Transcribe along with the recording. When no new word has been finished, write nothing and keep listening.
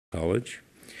College.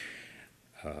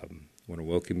 I want to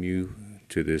welcome you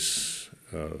to this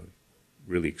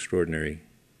really extraordinary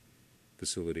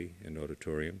facility and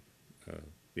auditorium,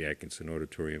 the Atkinson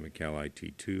Auditorium at Cal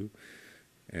IT2.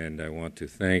 And I want to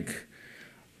thank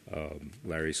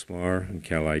Larry Smar and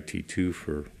Cal IT2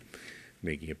 for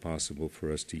making it possible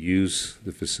for us to use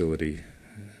the facility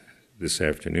this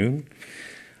afternoon.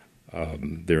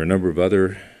 There are a number of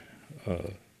other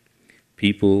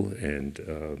people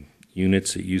and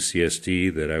units at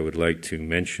UCSD that I would like to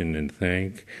mention and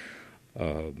thank.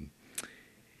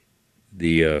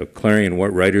 The Clarion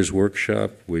Writers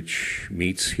Workshop, which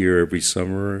meets here every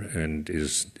summer and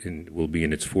will be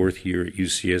in its fourth year at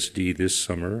UCSD this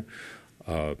summer.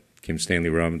 Kim Stanley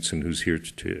Robinson, who's here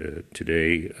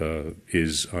today,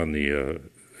 is on the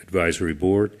advisory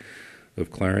board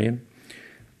of Clarion.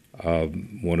 I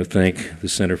want to thank the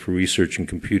Center for Research and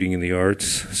Computing in the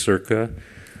Arts, CIRCA,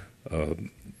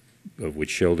 of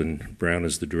which Sheldon Brown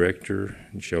is the director,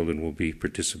 and Sheldon will be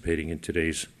participating in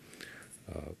today's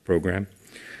program.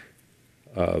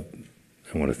 I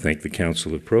want to thank the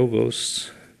Council of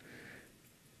Provosts,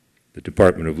 the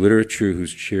Department of Literature,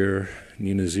 whose chair,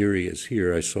 Nina Ziri, is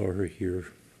here. I saw her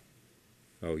here.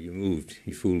 Oh, you moved.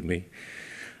 You fooled me.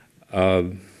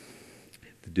 The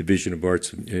Division of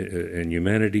Arts and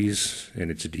Humanities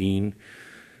and its dean,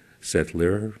 Seth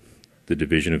Lehrer, the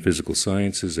Division of Physical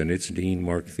Sciences and its dean,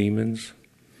 Mark Thiemens,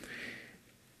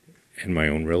 and my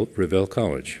own Revelle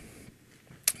College.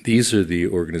 These are the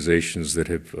organizations that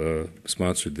have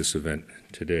sponsored this event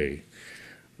today.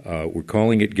 We're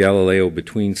calling it Galileo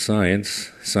Between Science,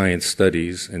 Science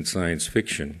Studies, and Science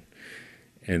Fiction.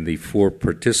 And the four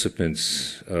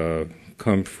participants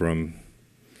come from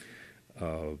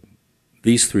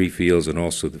these three fields and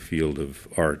also the field of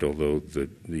art, although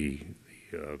the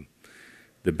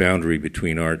boundary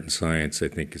between art and science, I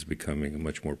think, is becoming a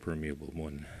much more permeable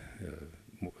one,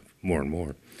 more and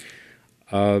more.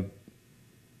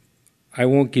 I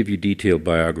won't give you detailed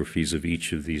biographies of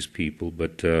each of these people,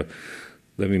 but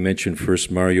let me mention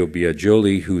first Mario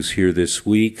Biagioli, who's here this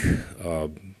week.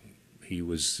 He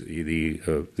was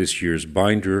this year's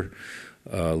Binder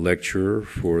lecturer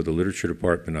for the Literature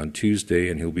Department on Tuesday,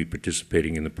 and he'll be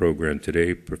participating in the program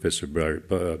today. Professor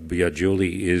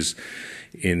Biagioli is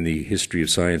in the History of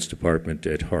Science Department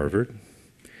at Harvard.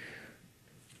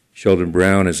 Sheldon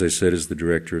Brown, as I said, is the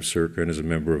director of CIRCA and is a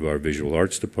member of our Visual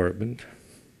Arts Department.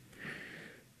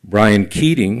 Brian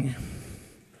Keating,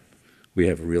 we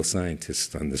have a real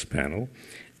scientist on this panel.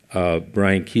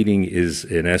 Brian Keating is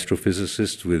an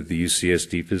astrophysicist with the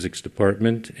UCSD Physics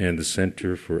Department and the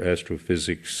Center for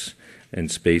Astrophysics and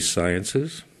Space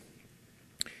Sciences.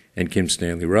 And Kim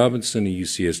Stanley Robinson, a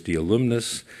UCSD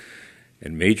alumnus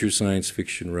and major science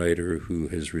fiction writer who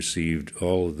has received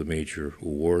all of the major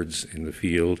awards in the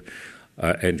field,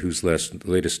 and whose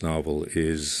latest novel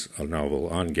is a novel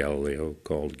on Galileo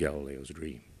called Galileo's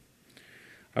Dream.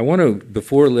 I want to,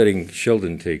 before letting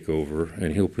Sheldon take over,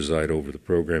 and he'll preside over the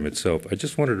program itself, I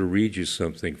just wanted to read you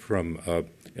something from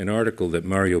an article that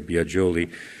Mario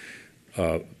Biagioli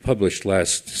published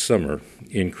last summer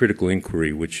in Critical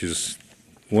Inquiry, which is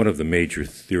one of the major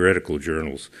theoretical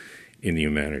journals in the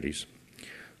humanities.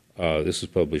 This was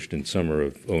published in summer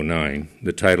of '09.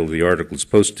 The title of the article is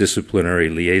Post-Disciplinary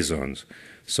Liaisons,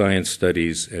 Science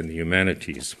Studies and the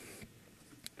Humanities.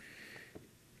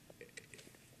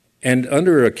 And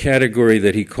under a category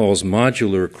that he calls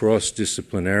modular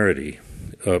cross-disciplinarity,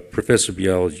 Professor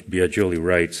Biagioli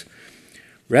writes,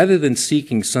 rather than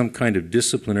seeking some kind of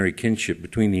disciplinary kinship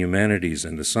between the humanities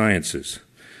and the sciences,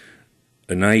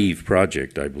 a naive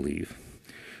project, I believe,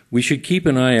 we should keep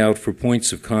an eye out for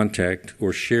points of contact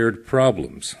or shared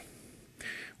problems.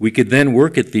 We could then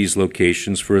work at these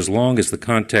locations for as long as the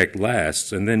contact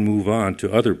lasts and then move on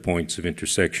to other points of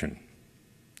intersection.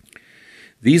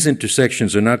 These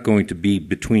intersections are not going to be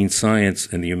between science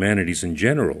and the humanities in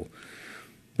general,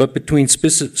 but between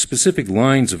specific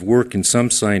lines of work in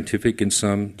some scientific and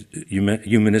some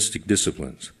humanistic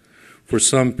disciplines for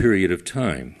some period of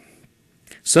time.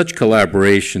 Such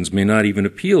collaborations may not even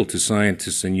appeal to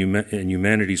scientists and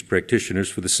humanities practitioners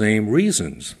for the same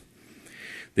reasons.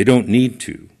 They don't need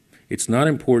to. It's not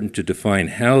important to define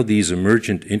how these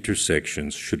emergent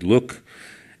intersections should look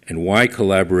and why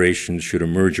collaborations should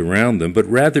emerge around them, but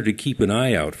rather to keep an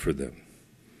eye out for them.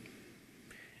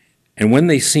 And when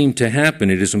they seem to happen,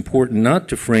 it is important not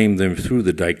to frame them through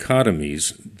the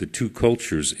dichotomies, the two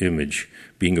cultures image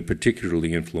being a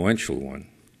particularly influential one,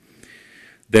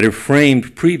 that have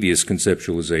framed previous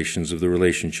conceptualizations of the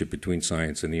relationship between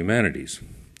science and the humanities.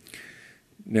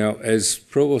 Now, as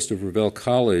provost of Revelle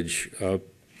College,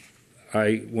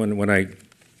 when I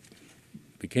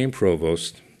became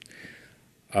provost,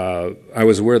 I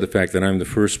was aware of the fact that I'm the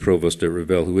first provost at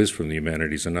Revelle who is from the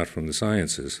humanities and not from the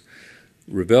sciences.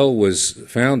 Revelle was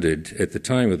founded at the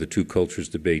time of the two cultures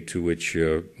debate to which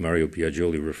Mario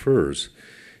Biagioli refers.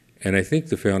 And I think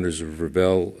the founders of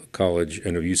Revelle College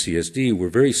and of UCSD were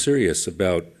very serious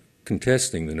about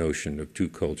contesting the notion of two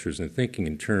cultures and thinking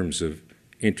in terms of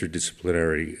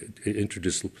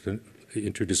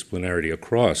interdisciplinarity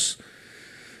across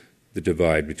the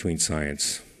divide between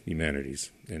science,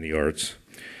 humanities, and the arts.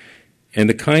 And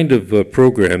the kind of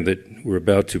program that we're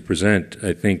about to present,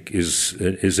 I think, is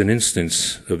an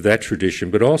instance of that tradition,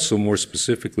 but also more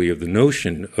specifically of the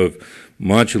notion of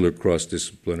modular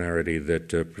cross-disciplinarity that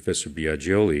Professor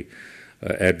Biagioli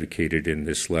advocated in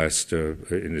this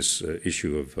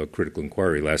issue of Critical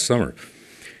Inquiry last summer.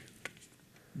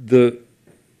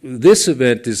 This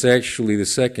event is actually the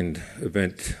second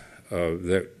event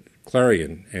that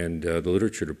Clarion and the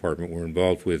literature department were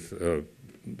involved with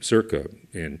circa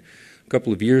in. A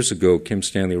couple of years ago, Kim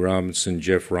Stanley Robinson,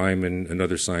 Jeff Ryman,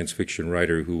 another science fiction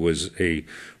writer who was a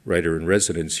writer in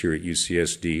residence here at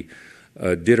UCSD,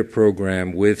 did a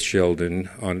program with Sheldon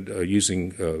on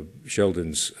using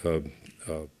Sheldon's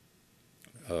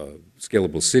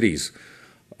Scalable Cities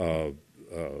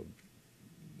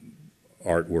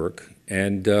artwork.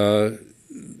 And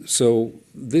so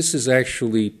this is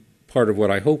actually part of what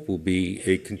I hope will be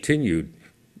a continued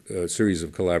series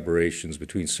of collaborations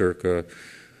between Circa,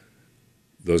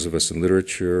 those of us in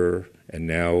literature, and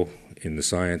now in the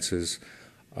sciences,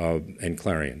 and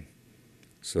Clarion.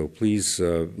 So please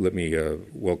let me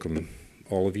welcome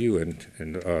all of you and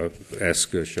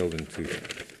ask Sheldon to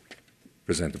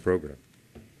present the program.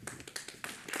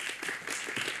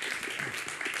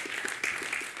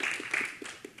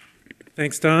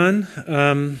 Thanks, Don.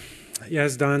 Yeah,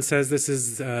 as Don says, this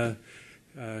is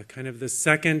kind of the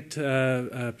second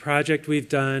project we've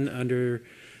done under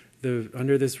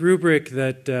this rubric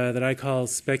that I call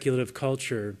speculative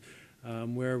culture,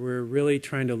 where we're really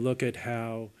trying to look at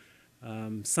how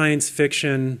science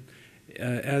fiction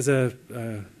as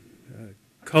a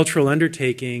cultural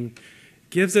undertaking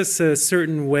gives us a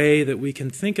certain way that we can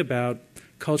think about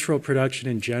cultural production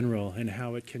in general and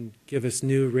how it can give us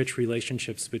new, rich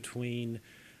relationships between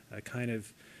kind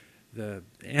of the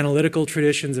analytical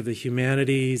traditions of the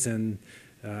humanities and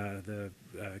the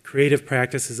creative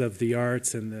practices of the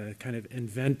arts and the kind of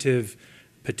inventive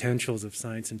potentials of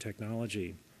science and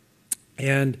technology.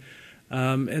 And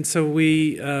so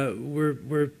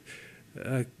we're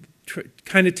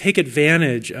kind of take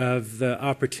advantage of the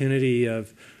opportunity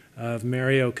of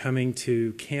Mario coming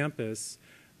to campus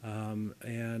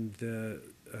and the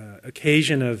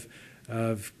occasion of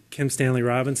Kim Stanley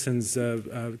Robinson's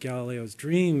Galileo's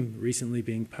Dream recently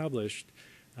being published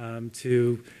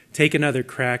to take another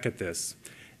crack at this.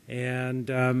 And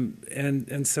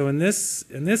so in this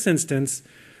instance,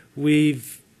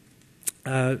 we've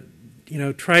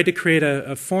tried to create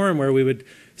a forum where we would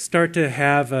start to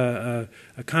have a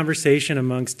conversation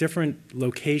amongst different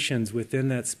locations within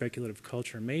that speculative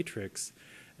culture matrix,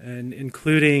 and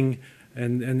including,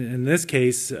 and in this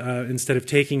case, instead of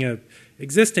taking a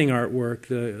existing artwork,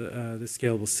 the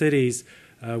Scalable Cities,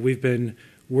 we've been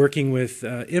working with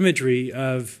imagery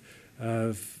of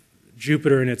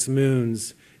Jupiter and its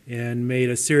moons, and made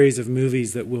a series of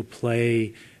movies that will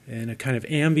play in a kind of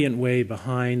ambient way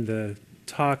behind the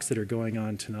talks that are going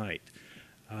on tonight.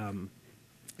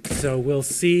 So we'll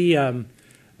see.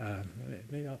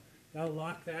 Maybe I'll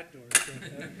lock that door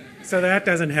so that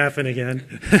doesn't happen again.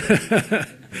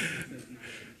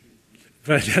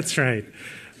 But that's right.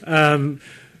 But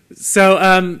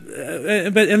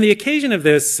the occasion of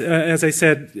this, as I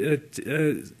said,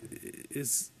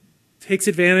 takes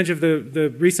advantage of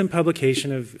the recent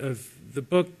publication of the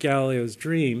book Galileo's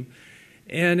Dream,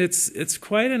 and it's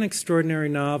quite an extraordinary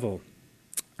novel.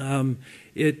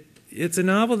 It's a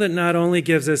novel that not only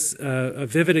gives us a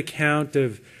vivid account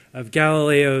of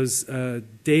Galileo's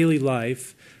daily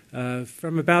life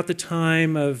from about the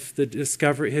time of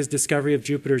his discovery of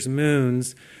Jupiter's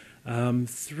moons,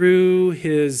 through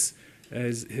his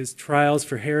trials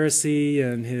for heresy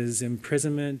and his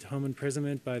home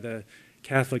imprisonment by the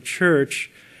Catholic Church,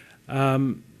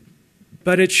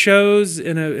 but it shows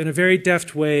in a very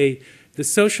deft way the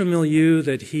social milieu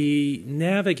that he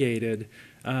navigated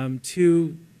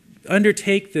to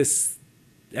undertake this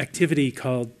activity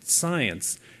called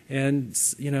science, and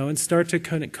start to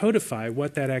kind of codify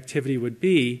what that activity would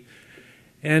be,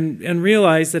 and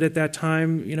realize that at that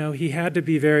time, he had to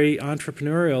be very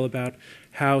entrepreneurial about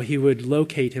how he would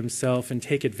locate himself and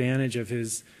take advantage of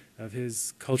his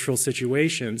cultural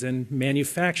situations and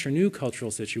manufacture new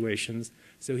cultural situations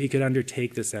so he could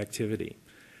undertake this activity.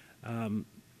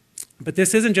 But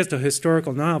this isn't just a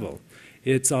historical novel.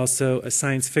 It's also a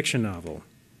science fiction novel.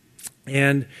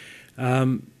 And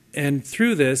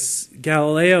through this,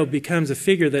 Galileo becomes a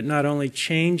figure that not only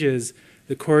changes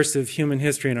the course of human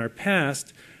history in our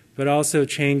past, but also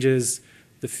changes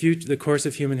the course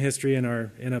of human history in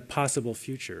a possible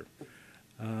future.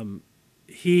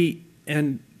 The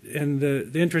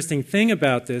interesting thing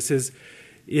about this is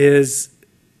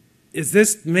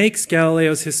this makes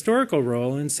Galileo's historical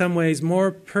role in some ways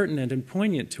more pertinent and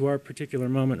poignant to our particular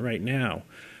moment right now,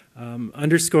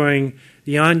 underscoring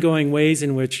the ongoing ways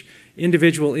in which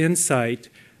individual insight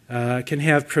can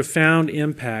have profound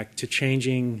impact to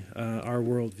changing our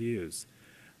worldviews.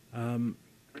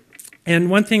 And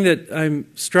one thing that I'm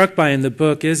struck by in the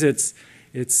book is its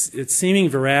seeming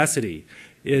veracity.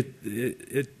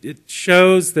 It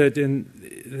shows that in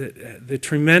the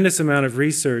tremendous amount of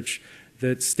research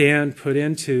that Stan put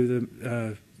into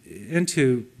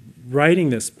writing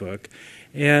this book,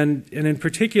 and in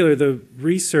particular the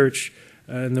research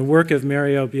and the work of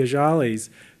Mario Biagiali's,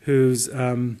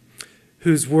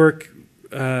 whose work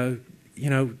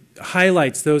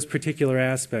highlights those particular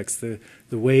aspects, the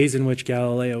ways in which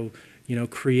Galileo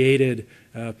created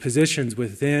positions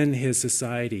within his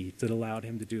society that allowed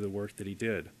him to do the work that he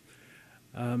did.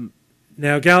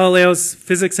 Now, Galileo's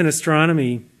physics and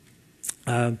astronomy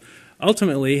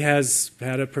ultimately has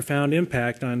had a profound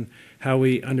impact on how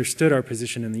we understood our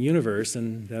position in the universe,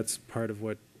 and that's part of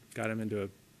what got him into a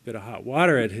bit of hot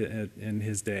water in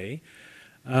his day.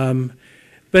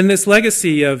 But in this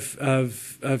legacy of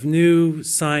new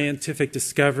scientific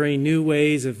discovery, new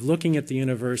ways of looking at the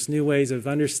universe, new ways of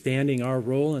understanding our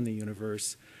role in the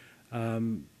universe,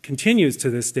 continues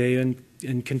to this day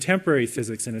in contemporary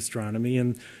physics and astronomy.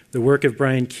 And the work of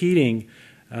Brian Keating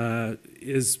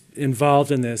is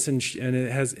involved in this, and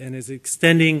is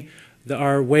extending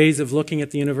our ways of looking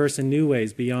at the universe in new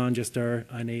ways beyond just our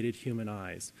unaided human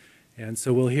eyes. And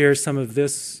so we'll hear some of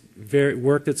this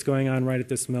work that's going on right at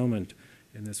this moment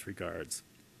in this regards.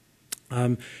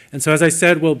 And so, as I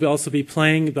said, we'll also be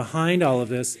playing behind all of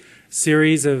this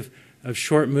series of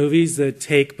short movies that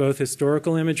take both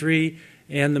historical imagery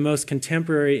and the most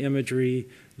contemporary imagery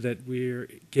that we're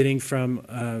getting from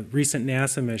recent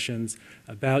NASA missions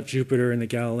about Jupiter and the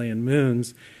Galilean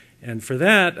moons. And for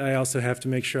that, I also have to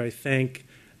make sure I thank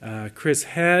Chris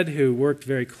Head, who worked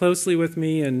very closely with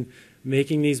me in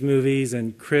making these movies,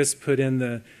 and Chris put in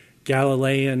the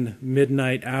Galilean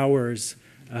midnight hours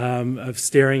of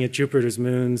staring at Jupiter's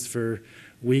moons for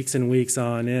weeks and weeks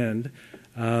on end.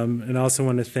 And I also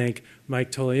want to thank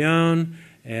Mike Tolione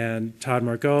and Todd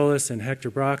Margolis and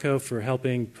Hector Bracco for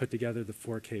helping put together the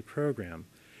 4K program.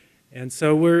 And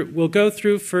so we'll go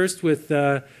through first with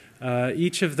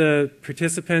each of the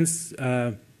participants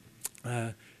kind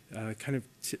of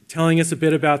telling us a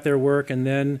bit about their work, and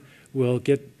then we'll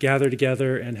gather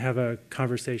together and have a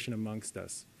conversation amongst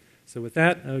us. So with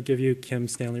that, I'll give you Kim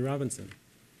Stanley Robinson.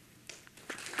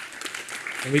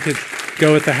 And we could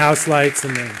go with the house lights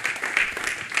and the...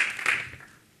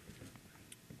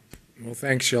 Well,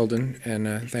 thanks, Sheldon,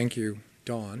 and thank you,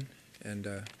 Dawn, and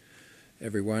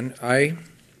everyone. I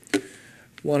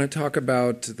want to talk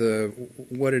about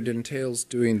what it entails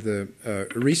doing the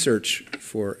research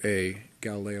for a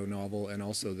Galileo novel, and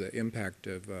also the impact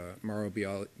of Mario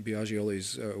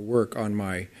Biagioli's work on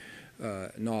my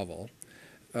novel.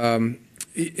 The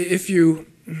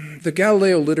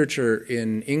Galileo literature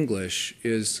in English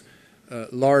is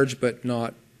large but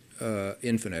not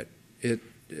infinite.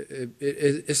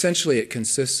 Essentially, it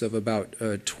consists of about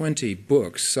 20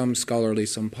 books, some scholarly,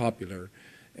 some popular,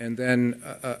 and then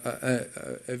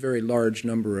a very large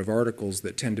number of articles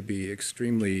that tend to be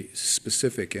extremely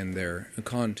specific in their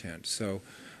content. So,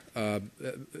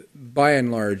 by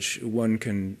and large, one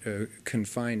can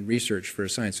confine research for a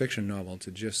science fiction novel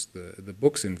to just the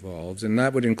books involved, and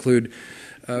that would include,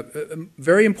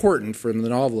 very important from the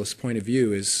novelist's point of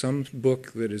view, is some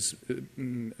book that is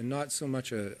not so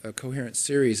much a coherent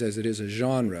series as it is a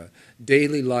genre,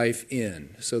 daily life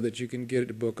in, so that you can get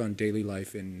a book on daily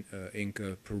life in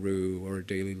Inca, Peru, or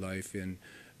daily life in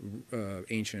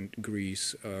ancient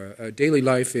Greece, daily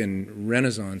life in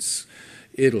Renaissance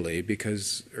Italy,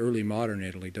 because early modern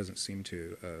Italy doesn't seem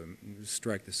to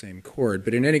strike the same chord.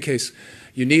 But in any case,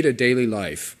 you need a daily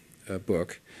life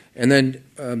book. And then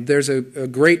there's a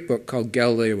great book called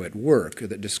Galileo at Work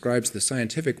that describes the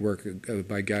scientific work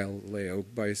by Galileo,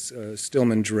 by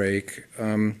Stillman Drake.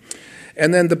 And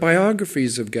then the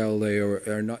biographies of Galileo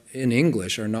are not in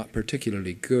English are not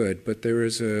particularly good, but there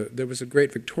was a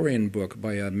great Victorian book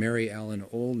by Mary Allen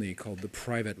Olney called The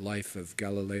Private Life of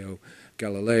Galileo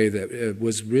Galilei that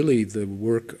was really the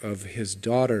work of his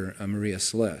daughter Maria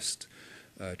Celeste.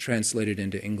 translated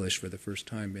into English for the first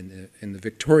time in the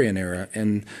Victorian era.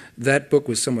 And that book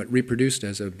was somewhat reproduced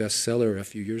as a bestseller a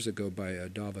few years ago by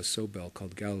Dava Sobel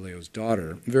called Galileo's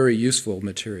Daughter. Very useful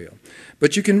material.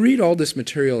 But you can read all this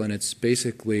material, and it's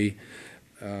basically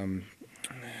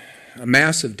a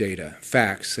mass of data,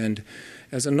 facts. And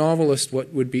as a novelist,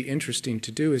 what would be interesting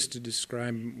to do is to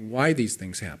describe why these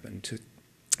things happen, to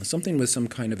something with some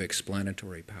kind of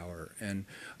explanatory power. And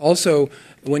also,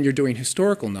 when you're doing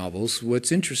historical novels,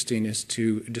 what's interesting is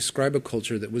to describe a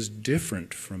culture that was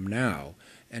different from now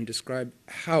and describe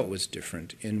how it was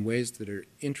different in ways that are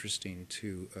interesting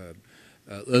to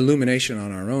illumination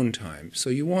on our own time. So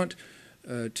you want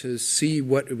to see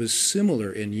what was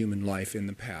similar in human life in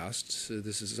the past. So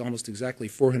this is almost exactly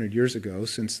 400 years ago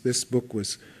since this book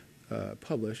was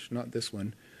published, not this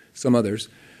one, some others.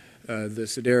 The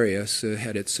Siderius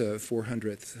had its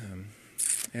 400th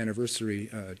anniversary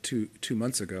 2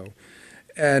 months ago,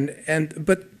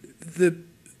 but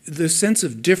the sense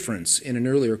of difference in an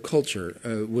earlier culture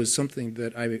was something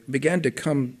that I began to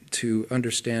come to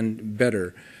understand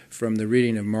better from the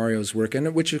reading of Mario's work,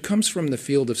 and which comes from the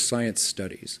field of science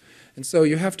studies. And so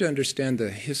you have to understand the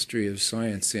history of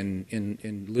science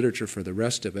in literature for the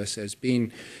rest of us as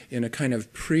being in a kind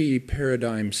of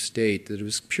pre-paradigm state that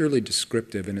was purely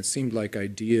descriptive, and it seemed like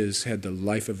ideas had the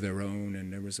life of their own,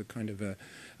 and there was a kind of a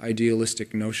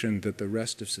idealistic notion that the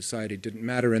rest of society didn't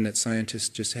matter and that scientists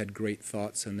just had great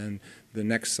thoughts, and then the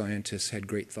next scientists had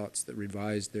great thoughts that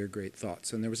revised their great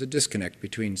thoughts. And there was a disconnect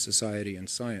between society and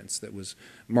science that was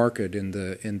marked in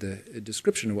the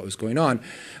description of what was going on.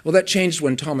 Well, that changed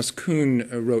when Thomas Kuhn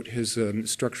wrote his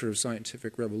Structure of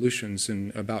Scientific Revolutions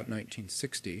in about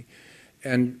 1960.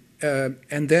 And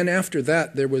then after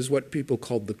that, there was what people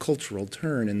called the cultural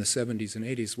turn in the 70s and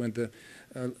 80s, when the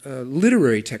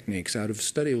literary techniques out of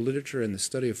study of literature and the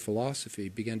study of philosophy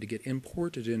began to get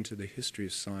imported into the history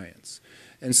of science.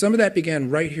 And some of that began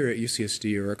right here at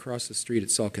UCSD or across the street at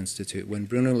Salk Institute, when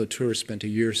Bruno Latour spent a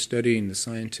year studying the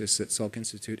scientists at Salk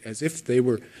Institute as if they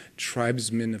were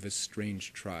tribesmen of a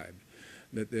strange tribe.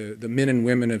 That the men and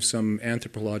women of some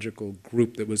anthropological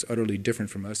group that was utterly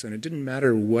different from us, and it didn't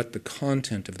matter what the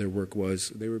content of their work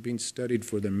was, they were being studied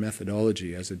for their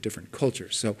methodology as a different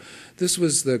culture. So this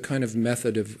was the kind of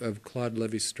method of Claude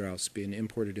Lévi-Strauss being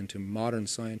imported into modern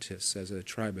scientists as a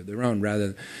tribe of their own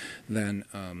rather than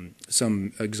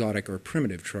some exotic or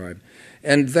primitive tribe.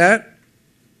 And that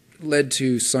led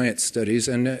to science studies,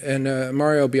 and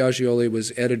Mario Biaggioli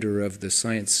was editor of the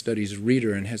Science Studies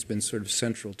Reader and has been sort of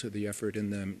central to the effort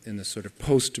in the sort of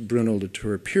post-Bruno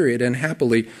Latour period, and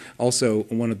happily also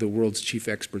one of the world's chief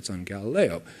experts on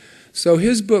Galileo. So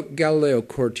his book, Galileo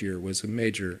Courtier, was of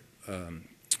major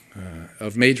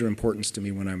importance to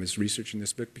me when I was researching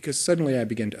this book, because suddenly I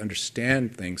began to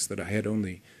understand things that I had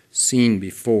only seen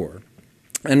before.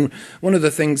 And one of the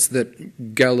things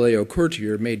that Galileo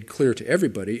Courtier made clear to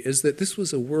everybody is that this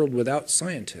was a world without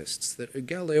scientists, that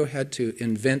Galileo had to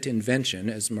invent invention,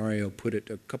 as Mario put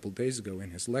it a couple days ago in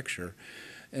his lecture,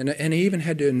 and he even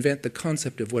had to invent the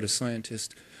concept of what a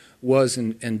scientist was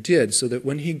and did, so that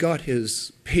when he got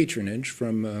his patronage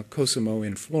from Cosimo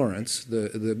in Florence,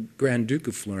 the Grand Duke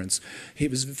of Florence, he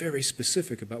was very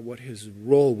specific about what his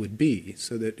role would be,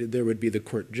 so that there would be the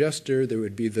court jester, there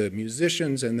would be the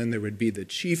musicians, and then there would be the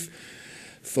chief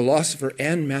philosopher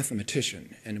and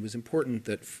mathematician. And it was important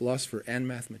that philosopher and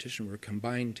mathematician were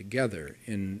combined together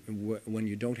when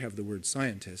you don't have the word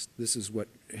scientist. This is what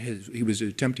he was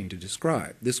attempting to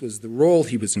describe. This was the role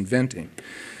he was inventing.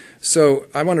 So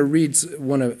I want to read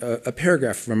a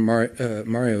paragraph from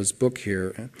Mario's book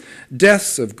here.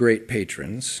 Deaths of great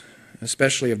patrons,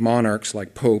 especially of monarchs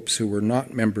like popes who were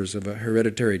not members of a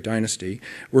hereditary dynasty,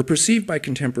 were perceived by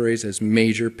contemporaries as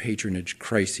major patronage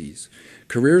crises.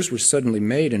 Careers were suddenly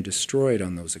made and destroyed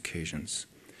on those occasions.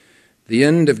 The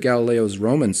end of Galileo's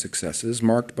Roman successes,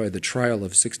 marked by the trial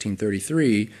of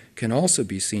 1633, can also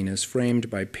be seen as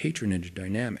framed by patronage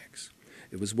dynamics.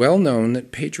 It was well known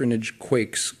that patronage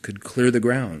quakes could clear the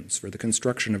grounds for the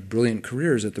construction of brilliant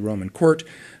careers at the Roman court,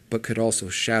 but could also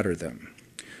shatter them.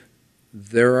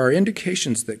 There are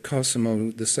indications that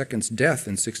Cosimo II's death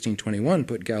in 1621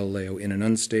 put Galileo in an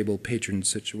unstable patron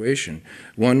situation,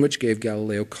 one which gave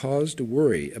Galileo cause to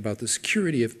worry about the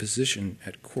security of position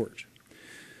at court.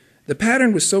 The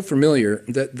pattern was so familiar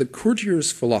that the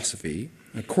courtier's philosophy,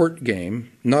 a court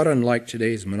game not unlike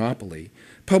today's Monopoly,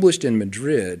 published in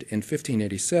Madrid in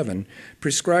 1587,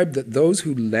 prescribed that those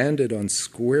who landed on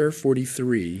square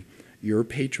 43, your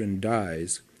patron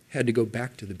dies, had to go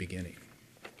back to the beginning.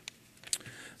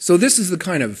 So this is the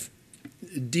kind of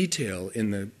detail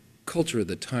in the culture of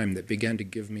the time that began to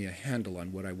give me a handle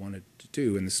on what I wanted to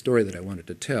do and the story that I wanted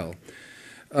to tell.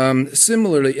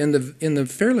 Similarly, in the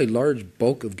fairly large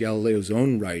bulk of Galileo's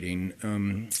own writing,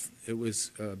 it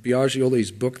was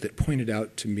Biagioli's book that pointed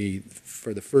out to me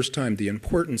for the first time the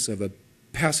importance of a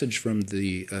passage from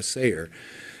the Sayre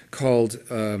called,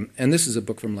 and this is a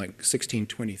book from like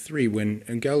 1623,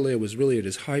 when Galileo was really at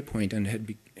his high point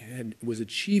and was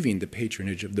achieving the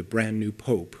patronage of the brand new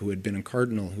pope, who had been a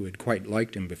cardinal who had quite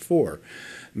liked him before,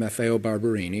 Maffeo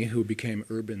Barberini, who became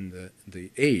Urban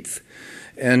the Eighth.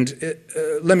 And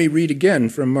let me read again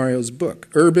from Mario's book,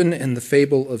 Urban and the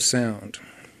Fable of Sound.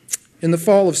 In the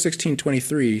fall of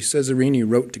 1623, Cesarini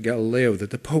wrote to Galileo that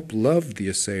the Pope loved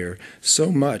the Sayre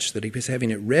so much that he was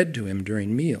having it read to him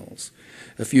during meals.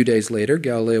 A few days later,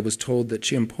 Galileo was told that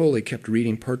Ciampoli kept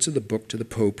reading parts of the book to the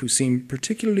Pope, who seemed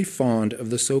particularly fond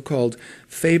of the so-called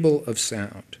Fable of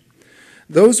Sound.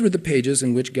 Those were the pages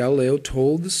in which Galileo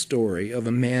told the story of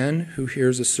a man who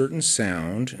hears a certain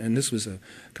sound, and this was a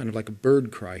kind of like a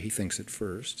bird cry, he thinks at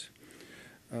first,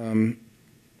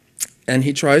 and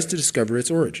he tries to discover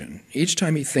its origin. Each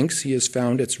time he thinks he has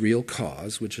found its real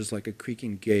cause, which is like a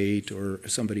creaking gate or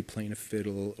somebody playing a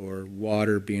fiddle or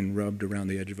water being rubbed around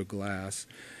the edge of a glass,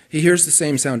 he hears the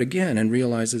same sound again and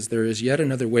realizes there is yet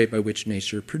another way by which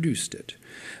nature produced it.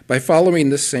 By following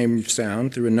this same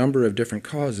sound through a number of different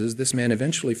causes, this man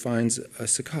eventually finds a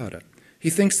cicada. He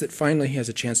thinks that finally he has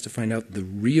a chance to find out the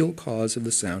real cause of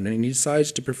the sound, and he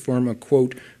decides to perform a,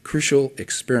 quote, crucial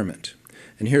experiment.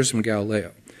 And here's from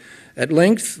Galileo. At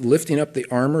length, lifting up the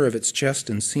armor of its chest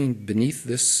and seeing beneath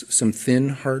this some thin,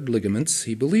 hard ligaments,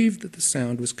 he believed that the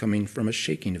sound was coming from a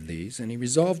shaking of these, and he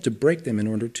resolved to break them in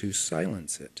order to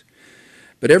silence it.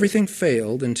 But everything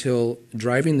failed until,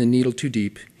 driving the needle too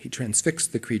deep, he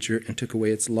transfixed the creature and took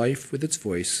away its life with its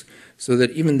voice, so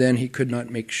that even then he could not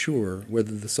make sure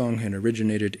whether the song had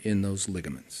originated in those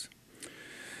ligaments.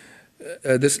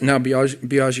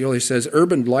 Biagioli says,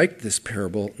 Urban liked this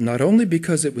parable not only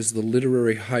because it was the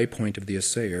literary high point of the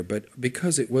Sayre, but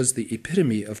because it was the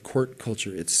epitome of court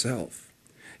culture itself.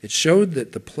 It showed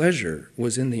that the pleasure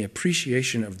was in the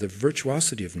appreciation of the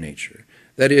virtuosity of nature,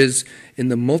 that is, in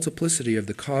the multiplicity of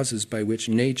the causes by which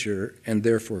nature, and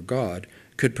therefore God,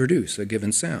 could produce a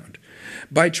given sound.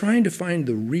 By trying to find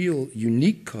the real,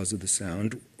 unique cause of the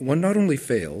sound, one not only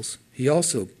fails, he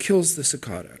also kills the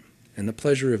cicada and the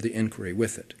pleasure of the inquiry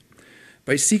with it.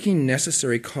 By seeking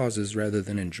necessary causes rather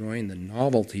than enjoying the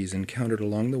novelties encountered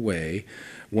along the way,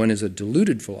 one is a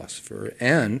deluded philosopher,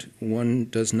 and one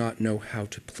does not know how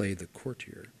to play the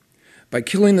courtier. By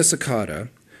killing the cicada,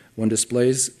 one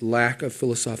displays lack of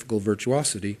philosophical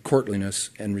virtuosity, courtliness,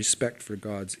 and respect for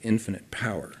God's infinite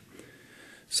power.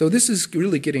 So this is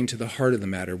really getting to the heart of the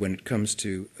matter when it comes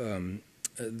to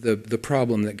the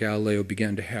problem that Galileo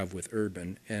began to have with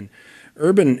Urban. And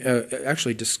Urban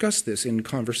actually discussed this in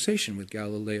conversation with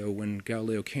Galileo when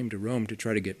Galileo came to Rome to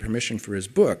try to get permission for his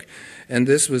book. And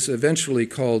this was eventually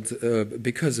called,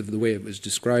 because of the way it was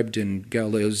described in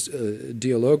Galileo's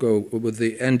Dialogo, with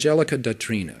the Angelica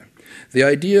Dottrina. The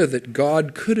idea that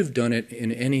God could have done it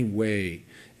in any way,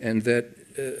 and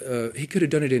that he could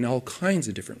have done it in all kinds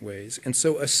of different ways. And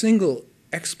so a single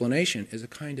explanation is a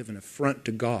kind of an affront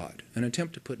to God, an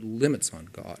attempt to put limits on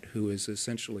God, who is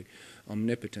essentially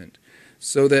omnipotent.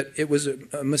 So that it was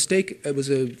a mistake, it was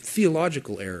a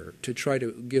theological error to try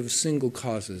to give single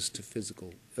causes to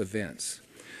physical events.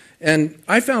 And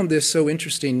I found this so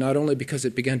interesting not only because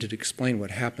it began to explain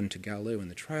what happened to Galileo in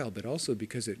the trial, but also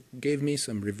because it gave me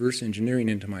some reverse engineering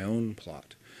into my own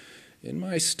plot. In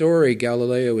my story,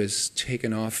 Galileo is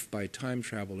taken off by time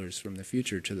travelers from the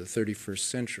future to the 31st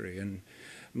century, and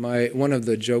one of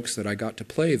the jokes that I got to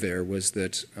play there was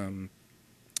that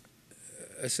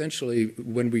essentially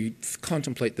when we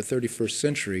contemplate the 31st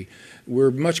century, we're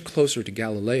much closer to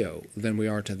Galileo than we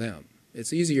are to them.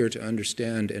 It's easier to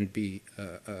understand and be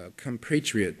a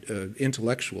compatriot,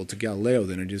 intellectual to Galileo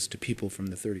than it is to people from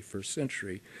the 31st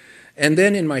century. And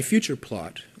then in my future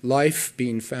plot, life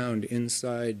being found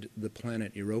inside the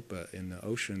planet Europa in the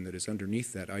ocean that is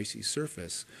underneath that icy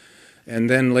surface, and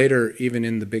then later even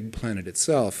in the big planet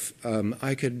itself,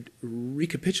 I could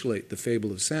recapitulate the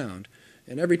fable of sound.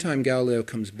 And every time Galileo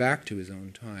comes back to his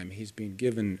own time, he's being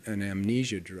given an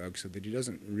amnesia drug so that he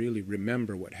doesn't really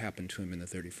remember what happened to him in the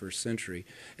 31st century.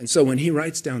 And so when he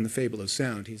writes down the fable of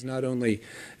sound, he's not only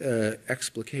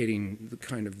explicating the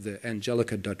kind of the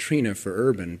Angelica Dottrina for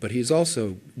Urban, but he's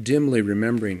also dimly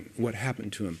remembering what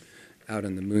happened to him out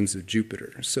on the moons of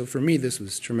Jupiter. So for me, this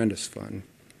was tremendous fun.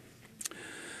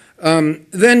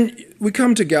 Then we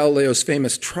come to Galileo's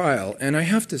famous trial, and I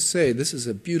have to say this is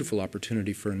a beautiful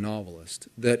opportunity for a novelist,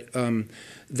 that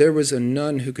there was a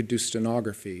nun who could do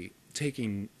stenography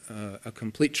taking a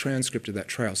complete transcript of that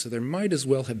trial. So there might as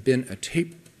well have been a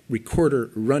tape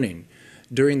recorder running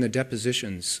during the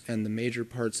depositions and the major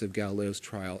parts of Galileo's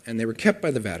trial, and they were kept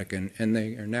by the Vatican, and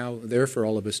they are now there for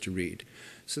all of us to read.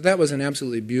 So that was an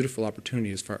absolutely beautiful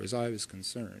opportunity as far as I was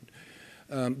concerned.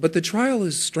 But the trial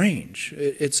is strange.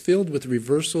 It's filled with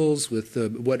reversals, with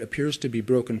what appears to be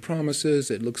broken promises.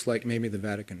 It looks like maybe the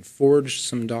Vatican forged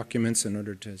some documents in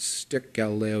order to stick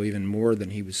Galileo even more than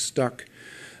he was stuck.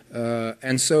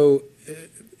 And so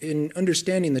in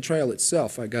understanding the trial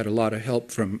itself, I got a lot of help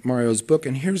from Mario's book.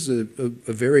 And here's a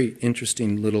very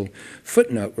interesting little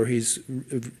footnote where he's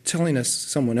telling us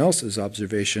someone else's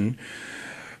observation.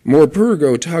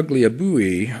 Morpurgo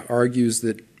Tagliabue argues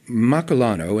that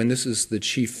Macolano, and this is the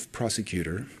chief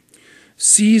prosecutor,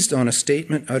 seized on a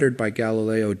statement uttered by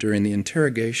Galileo during the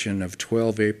interrogation of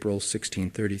 12 April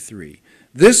 1633.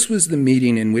 This was the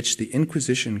meeting in which the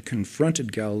Inquisition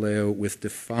confronted Galileo with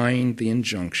defying the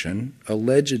injunction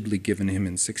allegedly given him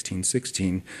in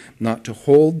 1616 not to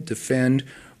hold, defend,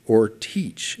 or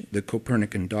teach the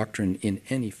Copernican doctrine in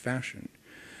any fashion.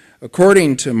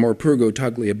 According to Morpurgo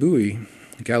Tagliabue,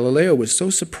 Galileo was so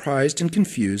surprised and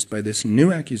confused by this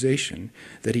new accusation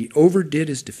that he overdid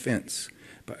his defense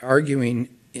by arguing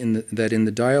that in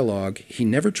the dialogue he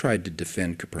never tried to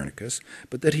defend Copernicus,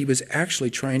 but that he was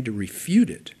actually trying to refute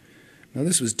it. Now,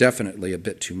 this was definitely a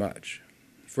bit too much,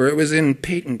 for it was in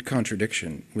patent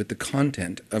contradiction with the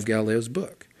content of Galileo's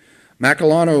book.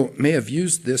 Macolano may have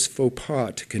used this faux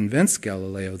pas to convince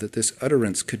Galileo that this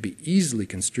utterance could be easily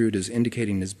construed as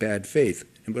indicating his bad faith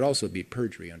and would also be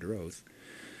perjury under oath.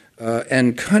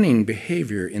 And cunning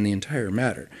behavior in the entire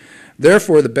matter.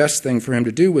 Therefore, the best thing for him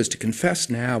to do was to confess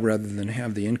now rather than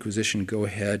have the Inquisition go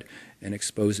ahead and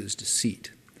expose his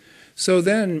deceit. So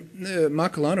then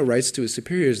Macolano writes to his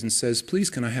superiors and says,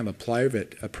 please, can I have a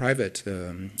private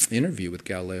interview with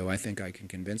Galileo? I think I can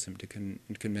convince him to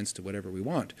convince to whatever we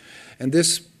want. And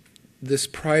this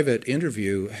private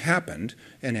interview happened,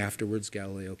 and afterwards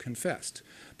Galileo confessed.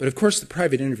 But of course, the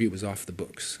private interview was off the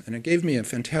books, and it gave me a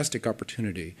fantastic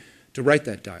opportunity to write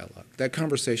that dialogue. That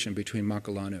conversation between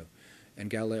Macolano and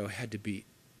Galileo had to be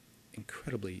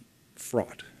incredibly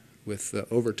fraught with the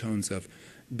overtones of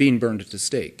being burned at the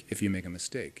stake if you make a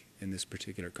mistake in this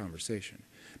particular conversation.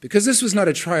 Because this was not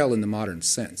a trial in the modern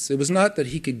sense. It was not that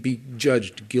he could be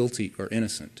judged guilty or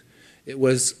innocent. It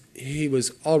was he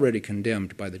was already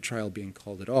condemned by the trial being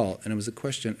called at all, and it was a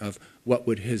question of what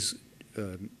would his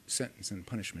sentence and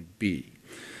punishment be.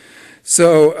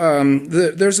 So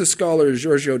there's a scholar,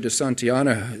 Giorgio de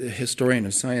Santillana, a historian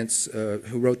of science,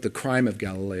 who wrote The Crime of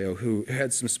Galileo, who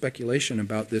had some speculation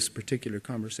about this particular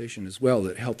conversation as well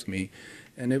that helped me.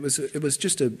 And it was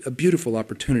just a beautiful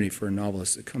opportunity for a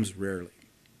novelist that comes rarely.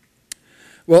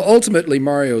 Well, ultimately,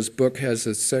 Mario's book has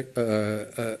a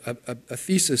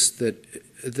thesis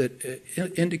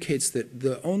that indicates that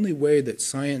the only way that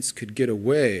science could get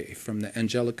away from the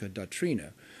Angelica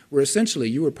Doctrina were essentially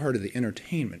you were part of the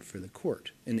entertainment for the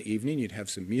court. In the evening, you'd have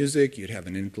some music, you'd have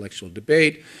an intellectual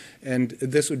debate, and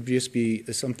this would just be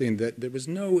something that there was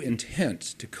no intent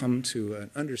to come to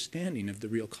an understanding of the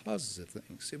real causes of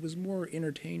things. It was more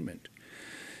entertainment.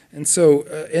 And so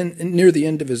near the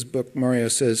end of his book, Mario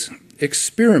says,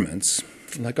 experiments,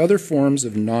 like other forms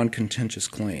of non-contentious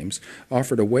claims,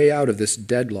 offered a way out of this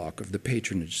deadlock of the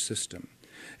patronage system.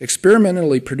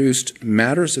 Experimentally produced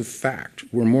matters of fact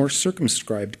were more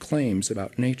circumscribed claims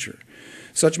about nature.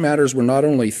 Such matters were not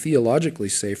only theologically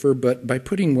safer, but by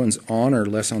putting one's honor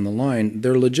less on the line,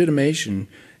 their legitimation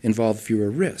involved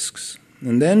fewer risks.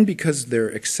 And then, because their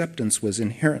acceptance was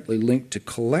inherently linked to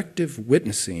collective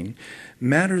witnessing,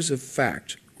 matters of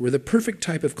fact were the perfect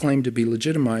type of claim to be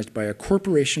legitimized by a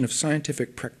corporation of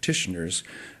scientific practitioners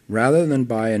rather than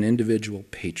by an individual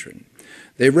patron.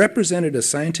 They represented a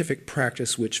scientific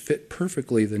practice which fit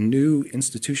perfectly the new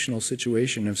institutional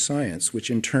situation of science, which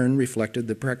in turn reflected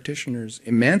the practitioner's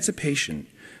emancipation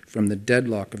from the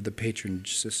deadlock of the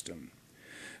patronage system.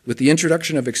 With the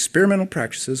introduction of experimental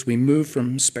practices, we move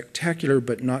from spectacular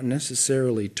but not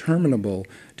necessarily terminable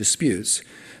disputes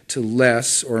to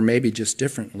less, or maybe just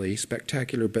differently,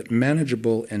 spectacular but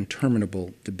manageable and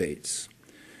terminable debates.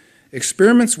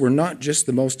 Experiments were not just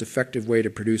the most effective way to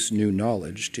produce new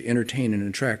knowledge, to entertain and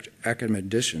attract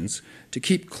academicians, to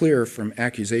keep clear from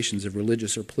accusations of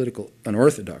religious or political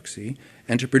unorthodoxy,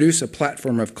 and to produce a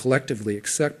platform of collectively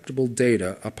acceptable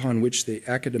data upon which the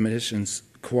academicians'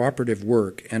 cooperative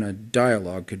work and a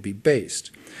dialogue could be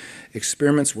based.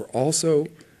 Experiments were also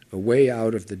a way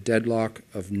out of the deadlock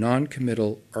of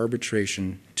non-committal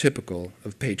arbitration typical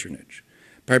of patronage.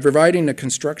 By providing a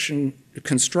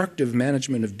constructive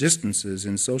management of distances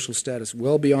in social status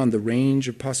well beyond the range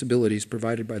of possibilities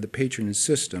provided by the patronage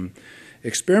system,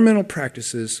 experimental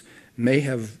practices may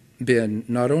have been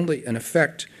not only an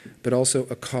effect but also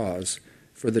a cause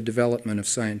for the development of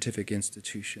scientific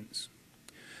institutions.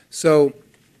 So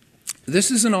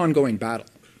this is an ongoing battle.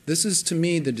 This is, to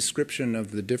me, the description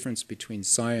of the difference between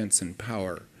science and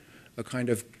power, a kind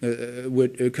of,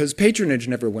 because patronage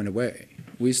never went away.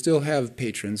 We still have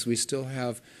patrons. We still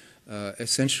have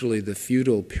essentially the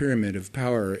feudal pyramid of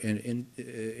power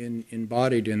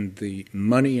embodied in the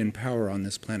money and power on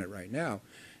this planet right now.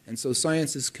 And so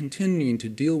science is continuing to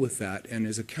deal with that and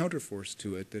is a counterforce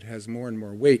to it that has more and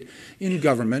more weight in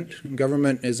government.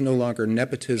 Government is no longer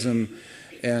nepotism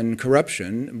and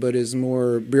corruption, but is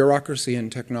more bureaucracy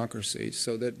and technocracy,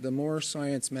 so that the more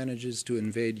science manages to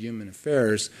invade human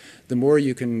affairs, the more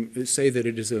you can say that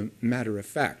it is a matter of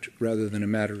fact rather than a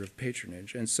matter of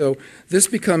patronage. And so this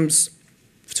becomes,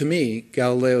 to me,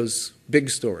 Galileo's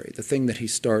big story, the thing that he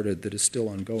started that is still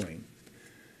ongoing.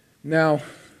 Now,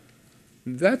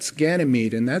 that's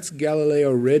Ganymede, and that's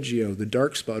Galileo Regio, the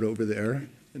dark spot over there,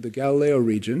 the Galileo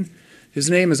region. His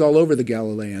name is all over the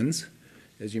Galileans,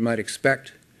 as you might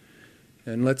expect.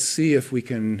 And let's see if we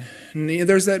can...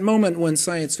 There's that moment when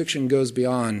science fiction goes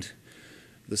beyond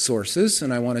the sources,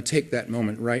 and I want to take that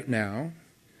moment right now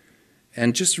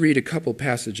and just read a couple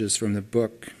passages from the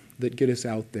book that get us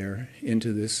out there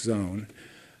into this zone.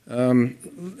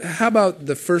 How about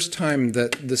the first time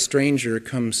that the stranger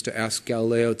comes to ask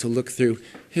Galileo to look through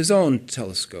his own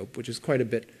telescope, which is quite a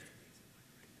bit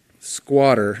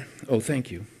squatter. Oh, thank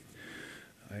you.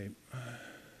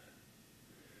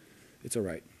 It's all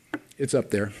right. It's up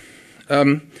there.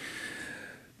 The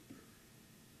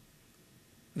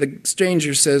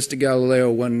stranger says to Galileo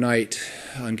one night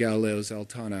on Galileo's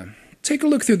Altana, "Take a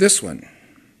look through this one."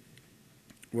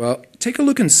 "Well, take a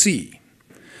look and see."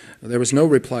 There was no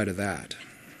reply to that.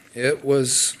 It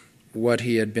was what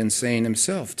he had been saying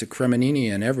himself to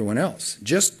Cremonini and everyone else.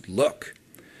 Just look.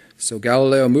 So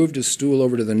Galileo moved his stool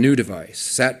over to the new device,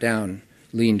 sat down,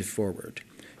 leaned forward.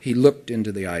 He looked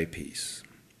into the eyepiece.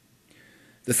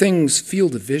 The thing's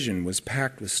field of vision was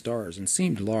packed with stars and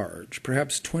seemed large,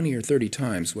 perhaps 20 or 30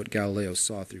 times what Galileo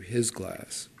saw through his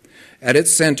glass. At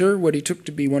its center, what he took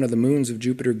to be one of the moons of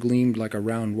Jupiter gleamed like a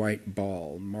round white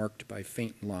ball, marked by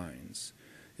faint lines.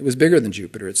 It was bigger than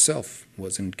Jupiter itself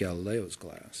was in Galileo's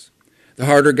glass. The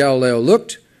harder Galileo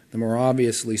looked, the more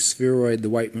obviously spheroid the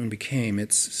white moon became,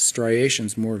 its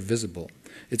striations more visible.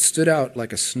 It stood out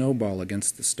like a snowball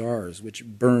against the stars, which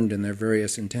burned in their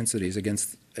various intensities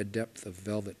against a depth of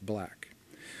velvet black.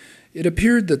 It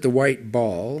appeared that the white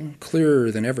ball,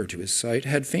 clearer than ever to his sight,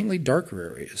 had faintly darker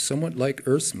areas, somewhat like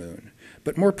Earth's moon,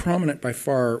 but more prominent by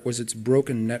far was its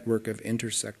broken network of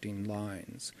intersecting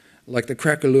lines, like the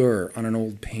craquelure on an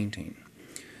old painting.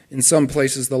 In some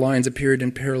places the lines appeared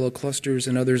in parallel clusters,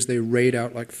 in others they rayed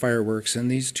out like fireworks,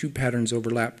 and these two patterns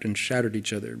overlapped and shattered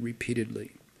each other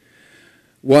repeatedly.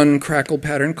 One crackle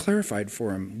pattern clarified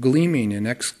for him, gleaming in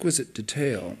exquisite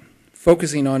detail.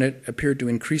 Focusing on it appeared to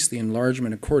increase the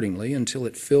enlargement accordingly until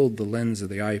it filled the lens of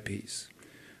the eyepiece.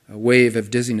 A wave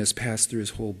of dizziness passed through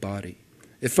his whole body.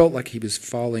 It felt like he was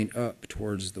falling up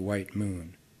towards the white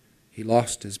moon. He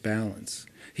lost his balance.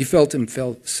 He felt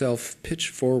himself pitch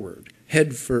forward,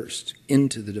 head first,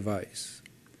 into the device.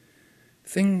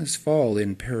 Things fall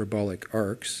in parabolic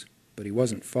arcs, but he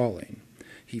wasn't falling.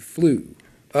 He flew,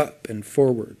 up and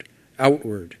forward,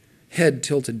 outward, head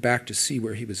tilted back to see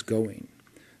where he was going.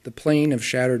 The plain of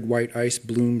shattered white ice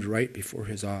bloomed right before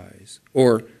his eyes,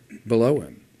 or below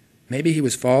him. Maybe he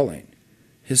was falling.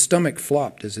 His stomach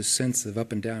flopped as his sense of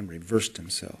up and down reversed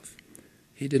himself.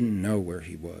 He didn't know where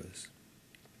he was.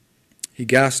 He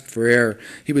gasped for air.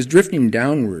 He was drifting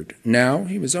downward. Now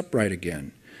he was upright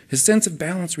again. His sense of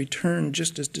balance returned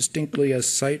just as distinctly as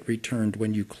sight returned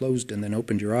when you closed and then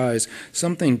opened your eyes,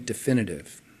 something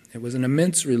definitive. It was an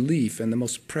immense relief and the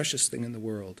most precious thing in the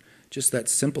world, just that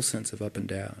simple sense of up and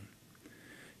down.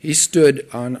 He stood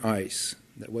on ice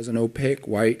that was an opaque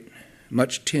white,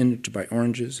 much tinged by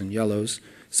oranges and yellows,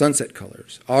 sunset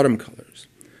colors, autumn colors.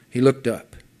 He looked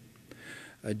up.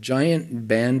 A giant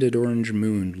banded orange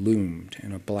moon loomed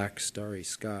in a black starry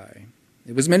sky.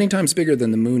 It was many times bigger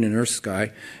than the moon in Earth's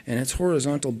sky, and its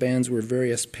horizontal bands were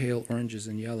various pale oranges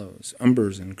and yellows,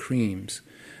 umbers and creams.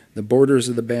 The borders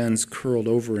of the bands curled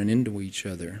over and into each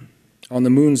other. On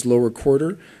the moon's lower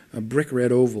quarter, a brick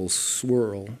red oval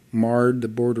swirl marred the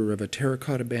border of a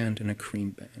terracotta band and a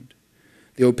cream band.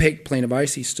 The opaque plane of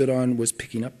ice he stood on was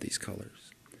picking up these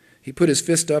colors. He put his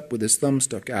fist up with his thumb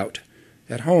stuck out.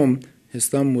 At home, his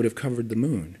thumb would have covered the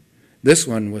moon. This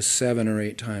one was 7 or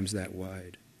 8 times that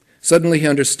wide. Suddenly he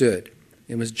understood.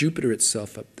 It was Jupiter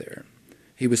itself up there.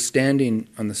 He was standing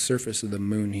on the surface of the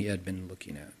moon he had been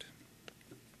looking at.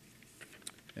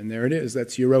 And there it is.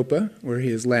 That's Europa, where he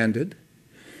has landed.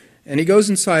 And he goes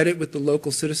inside it with the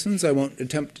local citizens. I won't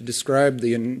attempt to describe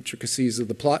the intricacies of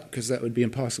the plot, because that would be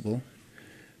impossible.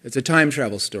 It's a time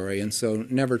travel story, and so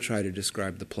never try to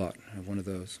describe the plot of one of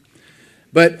those.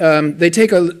 But they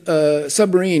take a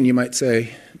submarine, you might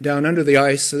say, down under the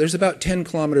ice. So there's about 10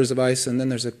 kilometers of ice, and then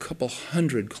there's a couple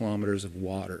hundred kilometers of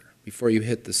water before you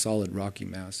hit the solid rocky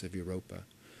mass of Europa.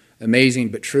 Amazing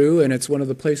but true, and it's one of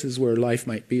the places where life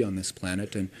might be on this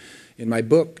planet. And in my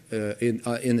book,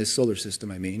 in this solar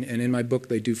system, I mean, and in my book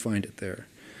they do find it there.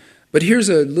 But here's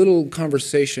a little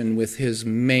conversation with his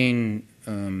main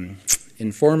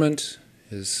informant,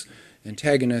 his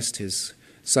antagonist, his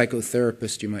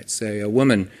psychotherapist, you might say, a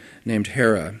woman named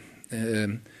Hera.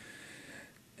 And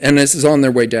this is on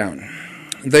their way down.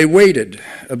 They waited,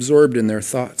 absorbed in their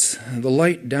thoughts. The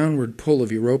light downward pull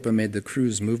of Europa made the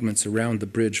crew's movements around the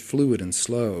bridge fluid and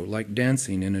slow, like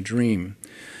dancing in a dream.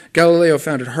 Galileo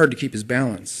found it hard to keep his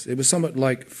balance. It was somewhat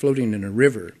like floating in a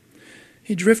river.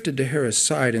 He drifted to Hera's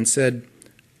side and said,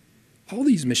 "All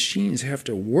these machines have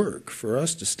to work for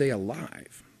us to stay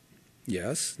alive."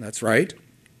 "Yes, that's right."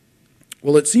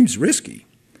 "Well, it seems risky."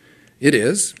 "It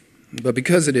is, but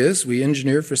because it is, we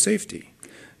engineer for safety.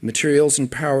 Materials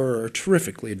and power are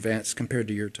terrifically advanced compared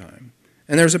to your time.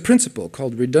 And there's a principle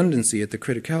called redundancy at the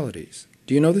criticalities.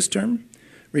 Do you know this term?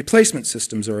 Replacement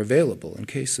systems are available in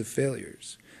case of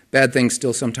failures. Bad things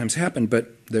still sometimes happen,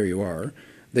 but there you are.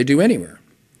 They do anywhere.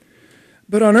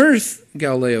 But on Earth,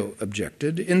 Galileo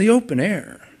objected, in the open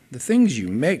air, the things you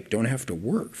make don't have to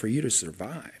work for you to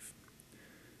survive.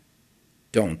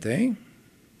 Don't they?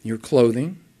 Your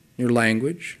clothing, your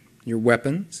language, your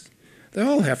weapons, they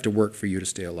all have to work for you to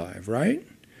stay alive, right?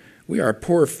 We are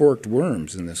poor forked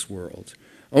worms in this world.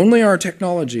 Only our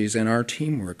technologies and our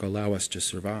teamwork allow us to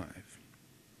survive.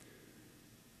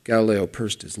 Galileo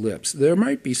pursed his lips. There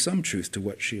might be some truth to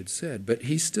what she had said, but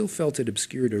he still felt it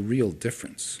obscured a real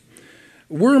difference.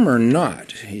 "Worm or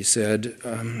not," he said,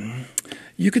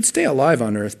 "you could stay alive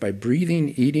on Earth by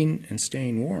breathing, eating, and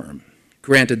staying warm.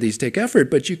 Granted, these take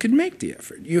effort, but you can make the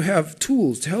effort. You have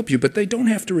tools to help you, but they don't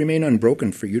have to remain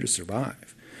unbroken for you to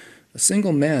survive. A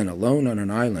single man alone on an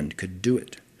island could do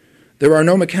it. There are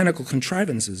no mechanical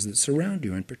contrivances that surround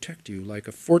you and protect you like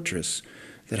a fortress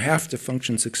that have to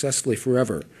function successfully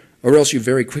forever, or else you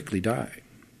very quickly die."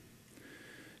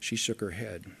 She shook her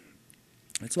head.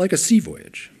 "It's like a sea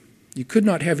voyage. You could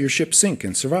not have your ship sink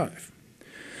and survive."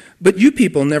 "But you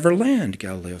people never land,"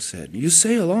 Galileo said. "You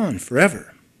sail on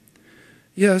forever."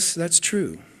 "Yes, that's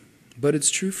true, but it's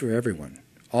true for everyone,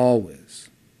 always."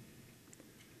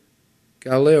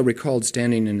 Galileo recalled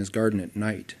standing in his garden at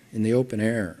night, in the open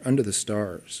air, under the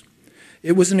stars.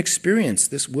 It was an experience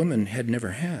this woman had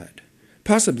never had.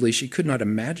 Possibly she could not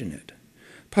imagine it.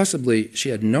 Possibly she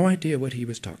had no idea what he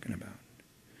was talking about.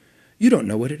 "You don't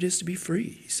know what it is to be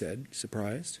free," he said,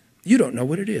 surprised. "You don't know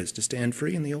what it is to stand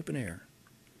free in the open air."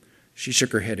 She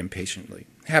shook her head impatiently.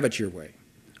 "Have it your way."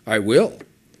 "I will."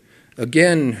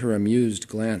 Again her amused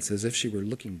glance, as if she were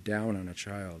looking down on a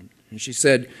child. And she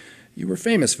said, "You were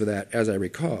famous for that, as I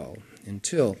recall,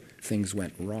 until things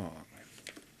went wrong."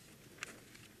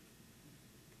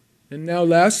 And now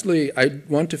lastly, I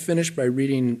want to finish by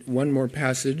reading one more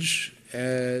passage.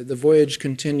 The voyage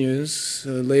continues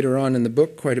later on in the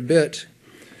book quite a bit.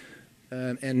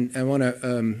 And I want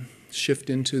to shift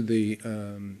into the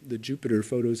Jupiter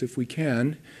photos, if we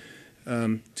can,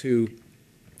 to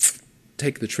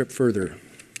take the trip further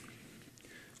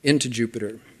into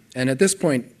Jupiter. And at this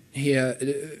point,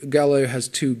 Galileo has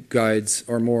 2 guides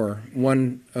or more.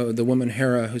 One, the woman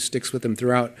Hera, who sticks with him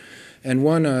throughout, and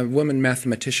one, a woman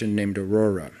mathematician named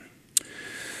Aurora.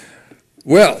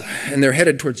 Well, and they're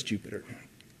headed towards Jupiter.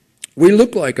 "We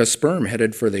look like a sperm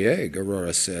headed for the egg,"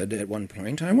 Aurora said at one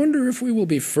point. "I wonder if we will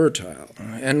be fertile,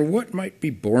 and what might be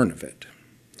born of it."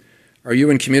 "Are you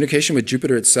in communication with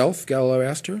Jupiter itself?" Galileo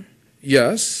asked her.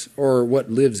 "Yes, or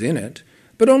what lives in it,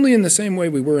 but only in the same way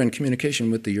we were in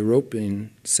communication with the European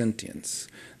sentients.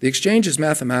 The exchange is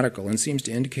mathematical and seems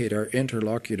to indicate our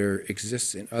interlocutor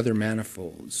exists in other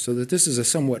manifolds, so that this is a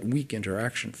somewhat weak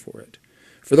interaction for it.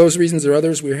 For those reasons or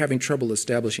others, we are having trouble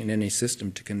establishing any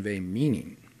system to convey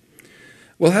meaning."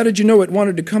 "Well, how did you know it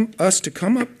wanted us to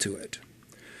come up to it?"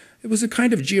 "It was a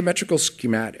kind of geometrical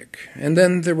schematic, and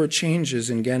then there were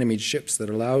changes in Ganymede's ships that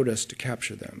allowed us to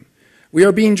capture them. We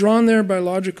are being drawn there by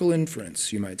logical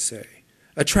inference, you might say.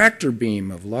 A tractor beam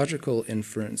of logical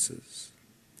inferences."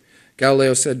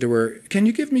 Galileo said to her, "Can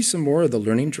you give me some more of the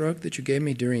learning drug that you gave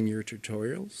me during your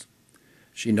tutorials?"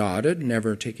 She nodded,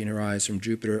 never taking her eyes from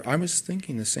Jupiter. "I was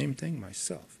thinking the same thing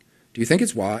myself. Do you think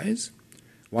it's wise?"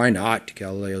 "Why not?"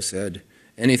 Galileo said.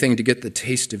 "Anything to get the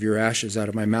taste of your ashes out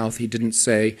of my mouth," he didn't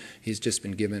say. He's just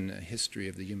been given a history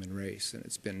of the human race, and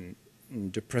it's been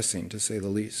depressing, to say the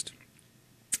least.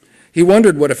 He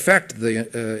wondered what effect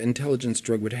the intelligence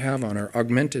drug would have on her,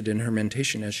 augmented in her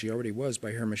mentation as she already was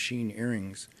by her machine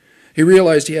earrings. He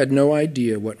realized he had no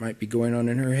idea what might be going on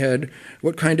in her head,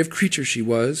 what kind of creature she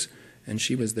was, and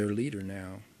she was their leader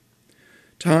now.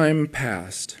 Time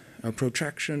passed, a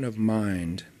protraction of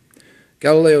mind.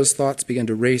 Galileo's thoughts began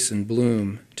to race and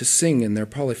bloom, to sing in their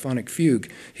polyphonic fugue.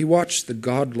 He watched the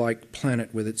godlike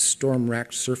planet with its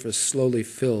storm-racked surface slowly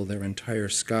fill their entire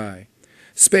sky.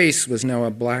 Space was now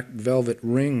a black velvet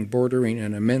ring bordering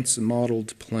an immense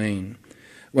mottled plain.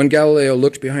 When Galileo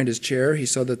looked behind his chair, he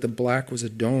saw that the black was a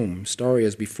dome, starry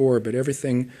as before, but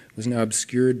everything was now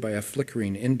obscured by a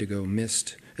flickering indigo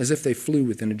mist, as if they flew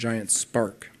within a giant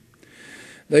spark.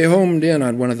 They homed in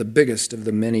on one of the biggest of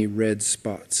the many red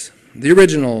spots. The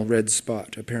original red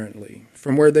spot, apparently.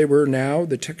 From where they were now,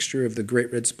 the texture of the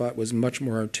great red spot was much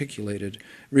more articulated,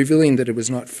 revealing that it was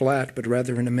not flat, but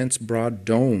rather an immense broad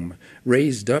dome,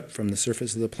 raised up from the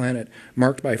surface of the planet,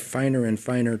 marked by finer and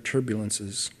finer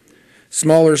turbulences.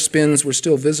 Smaller spins were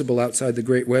still visible outside the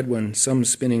great red one, some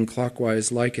spinning clockwise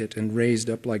like it and raised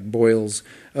up like boils,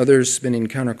 others spinning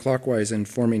counterclockwise and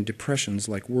forming depressions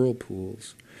like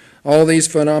whirlpools. All these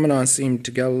phenomena seemed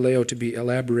to Galileo to be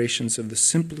elaborations of the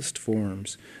simplest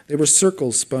forms. They were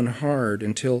circles spun hard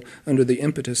until, under the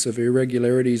impetus of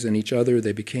irregularities in each other,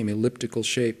 they became elliptical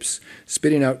shapes,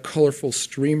 spitting out colorful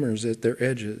streamers at their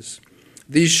edges.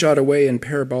 These shot away in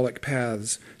parabolic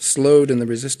paths, slowed in the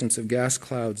resistance of gas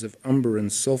clouds of umber and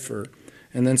sulfur,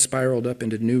 and then spiraled up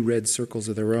into new red circles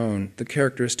of their own, the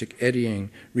characteristic eddying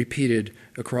repeated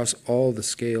across all the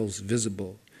scales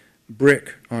visible.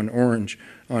 Brick on orange,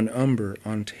 on umber,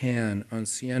 on tan, on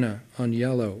sienna, on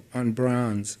yellow, on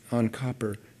bronze, on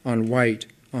copper, on white,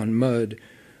 on mud,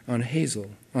 on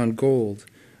hazel, on gold,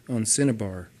 on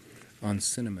cinnabar, on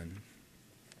cinnamon.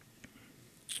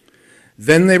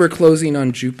 Then they were closing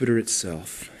on Jupiter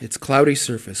itself, its cloudy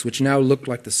surface, which now looked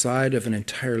like the side of an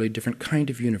entirely different kind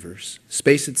of universe,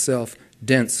 space itself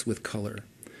dense with color.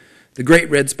 The great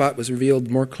red spot was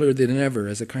revealed more clearly than ever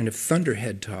as a kind of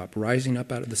thunderhead top rising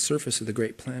up out of the surface of the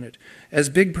great planet, as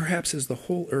big perhaps as the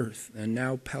whole Earth, and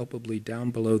now palpably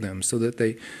down below them, so that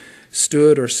they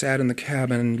stood or sat in the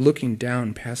cabin looking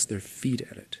down past their feet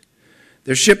at it.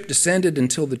 Their ship descended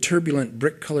until the turbulent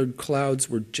brick-colored clouds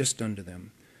were just under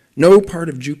them. No part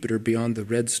of Jupiter beyond the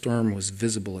red storm was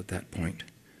visible at that point.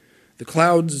 The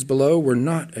clouds below were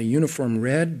not a uniform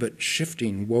red, but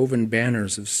shifting, woven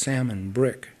banners of salmon,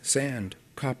 brick, sand,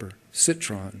 copper,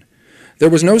 citron. There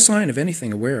was no sign of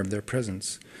anything aware of their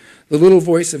presence. The little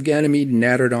voice of Ganymede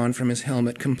nattered on from his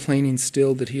helmet, complaining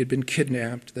still that he had been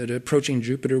kidnapped, that approaching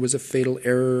Jupiter was a fatal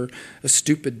error, a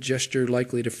stupid gesture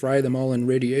likely to fry them all in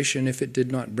radiation if it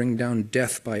did not bring down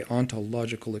death by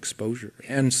ontological exposure,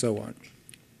 and so on.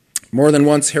 More than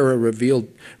once, Hera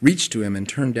reached to him and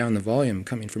turned down the volume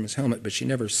coming from his helmet, but she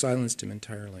never silenced him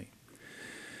entirely.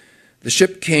 The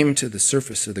ship came to the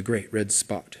surface of the great red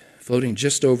spot, floating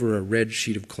just over a red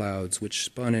sheet of clouds which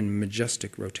spun in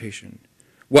majestic rotation.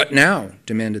 "What now?"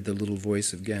 demanded the little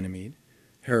voice of Ganymede.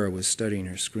 Hera was studying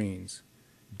her screens.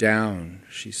 "Down,"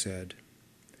 she said.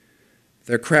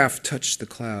 Their craft touched the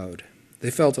cloud.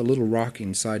 They felt a little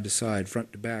rocking side to side,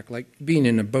 front to back, like being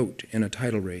in a boat in a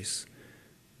tidal race.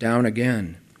 Down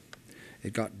again.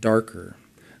 It got darker.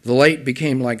 The light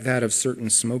became like that of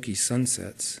certain smoky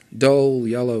sunsets, dull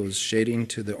yellows shading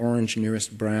to the orange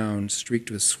nearest brown, streaked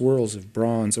with swirls of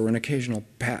bronze or an occasional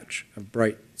patch of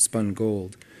bright spun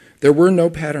gold. There were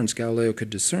no patterns Galileo could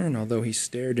discern, although he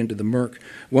stared into the murk,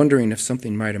 wondering if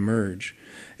something might emerge.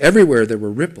 Everywhere there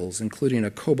were ripples, including a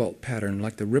cobalt pattern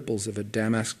like the ripples of a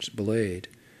damasked blade.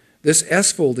 This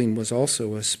S-folding was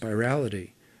also a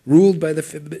spirality, ruled by the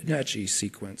Fibonacci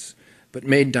sequence, but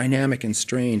made dynamic and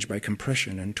strange by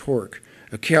compression and torque,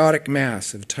 a chaotic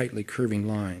mass of tightly curving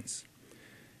lines.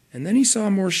 And then he saw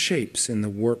more shapes in the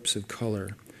warps of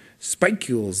color,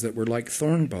 spicules that were like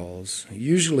thorn balls,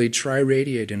 usually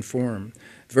triradiate in form,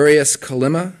 various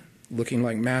colima, looking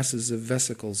like masses of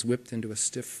vesicles whipped into a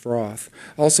stiff froth,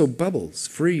 also bubbles,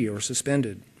 free or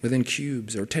suspended, within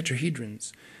cubes or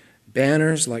tetrahedrons,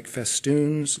 banners like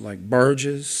festoons, like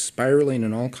barges, spiraling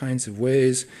in all kinds of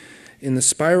ways, In the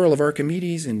spiral of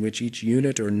Archimedes, in which each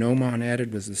unit or gnomon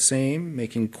added was the same,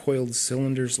 making coiled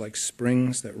cylinders like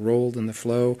springs that rolled in the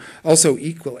flow, also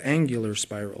equal angular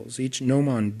spirals, each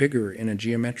gnomon bigger in a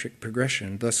geometric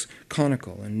progression, thus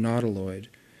conical and nautiloid.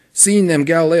 Seeing them,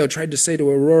 Galileo tried to say to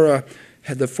Aurora,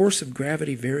 had the force of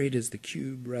gravity varied as the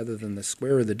cube rather than the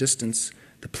square of the distance,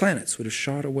 the planets would have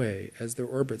shot away as their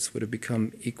orbits would have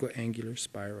become equiangular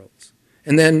spirals.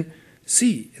 And then,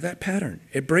 see, that pattern,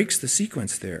 it breaks the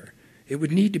sequence there. It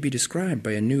would need to be described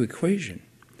by a new equation.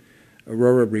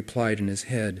 Aurora replied in his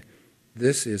head,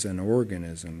 this is an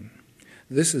organism.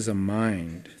 This is a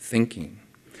mind, thinking.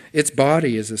 Its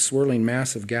body is a swirling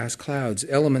mass of gas clouds,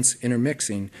 elements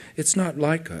intermixing. It's not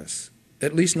like us,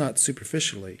 at least not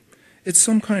superficially. It's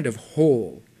some kind of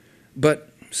whole, but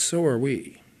so are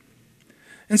we.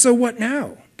 And so what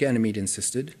now? Ganymede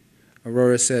insisted.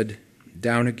 Aurora said,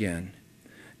 down again.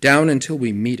 Down until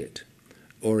we meet it,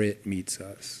 or it meets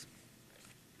us.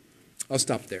 I'll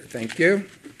stop there. Thank you.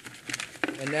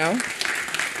 And now?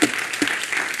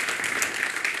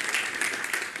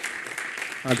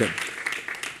 Okay.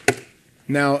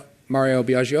 Now, Mario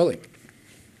Biaggioli.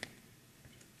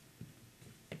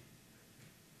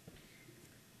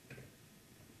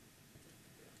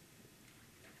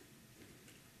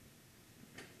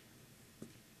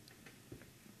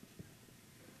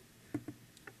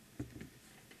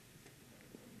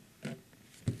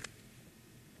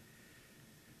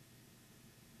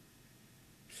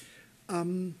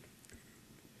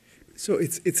 So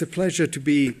it's a pleasure to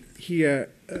be here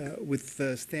with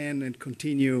Stan and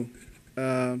continue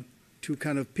to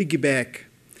kind of piggyback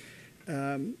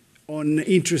on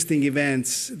interesting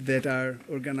events that are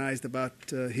organized about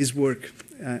his work.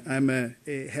 I'm a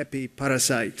happy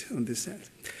parasite on this sense.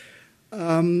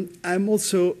 I'm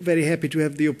also very happy to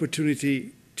have the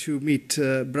opportunity to meet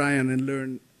Brian and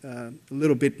learn a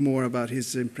little bit more about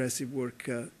his impressive work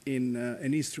in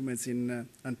instruments in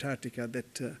Antarctica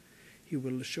that he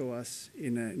will show us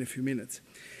in a few minutes.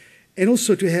 And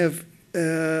also to have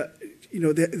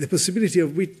the possibility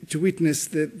of to witness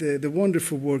the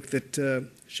wonderful work that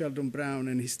Sheldon Brown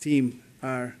and his team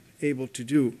are able to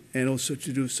do, and also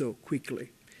to do so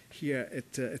quickly here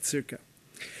at Circa.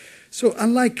 So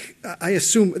I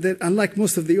assume that unlike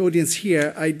most of the audience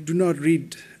here, I do not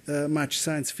read much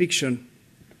science fiction,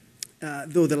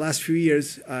 though the last few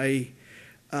years I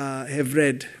have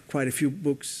read quite a few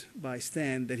books by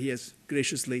Stan that he has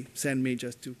graciously sent me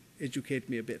just to educate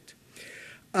me a bit.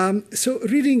 So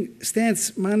reading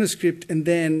Stan's manuscript and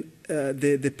then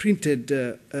the printed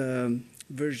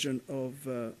version of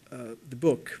the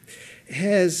book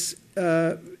has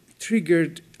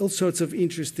triggered all sorts of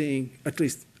interesting, at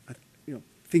least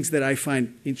things that I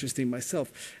find interesting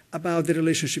myself, about the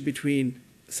relationship between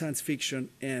science fiction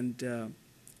and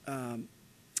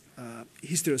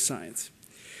history of science.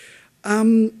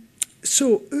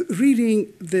 So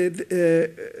reading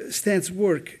Stan's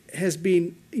work has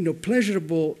been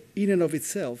pleasurable in and of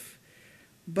itself,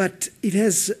 but it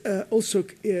has also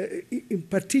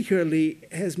particularly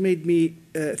has made me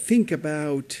think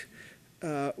about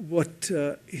what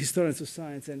historians of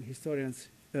science and historians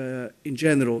in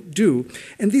general do.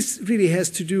 And this really has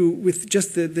to do with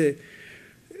just the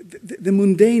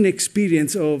mundane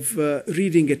experience of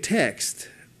reading a text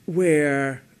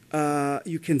where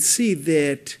you can see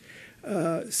that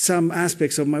some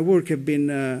aspects of my work have been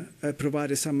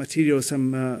provided some material,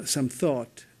 some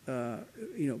thought,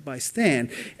 by Stan,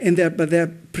 and but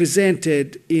they're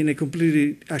presented in a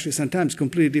completely, actually sometimes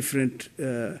completely different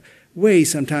way.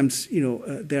 Sometimes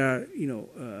they are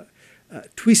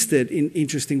twisted in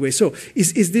interesting ways. So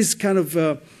is this kind of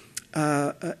the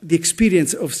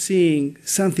experience of seeing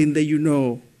something that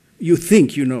you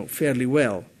think fairly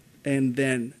well, and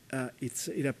then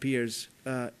it appears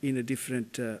in a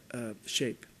different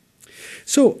shape.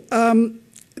 So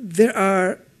there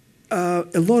are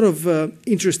a lot of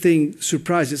interesting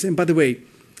surprises. And by the way,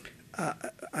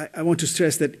 I want to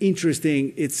stress that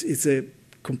interesting, it's a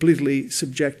completely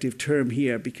subjective term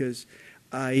here, because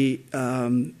I'm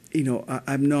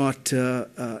not,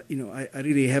 I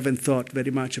really haven't thought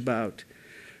very much about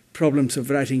problems of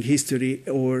writing history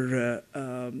or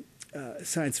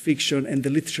science fiction and the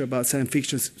literature about science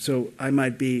fiction, so I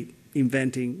might be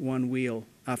inventing one wheel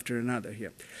after another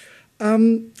here.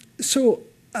 So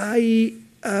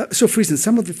for instance,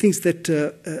 some of the things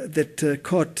that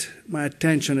caught my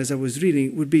attention as I was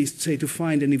reading would be, say, to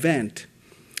find an event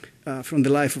from the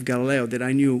life of Galileo that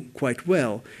I knew quite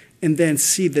well, and then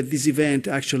see that this event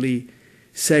actually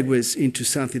segues into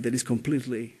something that is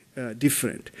completely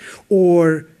different,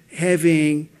 or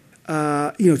having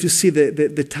to see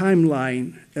the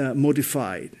timeline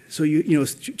modified. So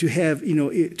to have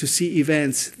to see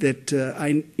events that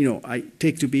I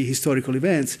take to be historical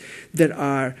events that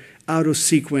are out of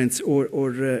sequence or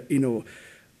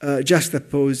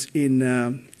juxtaposed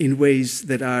in ways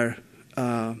that are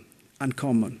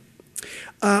uncommon.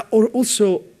 Or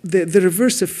also the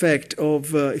reverse effect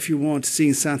of, if you want,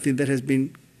 seeing something that has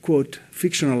been, quote,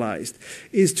 fictionalized,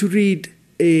 is to read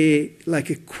a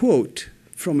quote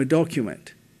from a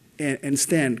document. And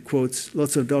Stan quotes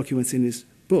lots of documents in his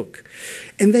book.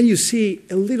 And then you see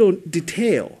a little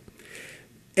detail.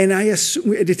 And I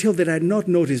assume a detail that I had not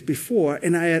noticed before,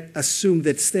 and I had assumed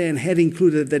that Stan had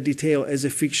included that detail as a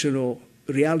fictional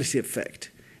reality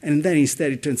effect. And then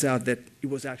instead it turns out that it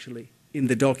was actually in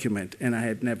the document, and I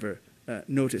had never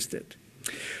noticed it.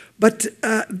 But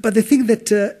the thing that,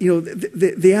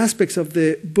 the aspects of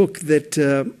the book that,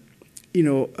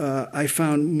 I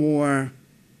found more,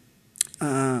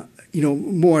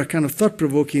 more kind of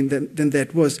thought-provoking than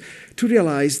that was to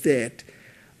realize that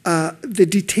the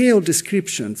detailed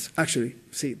descriptions, actually,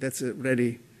 see, that's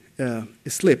already a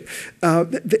slip.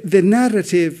 The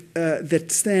narrative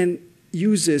that Stan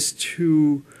uses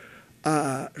to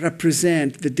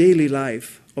represent the daily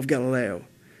life of Galileo,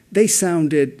 they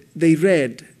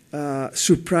read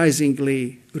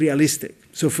surprisingly realistic.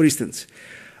 So, for instance,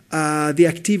 the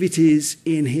activities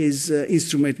in his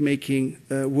instrument-making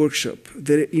workshop,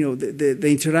 the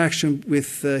interaction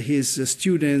with his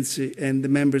students and the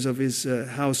members of his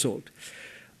household,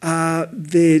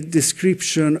 the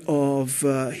description of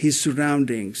his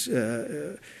surroundings,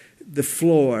 the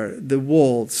floor, the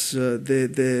walls,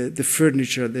 the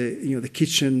furniture, the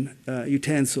kitchen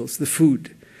utensils, the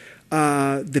food,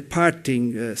 the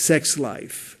parting, sex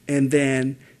life, and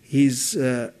then his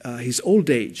old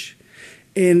age.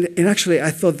 And actually, I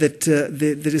thought that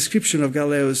the description of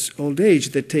Galileo's old age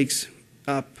that takes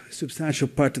up a substantial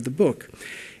part of the book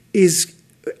is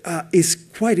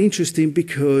quite interesting,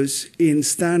 because in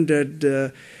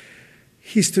standard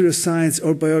history of science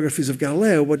or biographies of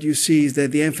Galileo, what you see is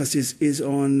that the emphasis is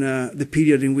on the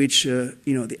period in which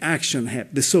the action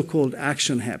happened, the so-called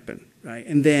action happened, right?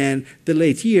 And then the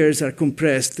late years are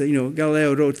compressed.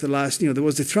 Galileo wrote the last. There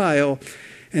was the trial.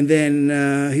 And then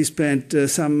he spent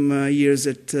some years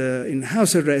in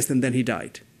house arrest, and then he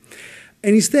died.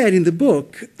 And instead, in the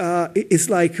book, it's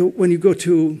like when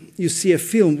you see a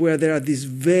film where there are these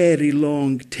very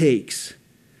long takes.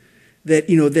 That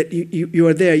you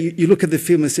are there. You look at the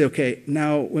film and say, okay,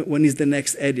 now when is the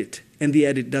next edit? And the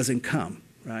edit doesn't come,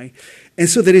 right? And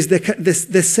so there is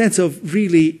the sense of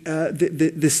really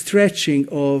the stretching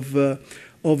of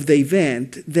the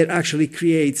event that actually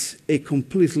creates a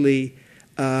completely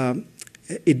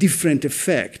a different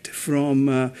effect from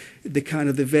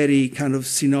the very kind of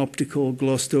synoptical,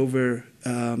 glossed over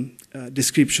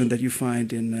description that you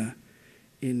find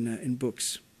in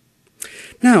books.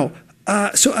 Now,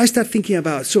 so I start thinking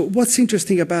about, so what's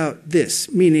interesting about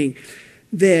this, meaning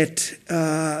that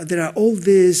there are all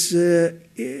these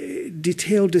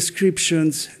detailed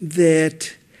descriptions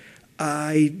that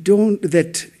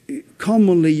that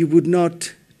commonly you would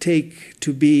not take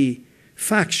to be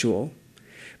factual,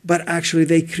 but actually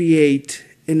they create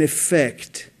an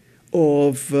effect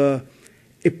of a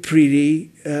pretty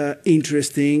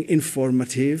interesting,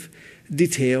 informative,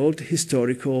 detailed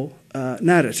historical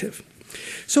narrative.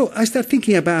 So I start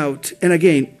thinking about, and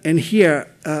again, and here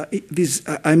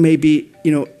I may be,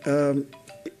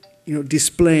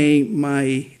 displaying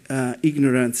my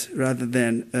ignorance rather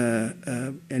than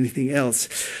anything else.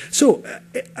 So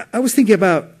I was thinking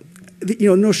about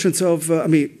notions of,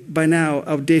 by now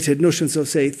outdated notions of,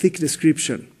 say, thick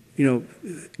description,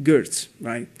 Gertz,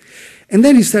 right? And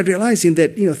then you start realizing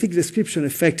that, thick description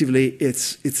effectively,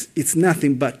 it's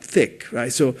nothing but thick,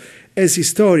 right? So as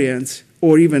historians,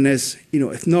 or even as,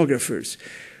 ethnographers,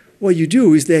 what you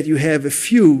do is that you have a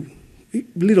few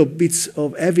little bits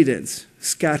of evidence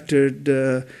scattered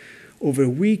over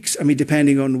weeks.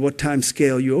 Depending on what time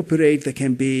scale you operate, there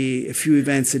can be a few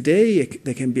events a day,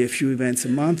 there can be a few events a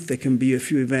month, there can be a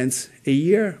few events a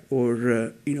year,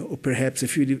 or or perhaps a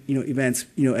few events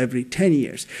every 10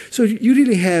 years. So you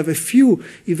really have a few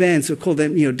events, or call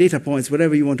them data points,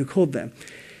 whatever you want to call them,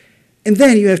 and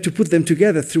then you have to put them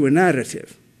together through a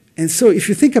narrative. And so if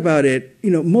you think about it,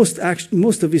 most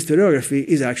of historiography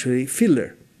is actually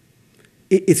filler.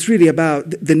 It's really about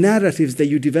the narratives that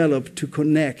you develop to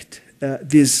connect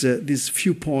these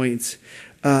few points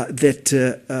that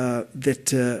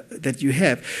you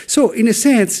have. So in a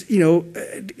sense,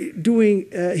 doing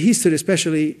history,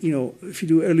 especially if you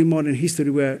do early modern history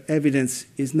where evidence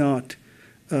is not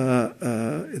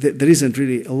there isn't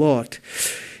really a lot.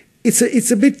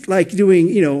 it's a bit like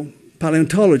doing,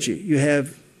 paleontology. You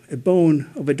have a bone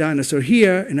of a dinosaur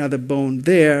here, another bone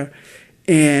there,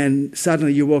 and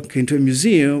suddenly you walk into a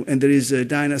museum and there is a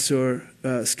dinosaur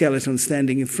skeleton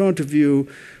standing in front of you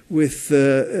with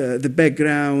the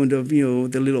background of,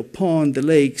 the little pond, the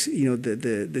lakes,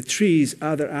 the trees,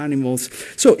 other animals.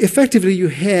 So effectively you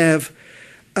have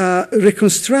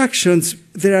reconstructions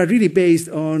that are really based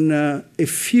on a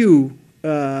few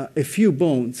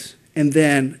bones and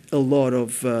then a lot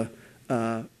of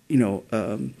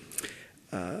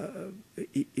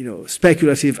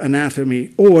speculative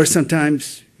anatomy, or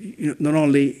sometimes not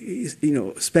only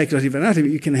speculative anatomy.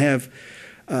 You can have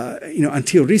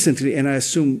until recently, and I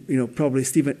assume probably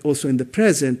Stephen also in the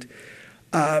present,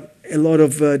 a lot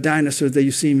of dinosaurs that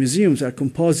you see in museums are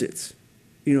composites.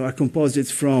 Are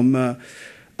composites from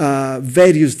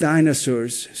various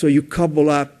dinosaurs. So you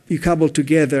cobble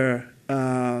together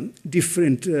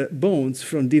different bones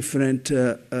from different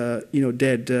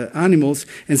dead animals.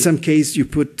 In some case, you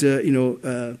put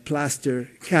plaster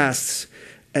casts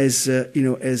as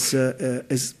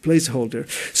placeholder.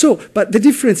 So, but the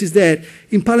difference is that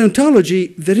in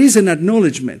paleontology there is an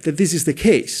acknowledgement that this is the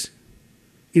case.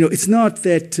 It's not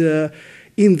that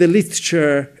in the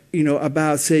literature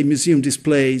about, say, museum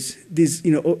displays,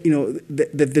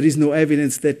 that there is no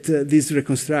evidence that these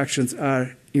reconstructions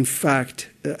are in fact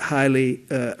highly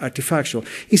artifactual.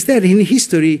 Instead, in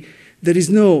history, there is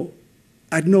no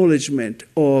acknowledgement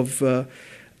of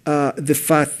the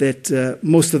fact that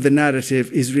most of the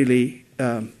narrative is really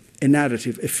a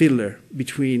narrative, a filler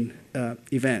between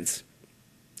events.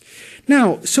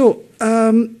 Now, so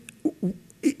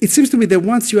it seems to me that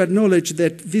once you acknowledge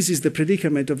that this is the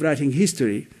predicament of writing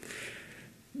history,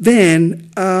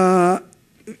 then I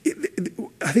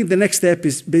think the next step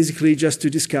is basically just to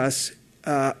discuss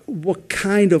what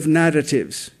kind of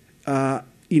narratives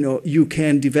you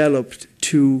can develop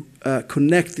to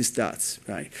connect these dots,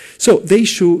 right? So the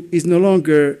issue is no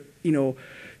longer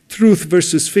truth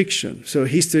versus fiction. So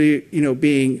history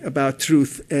being about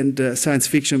truth and science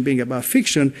fiction being about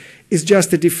fiction is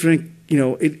just a different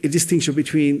a distinction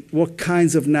between what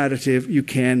kinds of narrative you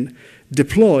can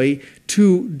deploy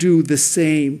to do the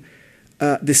same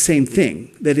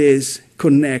thing, that is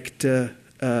connect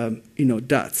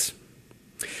dots.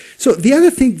 So the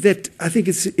other thing that I think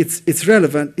it's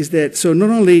relevant is that, so not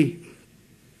only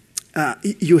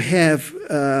you have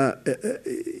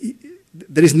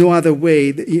there is no other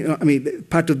way that,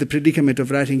 part of the predicament of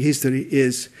writing history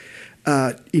is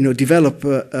develop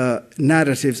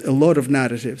narratives, a lot of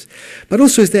narratives, but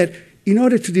also is that in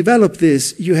order to develop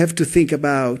this, you have to think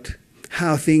about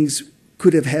how things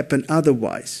could have happened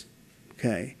otherwise.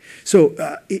 Okay, so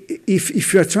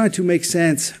if you are trying to make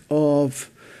sense of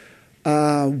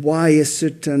why a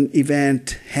certain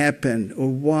event happened, or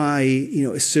why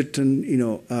a certain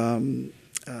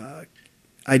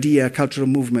idea, cultural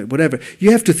movement, whatever,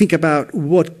 you have to think about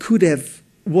what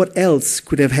else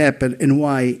could have happened and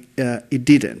why it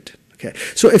didn't. Okay,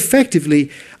 so effectively,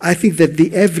 I think that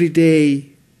the everyday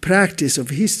practice of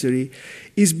history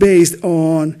is based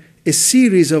on a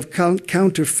series of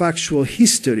counterfactual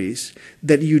histories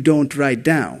that you don't write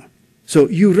down. So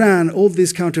you run all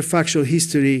this counterfactual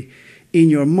history in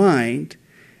your mind,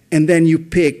 and then you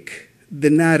pick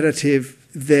the narrative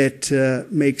that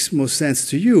makes most sense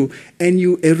to you, and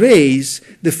you erase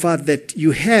the fact that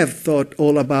you have thought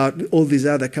all about all these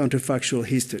other counterfactual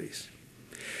histories.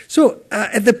 So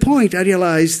at the point, I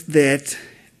realized that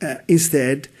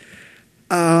instead,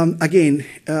 again,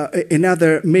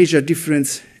 another major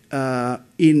difference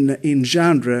in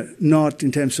genre, not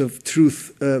in terms of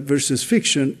truth versus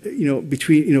fiction,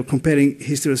 between comparing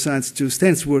history of science to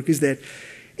Stan's work, is that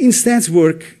in Stan's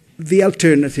work the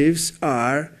alternatives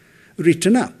are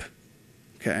written up.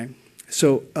 Okay,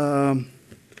 so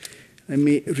let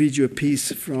me read you a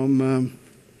piece from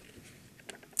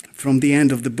the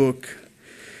end of the book.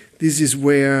 This is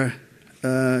where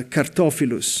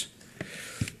Kartophilus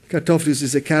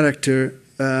is a character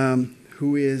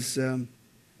who is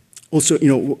also,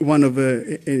 one of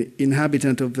an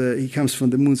inhabitant of he comes from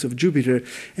the moons of Jupiter,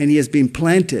 and he has been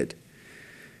planted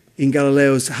in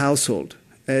Galileo's household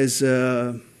as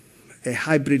a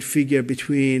hybrid figure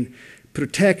between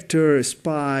protector, a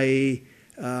spy,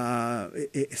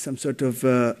 some sort of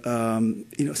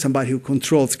somebody who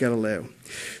controls Galileo.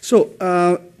 So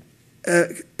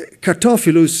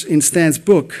Kartophilus in Stan's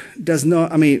book does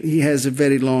not. He has a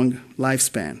very long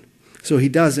lifespan, so he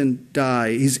doesn't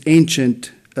die. He's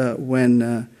ancient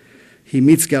when he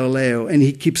meets Galileo, and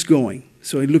he keeps going.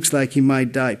 So it looks like he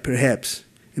might die, perhaps,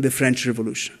 in the French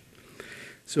Revolution.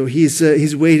 So he's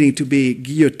waiting to be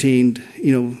guillotined,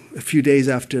 a few days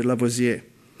after Lavoisier.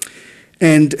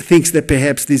 and thinks that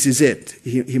perhaps this is it.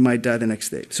 He might die the next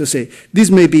day. So say, this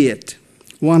may be it.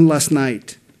 One last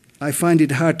night. I find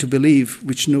it hard to believe,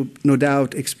 which no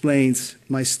doubt explains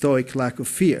my stoic lack of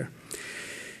fear.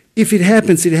 If it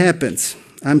happens, it happens.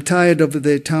 I'm tired of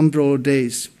the tumbril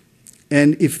days.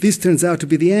 And if this turns out to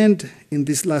be the end, in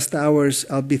these last hours,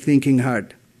 I'll be thinking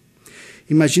hard.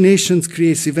 Imagination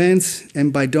creates events,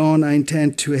 and by dawn I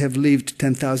intend to have lived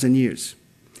 10,000 years.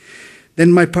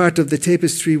 Then my part of the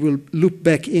tapestry will loop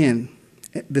back in,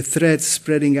 the threads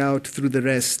spreading out through the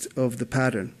rest of the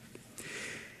pattern.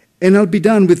 And I'll be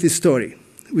done with this story,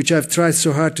 which I've tried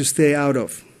so hard to stay out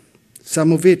of.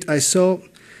 Some of it I saw,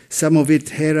 some of it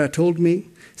Hera told me,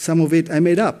 some of it I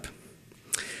made up.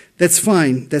 That's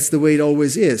fine, that's the way it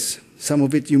always is. Some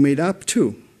of it you made up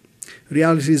too.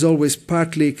 Reality is always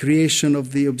partly a creation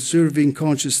of the observing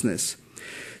consciousness.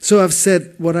 So I've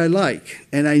said what I like,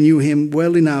 and I knew him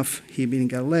well enough, he being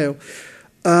Galileo,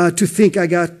 to think I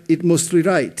got it mostly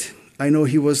right. I know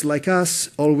he was like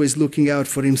us, always looking out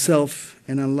for himself,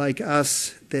 and unlike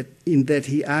us, in that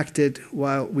he acted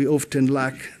while we often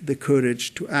lack the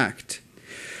courage to act.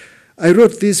 I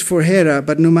wrote this for Hera,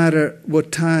 but no matter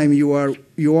what time you are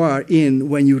in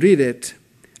when you read it,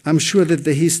 I'm sure that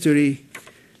the history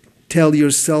I'm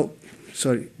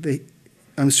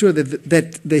sure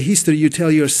that the history you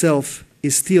tell yourself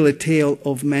is still a tale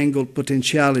of mangled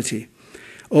potentiality,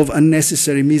 of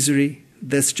unnecessary misery.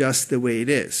 That's just the way it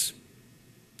is.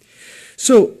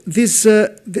 So this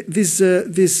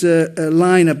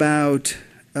line about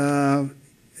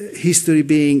history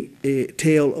being a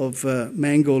tale of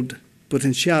mangled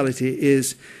potentiality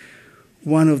is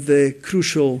one of the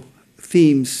crucial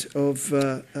themes of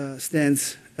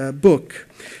Stan's book,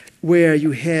 where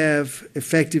you have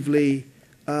effectively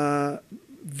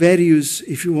various,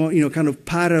 if you want, kind of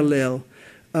parallel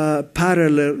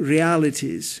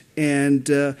realities,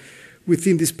 and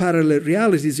within these parallel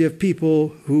realities, you have people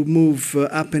who move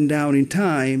up and down in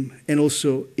time and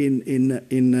also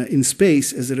in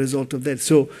space as a result of that.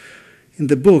 So, in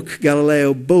the book,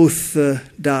 Galileo both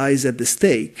dies at the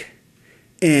stake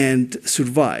and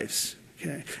survives.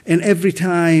 Okay. And every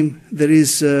time there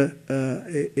is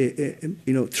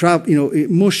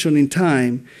motion in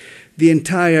time, the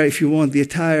entire, if you want, the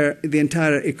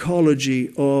entire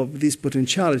ecology of these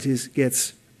potentialities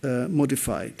gets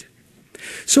modified.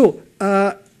 So,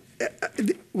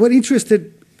 what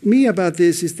interested me about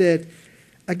this is that,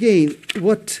 again,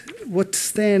 what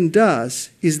Stan does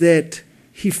is that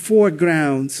he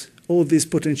foregrounds all this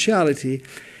potentiality.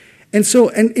 And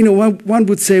so, one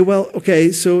would say, well,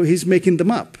 okay, so he's making them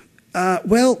up.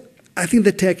 Well, I think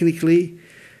that technically,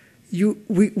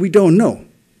 we don't know.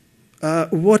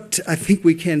 What I think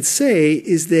we can say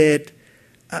is that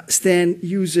Stan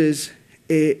uses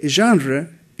a genre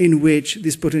in which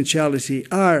these potentiality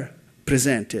are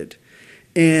presented,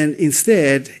 and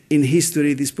instead, in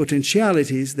history, these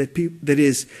potentialities that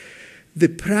is the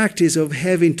practice of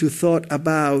having to thought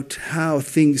about how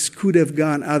things could have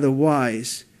gone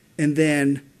otherwise, and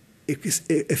then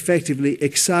effectively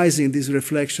excising this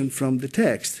reflection from the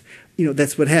text.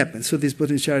 That's what happens. So these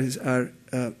potentialities are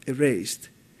erased.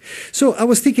 So I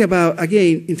was thinking about,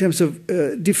 again, in terms of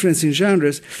difference in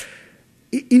genres,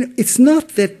 it's not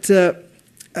that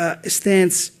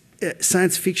Stan's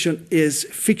science fiction is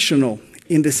fictional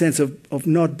in the sense of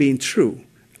not being true.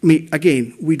 I mean,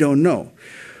 again, we don't know.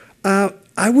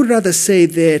 I would rather say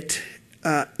that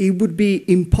it would be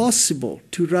impossible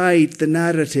to write the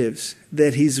narratives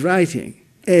that he's writing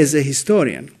as a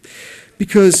historian,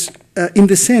 because in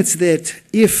the sense that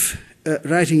if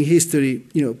writing history,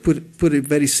 put it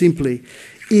very simply,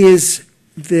 is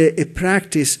a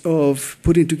practice of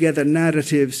putting together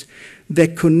narratives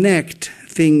that connect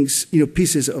things,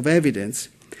 pieces of evidence,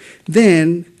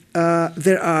 then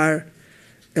there are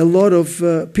a lot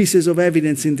of pieces of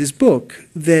evidence in this book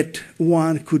that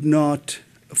one could not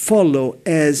follow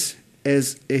as a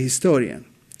historian.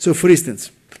 So, for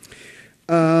instance,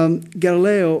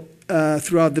 Galileo,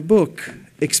 throughout the book,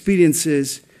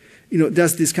 experiences,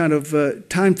 does this kind of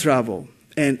time travel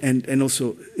and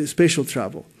also spatial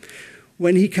travel.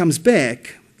 When he comes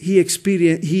back, he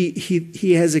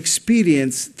has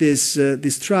experienced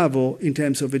this travel in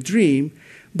terms of a dream,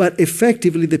 but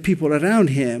effectively the people around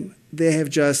him, they have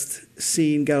just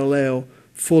seen Galileo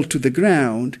fall to the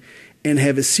ground and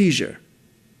have a seizure.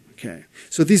 Okay,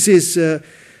 so this is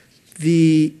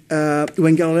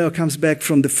when Galileo comes back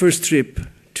from the first trip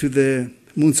to the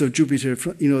moons of Jupiter.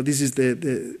 This is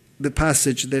the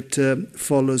passage that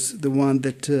follows the one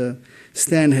that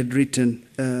Stan had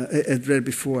read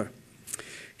before.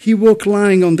 He woke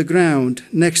lying on the ground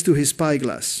next to his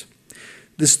spyglass.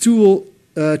 The stool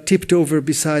tipped over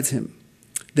beside him.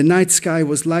 The night sky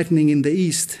was lightening in the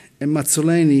east, and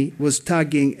Mazzoleni was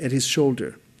tugging at his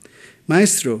shoulder.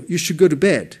 Maestro, you should go to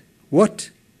bed.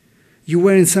 What? You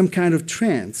were in some kind of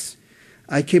trance.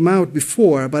 I came out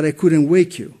before, but I couldn't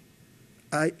wake you.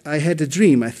 I had a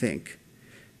dream, I think.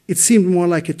 It seemed more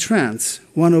like a trance,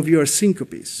 one of your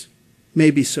syncopes.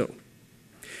 Maybe so.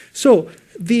 So,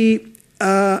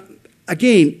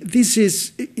 again, this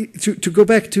is, to go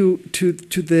back to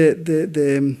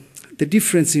the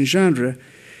difference in genre.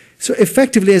 So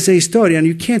effectively, as a historian,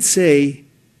 you can't say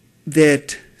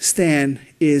that Stan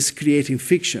is creating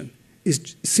fiction.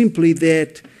 It's simply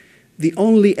that the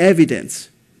only evidence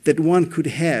that one could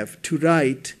have to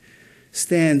write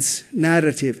Stan's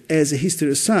narrative as a history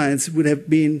of science would have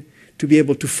been to be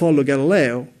able to follow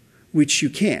Galileo, which you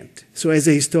can't. So as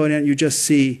a historian, you just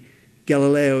see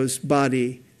Galileo's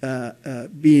body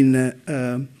being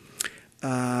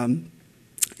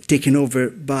taken over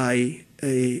by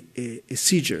a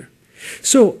seizure.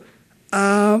 So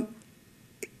I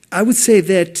would say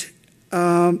that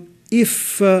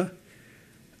if,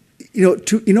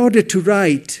 in order to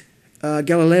write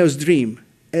Galileo's dream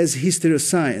as history of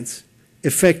science,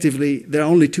 effectively, there are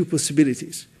only two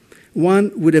possibilities.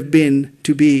 One would have been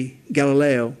to be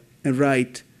Galileo and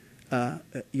write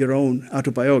your own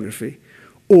autobiography,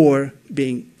 or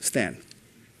being Stan.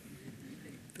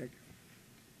 Thank you.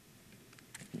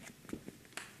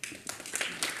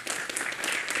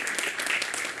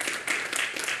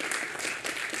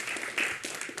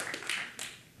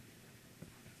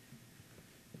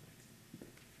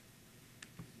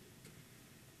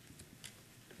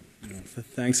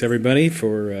 Thanks, everybody,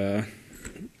 for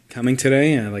coming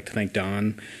today. I'd like to thank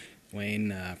Don,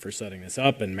 Wayne, for setting this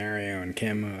up, and Mario and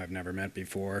Kim, who I've never met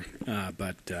before.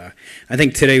 But I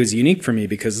think today was unique for me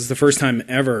because this is the first time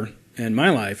ever in my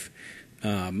life,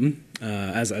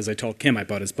 as I told Kim, I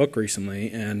bought his book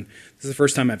recently, and this is the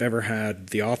first time I've ever had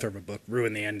the author of a book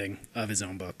ruin the ending of his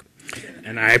own book.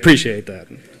 And I appreciate that.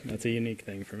 That's a unique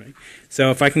thing for me. So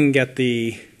if I can get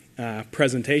the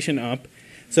presentation up.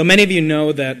 So many of you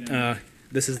know that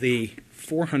this is the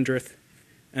 400th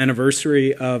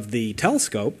anniversary of the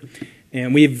telescope,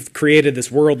 and we've created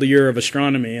this World Year of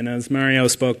Astronomy, and as Mario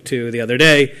spoke to the other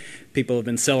day, people have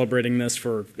been celebrating this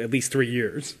for at least 3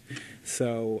 years.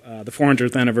 So the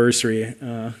 400th anniversary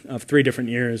of 3 different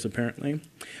years, apparently.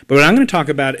 But what I'm going to talk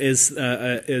about is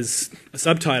a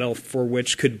subtitle for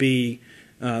which could be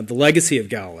the legacy of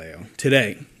Galileo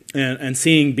today, and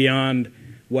seeing beyond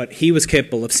what he was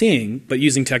capable of seeing, but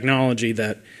using technology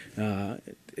that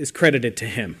is credited to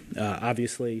him.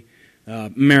 Obviously,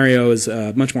 Mario is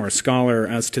much more a scholar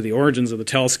as to the origins of the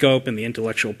telescope and the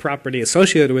intellectual property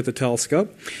associated with the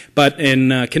telescope. But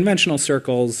in conventional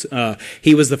circles,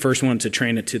 he was the first one to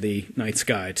train it to the night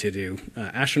sky, to do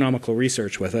astronomical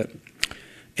research with it.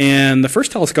 And the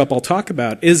first telescope I'll talk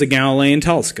about is a Galilean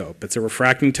telescope. It's a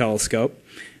refracting telescope,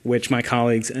 which my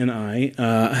colleagues and I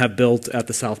have built at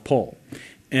the South Pole.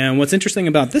 And what's interesting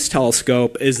about this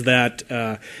telescope is that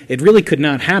it really could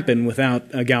not happen without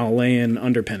a Galilean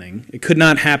underpinning. It could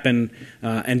not happen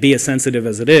and be as sensitive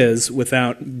as it is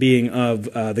without being of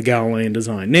the Galilean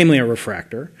design, namely a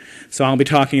refractor. So I'll be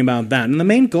talking about that. And the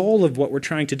main goal of what we're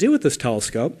trying to do with this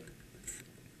telescope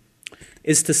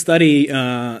is to study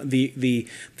the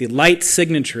light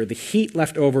signature, the heat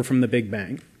left over from the Big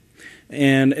Bang.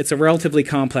 And it's a relatively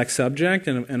complex subject,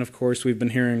 and of course we've been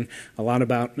hearing a lot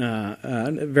about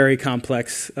very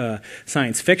complex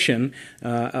science fiction.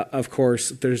 Of course,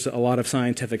 there's a lot of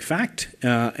scientific fact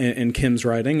in Kim's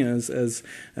writing, as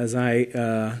I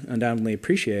undoubtedly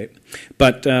appreciate.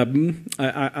 But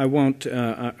I won't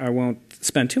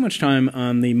spend too much time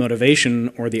on the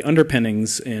motivation or the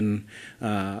underpinnings in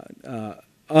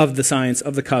of the science,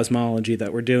 of the cosmology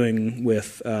that we're doing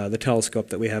with the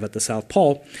telescope that we have at the South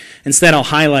Pole. Instead, I'll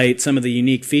highlight some of the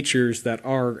unique features that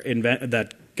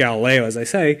that Galileo, as I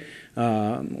say,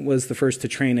 was the first to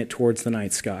train it towards the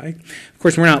night sky. Of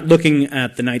course, we're not looking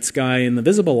at the night sky in the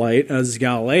visible light as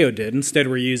Galileo did. Instead,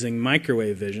 we're using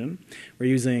microwave vision. We're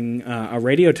using a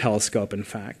radio telescope, in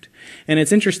fact. And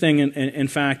it's interesting, in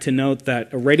fact, to note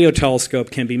that a radio telescope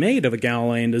can be made of a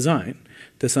Galilean design.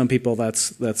 To some people,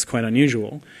 that's quite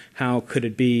unusual. How could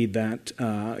it be that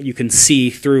you can see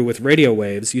through with radio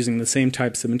waves using the same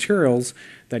types of materials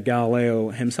that Galileo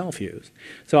himself used?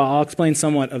 So I'll explain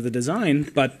somewhat of the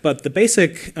design, but the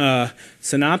basic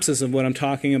synopsis of what I'm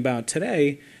talking about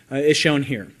today is shown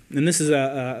here. And this is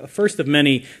a first of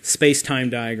many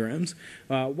space-time diagrams.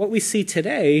 What we see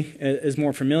today is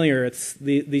more familiar. It's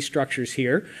these structures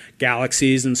here,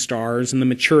 galaxies and stars and the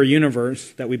mature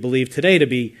universe that we believe today to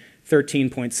be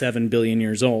 13.7 billion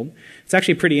years old. It's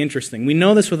actually pretty interesting. We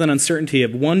know this with an uncertainty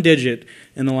of 1 digit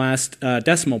in the last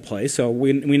decimal place, so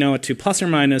we know it to plus or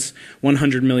minus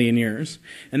 100 million years.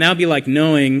 And that would be like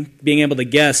being able to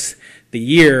guess the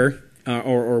year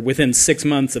or within 6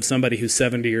 months of somebody who's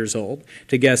 70 years old,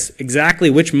 to guess exactly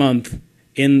which month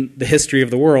in the history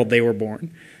of the world they were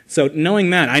born. So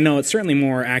knowing that, I know it certainly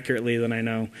more accurately than I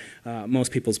know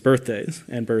most people's birthdays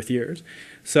and birth years.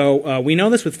 So we know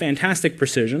this with fantastic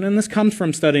precision, and this comes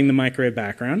from studying the microwave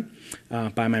background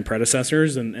by my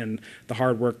predecessors and the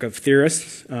hard work of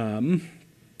theorists,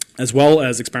 as well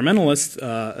as experimentalists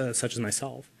such as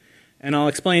myself. And I'll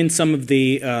explain some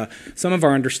of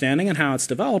our understanding and how it's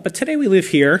developed. But today we live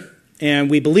here,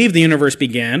 and we believe the universe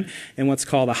began in what's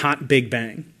called a hot Big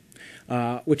Bang.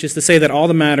 Which is to say that all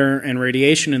the matter and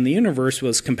radiation in the universe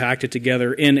was compacted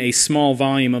together in a small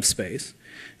volume of space.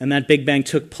 And that Big Bang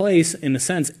took place, in a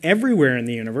sense, everywhere in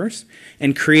the universe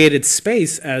and created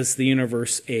space as the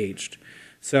universe aged.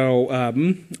 So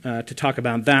to talk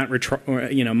about that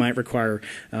might require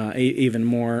even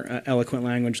more eloquent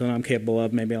language than I'm capable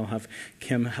of. Maybe I'll have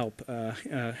Kim help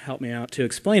me out to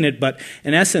explain it. But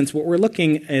in essence, what we're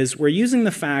looking is we're using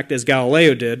the fact, as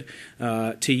Galileo did,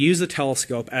 to use the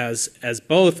telescope as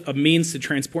both a means to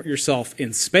transport yourself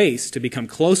in space to become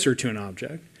closer to an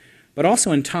object, but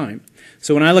also in time.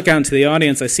 So when I look out into the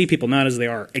audience, I see people not as they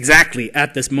are exactly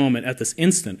at this moment, at this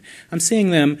instant. I'm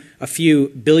seeing them a few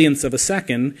billionths of a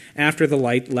second after the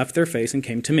light left their face and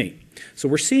came to me. So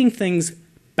we're seeing things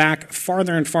back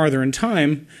farther and farther in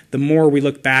time the more we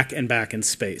look back and back in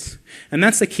space. And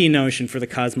that's the key notion for the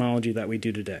cosmology that we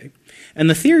do today. And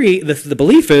the theory, the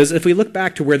belief is, if we look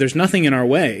back to where there's nothing in our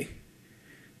way,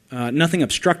 nothing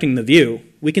obstructing the view,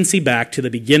 we can see back to the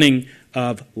beginning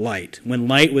of light. When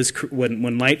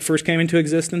light first came into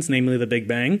existence, namely the Big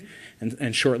Bang,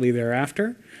 and shortly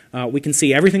thereafter, we can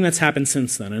see everything that's happened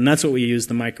since then, and that's what we use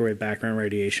the microwave background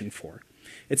radiation for.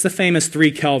 It's the famous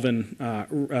 3 Kelvin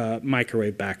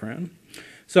microwave background.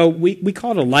 So we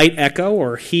call it a light echo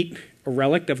or heat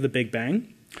relic of the Big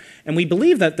Bang. And we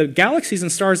believe that the galaxies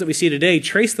and stars that we see today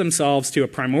trace themselves to a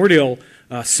primordial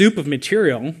soup of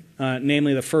material,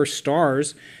 namely the first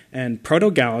stars and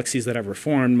proto-galaxies that ever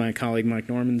formed. My colleague Mike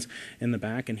Norman's in the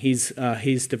back, and he's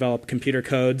developed computer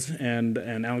codes and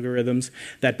algorithms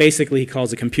that basically he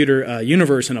calls a computer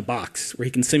universe in a box, where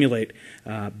he can simulate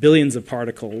billions of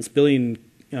particles,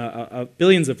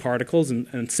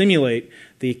 and simulate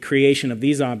the creation of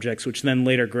these objects, which then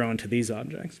later grow into these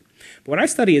objects. But what I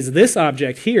study is this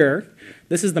object here.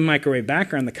 This is the microwave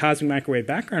background, the cosmic microwave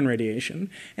background radiation,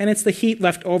 and it's the heat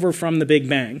left over from the Big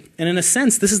Bang. And in a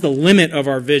sense, this is the limit of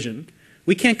our vision.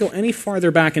 We can't go any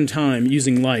farther back in time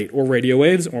using light or radio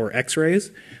waves or X-rays.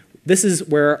 This is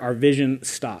where our vision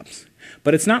stops.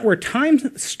 But it's not where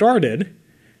time started.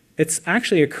 It's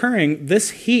actually occurring.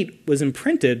 This heat was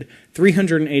imprinted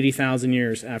 380,000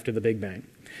 years after the Big Bang.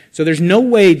 So there's no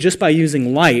way, just by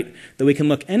using light, that we can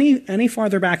look any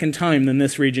farther back in time than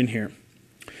this region here.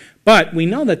 But we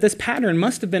know that this pattern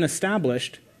must have been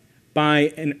established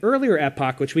by an earlier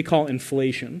epoch, which we call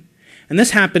inflation. And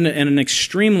this happened in an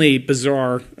extremely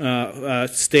bizarre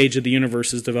stage of the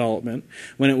universe's development,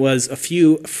 when it was a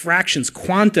few fractions,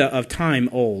 quanta of time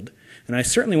old. And I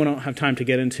certainly won't have time to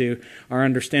get into our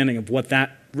understanding of what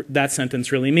that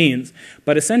sentence really means.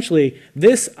 But essentially,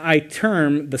 this I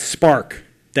term the spark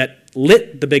that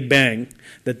lit the Big Bang,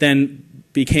 that then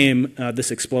became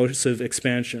this explosive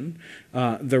expansion,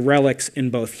 the relics in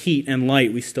both heat and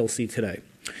light we still see today.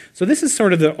 So this is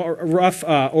sort of the rough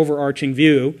overarching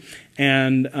view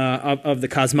and of the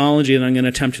cosmology that I'm going to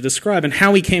attempt to describe, and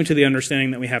how we came to the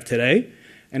understanding that we have today,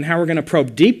 and how we're going to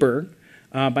probe deeper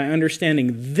by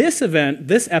understanding this event,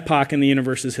 this epoch in the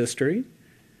universe's history,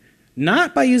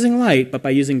 not by using light, but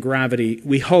by using gravity.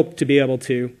 We hope to be able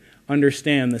to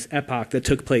understand this epoch that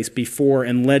took place before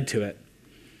and led to it.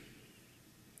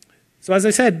 So as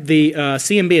I said, the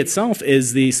CMB itself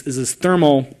is this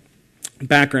thermal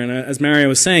background. As Mario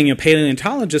was saying,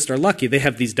 paleontologists are lucky. They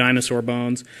have these dinosaur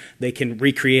bones. They can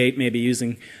recreate, maybe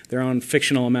using their own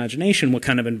fictional imagination, what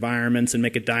kind of environments and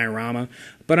make a diorama.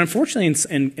 But unfortunately,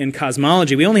 in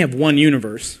cosmology, we only have one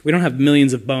universe. We don't have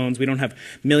millions of bones. We don't have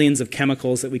millions of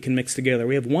chemicals that we can mix together.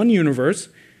 We have one universe,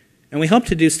 and we hope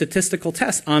to do statistical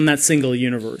tests on that single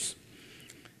universe.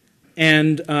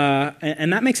 And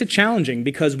that makes it challenging,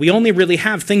 because we only really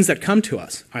have things that come to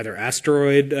us, either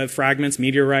asteroid fragments,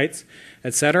 meteorites,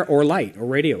 etc., or light, or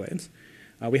radio waves.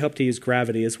 We hope to use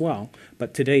gravity as well,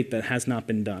 but to date that has not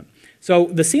been done. So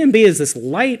the CMB is this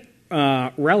light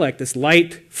relic, this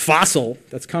light fossil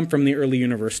that's come from the early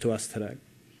universe to us today.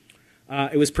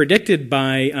 It was predicted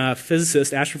by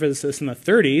astrophysicists in the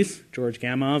 30s, George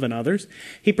Gamow and others.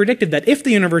 He predicted that if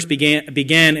the universe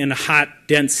began in a hot,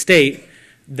 dense state,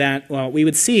 that we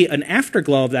would see an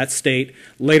afterglow of that state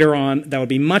later on that would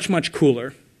be much, much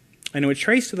cooler. And it would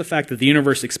trace to the fact that the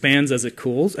universe expands as it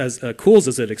cools, cools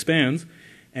as it expands,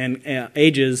 and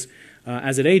ages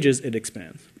as it ages, it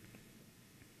expands.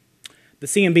 The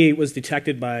CMB was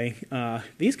detected by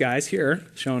these guys here,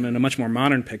 shown in a much more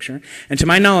modern picture. And to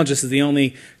my knowledge, this is the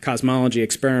only cosmology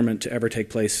experiment to ever take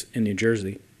place in New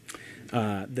Jersey.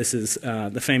 This is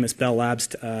the famous Bell Labs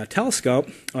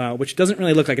telescope, which doesn't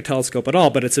really look like a telescope at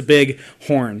all, but it's a big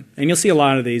horn. And you'll see a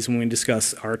lot of these when we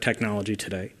discuss our technology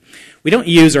today. We don't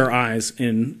use our eyes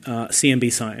in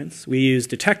CMB science. We use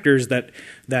detectors that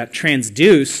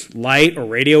transduce light or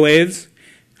radio waves,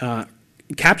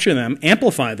 capture them,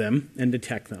 amplify them, and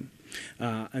detect them.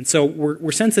 And so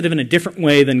we're sensitive in a different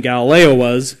way than Galileo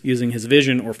was, using his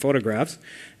vision or photographs,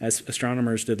 as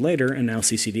astronomers did later, and now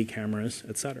CCD cameras,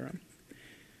 etc.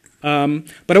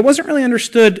 But it wasn't really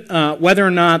understood whether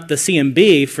or not the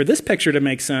CMB, for this picture to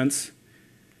make sense,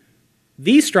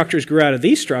 these structures grew out of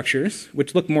these structures,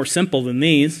 which look more simple than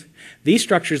these. These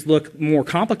structures look more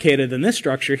complicated than this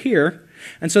structure here.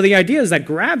 And so the idea is that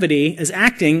gravity is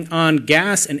acting on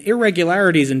gas and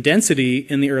irregularities in density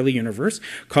in the early universe,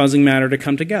 causing matter to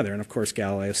come together. And of course,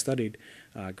 Galileo studied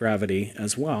gravity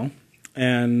as well.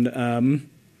 And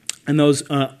those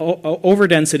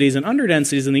overdensities and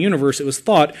underdensities in the universe, it was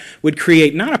thought, would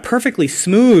create not a perfectly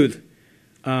smooth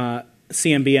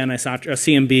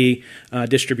CMB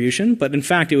distribution, but in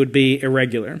fact it would be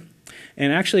irregular.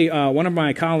 And actually, one of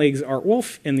my colleagues, Art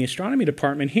Wolf, in the astronomy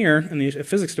department here, in the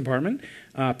physics department,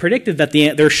 predicted that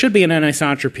there should be an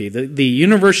anisotropy. The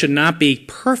universe should not be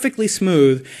perfectly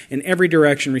smooth in every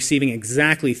direction, receiving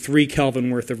exactly 3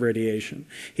 Kelvin worth of radiation.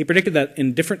 He predicted that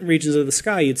in different regions of the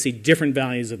sky, you'd see different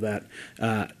values of that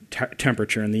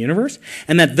temperature in the universe,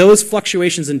 and that those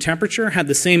fluctuations in temperature had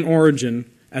the same origin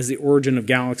as the origin of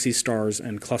galaxies, stars,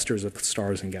 and clusters of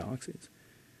stars and galaxies.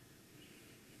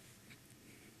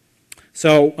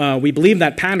 So we believe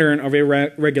that pattern of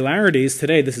irregularities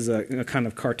today, this is a kind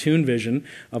of cartoon vision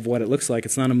of what it looks like.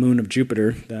 It's not a moon of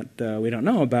Jupiter that we don't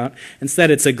know about.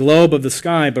 Instead, it's a globe of the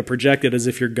sky, but projected as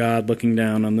if you're God looking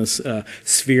down on this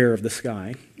sphere of the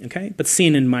sky, okay? But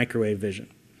seen in microwave vision.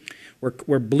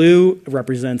 Where blue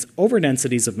represents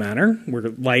overdensities of matter, where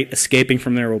light escaping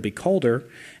from there will be colder,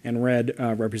 and red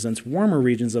represents warmer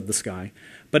regions of the sky.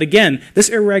 But again, this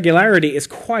irregularity is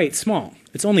quite small.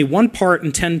 It's only 1 part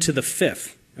in 10 to the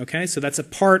 5th. Okay, so that's a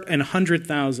part in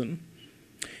 100,000.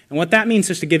 And what that means,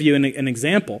 just to give you an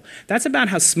example, that's about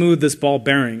how smooth this ball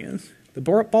bearing is. The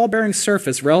ball bearing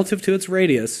surface, relative to its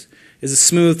radius, is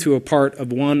smooth to a part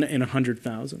of 1 in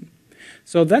 100,000.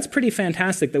 So that's pretty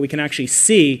fantastic that we can actually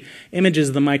see images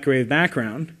of the microwave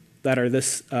background that are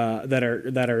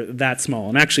that small.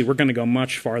 And actually, we're going to go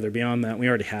much farther beyond that. We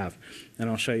already have, and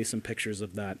I'll show you some pictures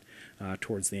of that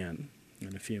towards the end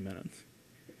in a few minutes.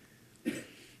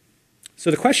 So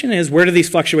the question is, where do these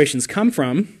fluctuations come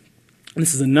from? And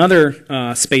this is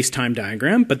another space-time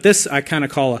diagram, but this I kind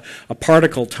of call a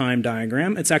particle time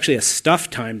diagram. It's actually a stuff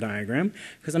time diagram,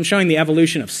 because I'm showing the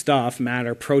evolution of stuff,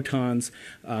 matter, protons,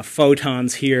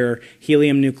 photons here,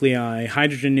 helium nuclei,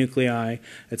 hydrogen nuclei,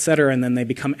 etc., and then they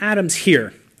become atoms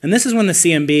here. And this is when the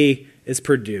CMB is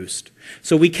produced.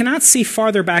 So we cannot see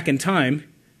farther back in time,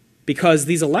 because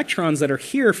these electrons that are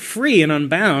here free and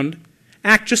unbound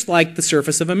act just like the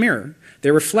surface of a mirror. They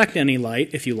reflect any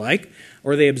light, if you like,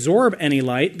 or they absorb any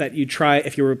light that you try.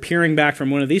 If you were peering back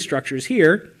from one of these structures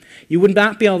here, you would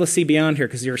not be able to see beyond here,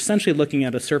 because you're essentially looking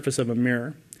at a surface of a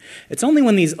mirror. It's only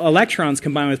when these electrons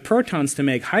combine with protons to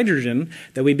make hydrogen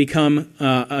that we become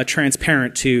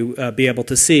transparent to be able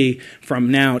to see from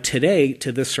now today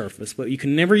to this surface. But you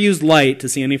can never use light to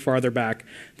see any farther back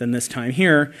than this time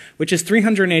here, which is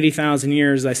 380,000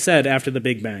 years, I said, after the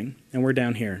Big Bang. And we're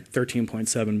down here,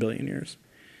 13.7 billion years.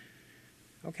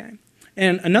 Okay.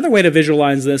 And another way to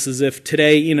visualize this is if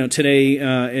today, today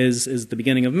is the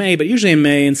beginning of May, but usually in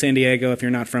May in San Diego, if you're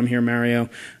not from here, Mario,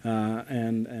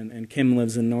 and Kim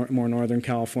lives in more northern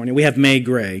California, we have May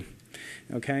gray.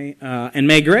 Okay. And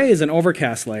May gray is an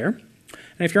overcast layer.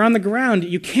 And if you're on the ground,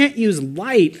 you can't use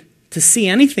light to see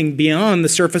anything beyond the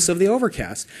surface of the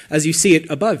overcast as you see it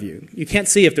above you. You can't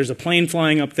see if there's a plane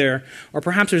flying up there, or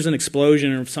perhaps there's an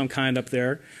explosion of some kind up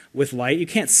there with light. You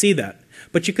can't see that.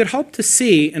 But you could hope to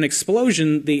see an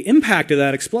explosion, the impact of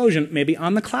that explosion, maybe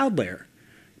on the cloud layer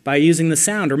by using the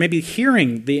sound, or maybe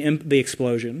hearing the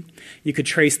explosion. You could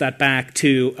trace that back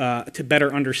to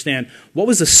better understand what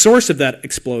was the source of that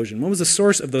explosion, what was the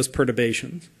source of those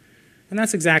perturbations. And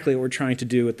that's exactly what we're trying to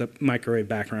do with the microwave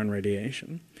background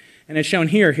radiation. And it's shown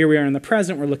here. Here we are in the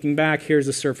present. We're looking back. Here's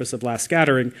the surface of last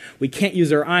scattering. We can't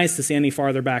use our eyes to see any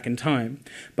farther back in time.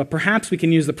 But perhaps we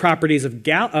can use the properties of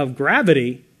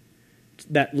gravity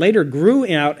that later grew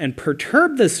out and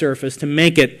perturbed the surface to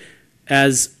make it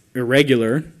as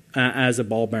irregular as a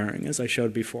ball bearing, as I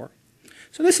showed before.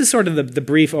 So this is sort of the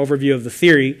brief overview of the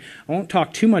theory. I won't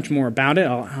talk too much more about it.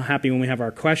 I'm happy when we have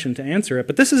our question to answer it.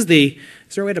 But this is is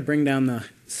there a way to bring down the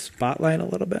spotlight a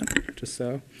little bit, just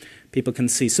so people can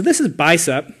see? So this is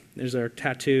BICEP. There's our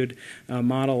tattooed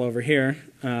model over here.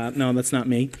 No, that's not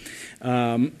me.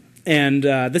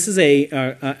 This is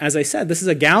as I said, this is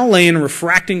a Galilean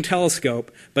refracting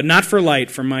telescope, but not for light,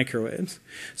 for microwaves.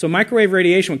 So microwave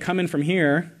radiation would come in from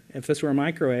here, if this were a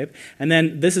microwave, and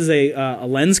then this is a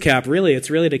lens cap. Really, it's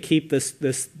really to keep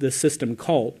this system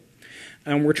cold.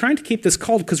 And we're trying to keep this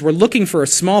cold because we're looking for a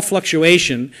small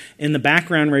fluctuation in the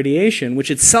background radiation,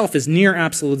 which itself is near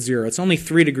absolute zero. It's only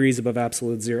 3 degrees above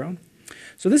absolute zero.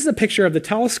 So this is a picture of the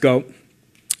telescope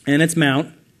and its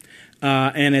mount.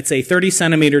 And it's a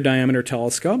 30-centimeter diameter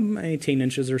telescope, 18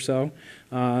 inches or so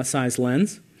size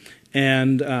lens.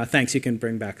 And thanks, you can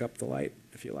bring back up the light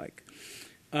if you like.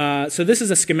 So this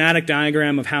is a schematic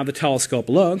diagram of how the telescope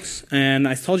looks. And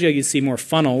I told you you'd see more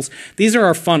funnels. These are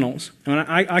our funnels. And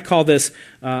I call this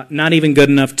not even good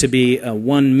enough to be a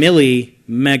 1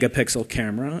 milli-megapixel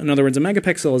camera. In other words, a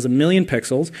megapixel is 1,000,000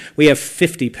 pixels. We have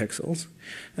 50 pixels.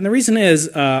 And the reason is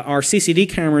our CCD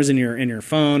cameras in your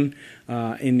phone,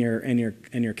 in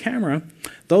your camera,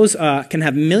 those can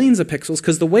have millions of pixels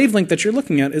because the wavelength that you're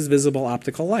looking at is visible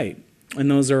optical light. And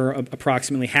those are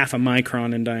approximately half a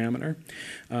micron in diameter,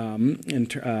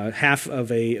 half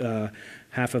of a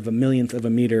millionth of a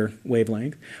meter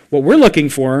wavelength. What we're looking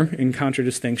for, in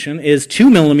contradistinction, is 2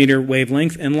 millimeter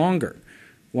wavelength and longer,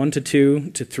 1 to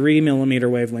 2 to 3 millimeter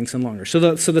wavelengths and longer. So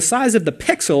the size of the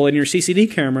pixel in your CCD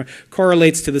camera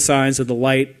correlates to the size of the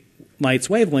light's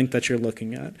wavelength that you're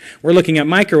looking at. We're looking at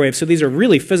microwaves, so these are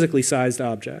really physically sized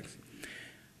objects.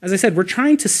 As I said, we're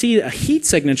trying to see a heat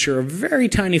signature, a very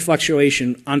tiny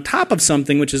fluctuation on top of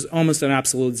something which is almost an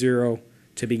absolute zero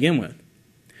to begin with.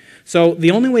 So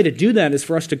the only way to do that is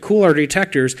for us to cool our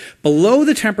detectors below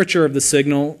the temperature of the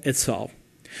signal itself.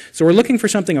 So we're looking for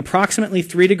something approximately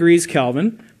 3 degrees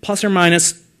Kelvin, plus or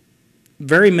minus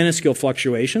very minuscule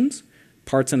fluctuations,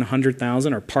 parts in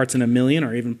 100,000 or parts in a million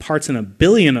or even parts in a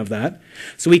billion of that.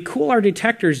 So we cool our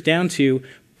detectors down to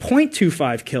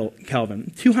 0.25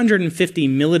 Kelvin, 250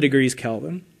 milledegrees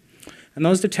Kelvin. And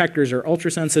those detectors are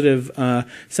ultrasensitive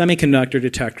semiconductor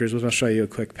detectors, which I'll show you a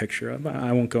quick picture of.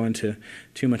 I won't go into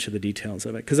too much of the details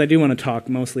of it, because I do want to talk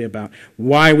mostly about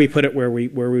why we put it where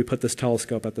we put this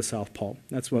telescope at the South Pole.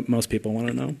 That's what most people want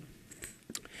to know.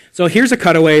 So here's a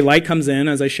cutaway. Light comes in,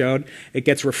 as I showed. It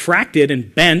gets refracted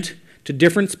and bent to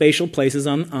different spatial places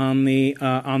on the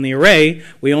array.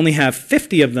 We only have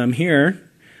 50 of them here.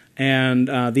 And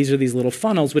these are these little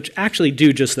funnels which actually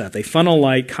do just that. They funnel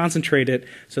light, concentrate it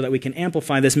so that we can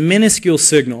amplify this minuscule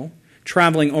signal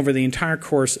traveling over the entire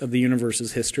course of the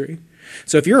universe's history.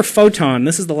 So if you're a photon,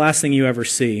 this is the last thing you ever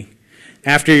see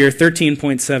after your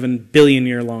 13.7 billion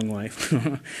year long life.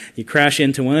 You crash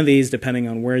into one of these depending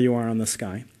on where you are on the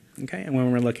sky, okay, and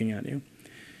when we're looking at you.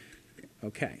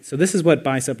 Okay, so this is what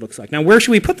BICEP looks like. Now, where should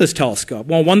we put this telescope?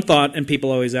 Well, one thought, and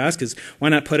people always ask, is why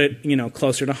not put it,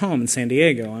 closer to home in San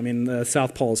Diego? I mean, the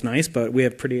South Pole is nice, but we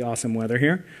have pretty awesome weather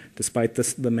here, despite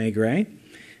the May gray.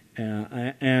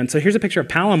 And so here's a picture of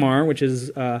Palomar, which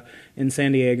is in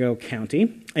San Diego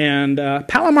County. And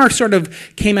Palomar sort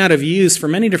of came out of use for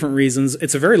many different reasons.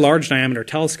 It's a very large diameter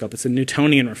telescope. It's a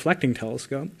Newtonian reflecting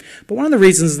telescope. But one of the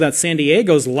reasons is that San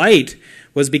Diego's light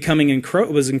was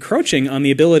encroaching on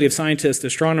the ability of scientists,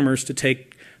 astronomers, to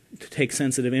take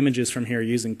sensitive images from here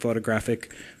using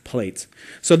photographic plates.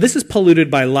 So this is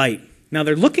polluted by light. Now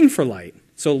they're looking for light.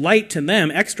 So light to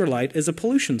them, extra light, is a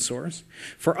pollution source.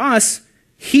 For us,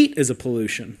 heat is a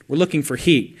pollution. We're looking for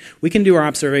heat. We can do our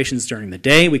observations during the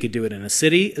day. We could do it in a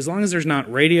city, as long as there's not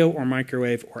radio or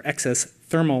microwave or excess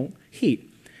thermal heat.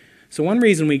 So one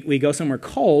reason we go somewhere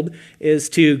cold is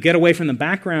to get away from the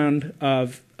background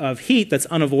of heat that's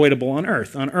unavoidable on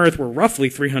Earth. On Earth, we're roughly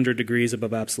 300 degrees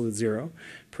above absolute zero,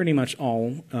 pretty much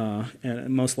all,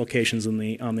 most locations on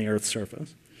the Earth's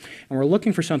surface. And we're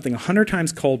looking for something 100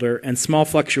 times colder and small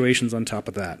fluctuations on top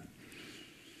of that.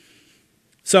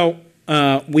 So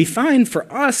we find for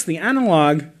us the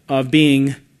analog of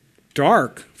being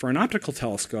dark for an optical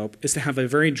telescope is to have a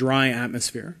very dry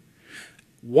atmosphere.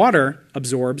 Water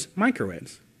absorbs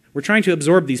microwaves. We're trying to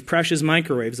absorb these precious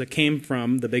microwaves that came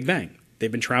from the Big Bang.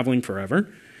 They've been traveling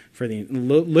forever. for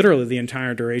literally the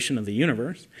entire duration of the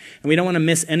universe, and we don't want to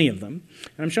miss any of them.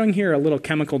 And I'm showing here a little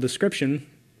chemical description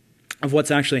of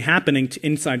what's actually happening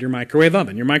inside your microwave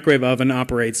oven. Your microwave oven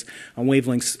operates on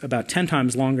wavelengths about 10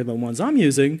 times longer than the ones I'm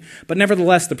using, but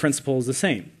nevertheless the principle is the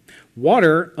same.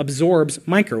 Water absorbs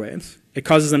microwaves. It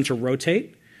causes them to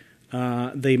rotate.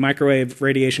 The microwave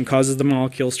radiation causes the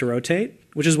molecules to rotate,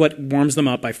 which is what warms them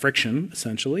up by friction,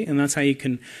 essentially. And that's how you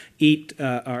can eat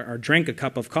or drink a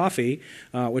cup of coffee,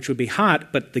 which would be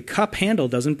hot, but the cup handle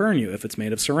doesn't burn you if it's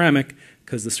made of ceramic,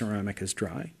 because the ceramic is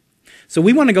dry. So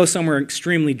we want to go somewhere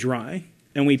extremely dry,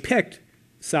 and we picked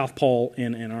South Pole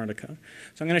in Antarctica.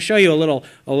 So I'm going to show you a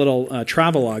little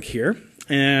travelogue here.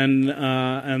 And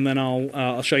then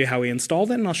I'll show you how we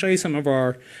installed it, and I'll show you some of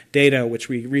our data which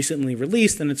we recently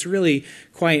released, and it's really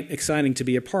quite exciting to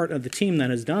be a part of the team that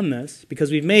has done this,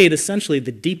 because we've made essentially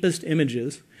the deepest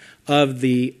images of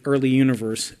the early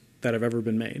universe that have ever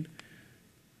been made.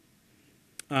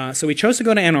 So we chose to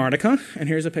go to Antarctica, and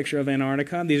here's a picture of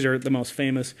Antarctica. These are the most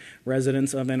famous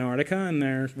residents of Antarctica, and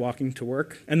they're walking to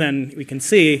work. And then we can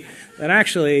see that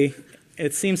actually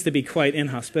it seems to be quite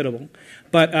inhospitable.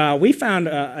 But we found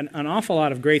an awful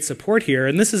lot of great support here,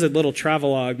 and this is a little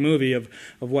travelogue movie of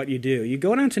what you do. You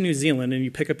go down to New Zealand and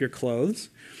you pick up your clothes.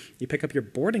 You pick up your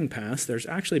boarding pass. There's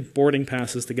actually boarding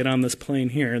passes to get on this plane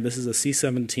here. This is a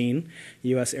C-17,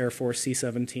 U.S. Air Force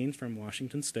C-17 from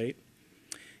Washington State.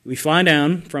 We fly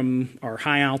down from our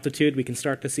high altitude. We can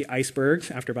start to see icebergs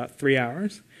after about 3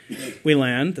 hours. We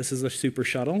land. This is a super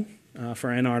shuttle for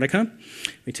Antarctica.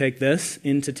 We take this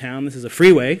into town. This is a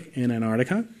freeway in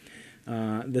Antarctica.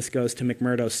 This goes to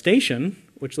McMurdo Station,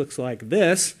 which looks like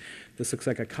this. This looks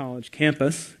like a college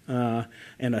campus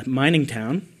and a mining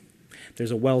town.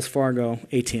 There's a Wells Fargo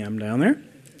ATM down there.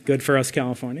 Good for us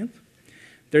Californians.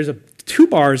 There's 2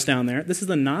 bars down there. This is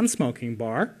the non-smoking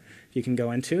bar you can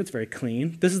go into. It's very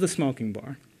clean. This is the smoking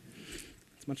bar.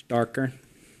 It's much darker,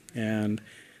 and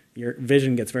your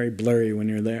vision gets very blurry when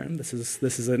you're there. This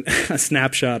is a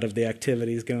snapshot of the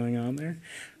activities going on there.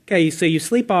 Okay, so you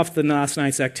sleep off the last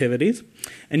night's activities,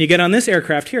 and you get on this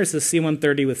aircraft here. It's the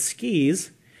C-130 with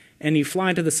skis, and you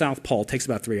fly to the South Pole. It takes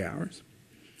about 3 hours.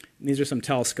 And these are some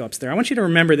telescopes there. I want you to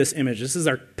remember this image. This is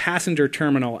our passenger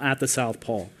terminal at the South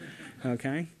Pole.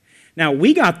 Okay? Now,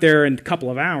 we got there in a couple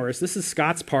of hours. This is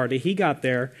Scott's party. He got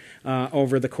there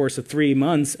over the course of 3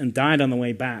 months and died on the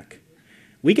way back.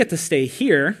 We get to stay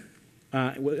here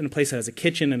in a place that has a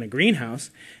kitchen and a greenhouse,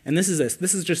 and this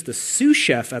is just the sous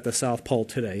chef at the South Pole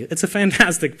today. It's a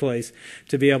fantastic place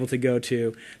to be able to go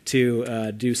to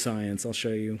do science. I'll show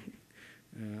you.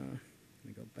 Let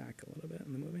me go back a little bit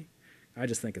in the movie. I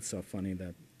just think it's so funny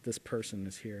that this person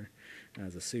is here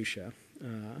as a sous chef.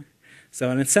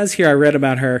 And it says here, I read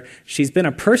about her, she's been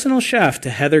a personal chef to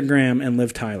Heather Graham and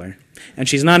Liv Tyler. And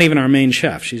she's not even our main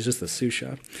chef, she's just the sous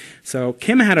chef. So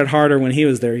Kim had it harder when he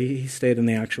was there. He stayed in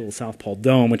the actual South Pole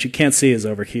Dome, which you can't see is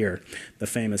over here, the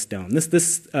famous dome.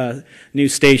 This new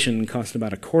station cost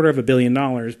about $250 million,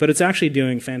 but it's actually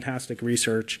doing fantastic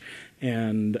research,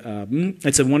 and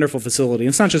it's a wonderful facility.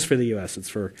 It's not just for the U.S., it's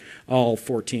for all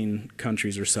 14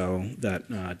 countries or so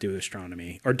that do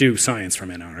astronomy, or do science from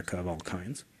Antarctica of all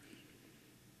kinds.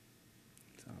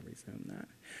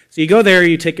 So you go there,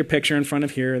 you take your picture in front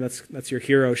of here. That's your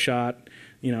hero shot.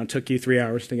 You know, it took you 3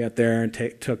 hours to get there, and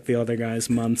took the other guys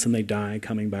months, and they die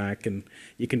coming back. And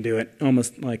you can do it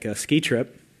almost like a ski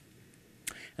trip.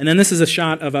 And then this is a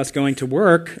shot of us going to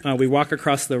work. We walk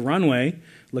across the runway,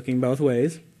 looking both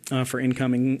ways for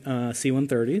incoming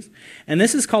C-130s. And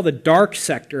this is called the dark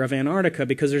sector of Antarctica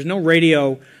because there's no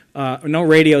radios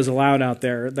allowed out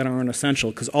there that aren't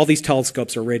essential, because all these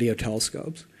telescopes are radio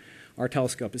telescopes. Our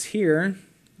telescope is here.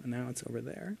 And now it's over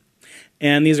there.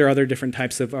 And these are other different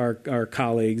types of our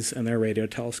colleagues and their radio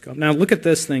telescope. Now look at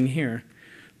this thing here.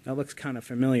 That looks kind of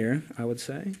familiar, I would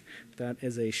say. That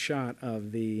is a shot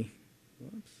of the,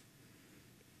 whoops.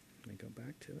 Let me go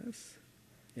back to this.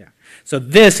 Yeah. So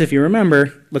this, if you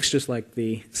remember, looks just like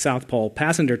the South Pole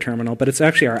passenger terminal, but it's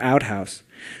actually our outhouse.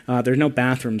 There's no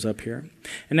bathrooms up here.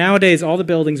 And nowadays, all the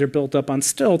buildings are built up on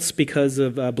stilts because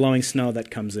of blowing snow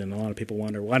that comes in. A lot of people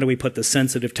wonder, why do we put the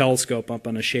sensitive telescope up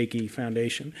on a shaky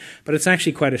foundation? But it's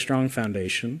actually quite a strong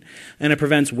foundation, and it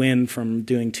prevents wind from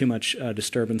doing too much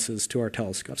disturbances to our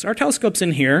telescopes. Our telescope's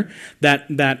in here. That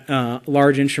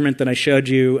large instrument that I showed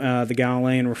you, the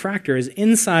Galilean refractor, is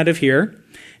inside of here.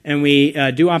 And we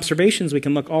do observations. We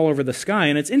can look all over the sky.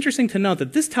 And it's interesting to note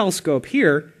that this telescope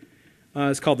here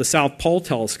is called the South Pole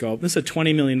Telescope. This is a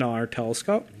 $20 million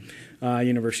telescope,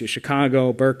 University of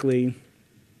Chicago, Berkeley,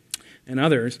 and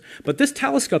others. But this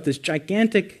telescope, this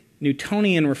gigantic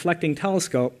Newtonian reflecting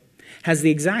telescope, has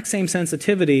the exact same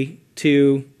sensitivity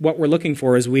to what we're looking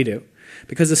for as we do.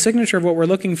 Because the signature of what we're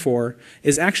looking for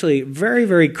is actually very,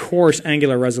 very coarse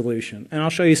angular resolution. And I'll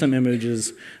show you some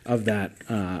images of that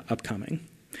upcoming.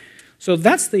 So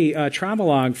that's the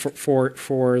travelogue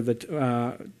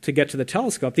to get to the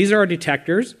telescope. These are our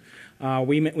detectors.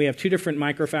 We have 2 different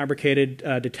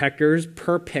microfabricated detectors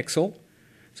per pixel.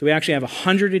 So we actually have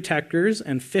 100 detectors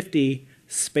and 50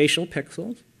 spatial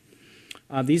pixels.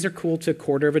 These are cooled to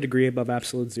 1/4 of a degree above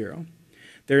absolute zero.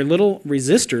 They're little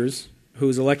resistors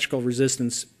whose electrical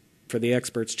resistance for the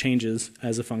experts changes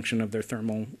as a function of their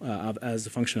thermal, as a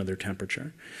function of their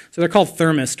temperature. So they're called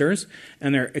thermistors,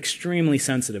 and they're extremely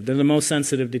sensitive. They're the most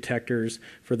sensitive detectors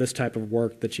for this type of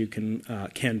work that you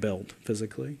can build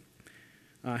physically.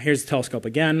 Here's the telescope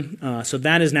again. So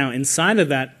that is now inside of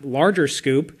that larger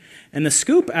scoop. And the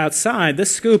scoop outside,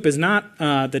 this scoop is not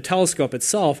the telescope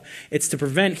itself. It's to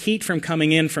prevent heat from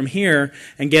coming in from here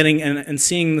and getting and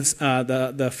seeing this,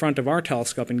 the front of our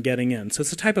telescope and getting in. So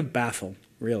it's a type of baffle,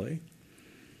 really.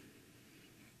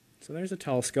 So there's a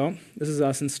telescope. This is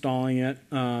us installing it.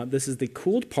 This is the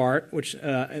cooled part, which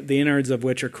the innards of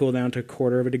which are cooled down to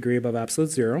 1/4 of a degree above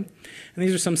absolute zero. And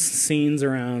these are some scenes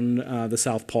around the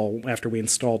South Pole after we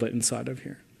installed it inside of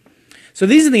here. So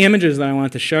these are the images that I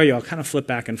wanted to show you. I'll kind of flip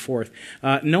back and forth.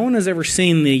 No one has ever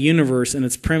seen the universe in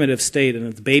its primitive state and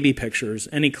its baby pictures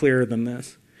any clearer than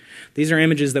this. These are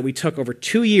images that we took over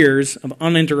 2 years of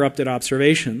uninterrupted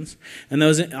observations. And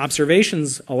those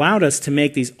observations allowed us to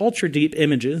make these ultra-deep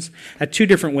images at 2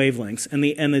 different wavelengths.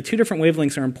 And the 2 different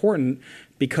wavelengths are important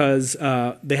because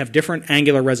they have different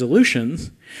angular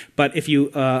resolutions. But if you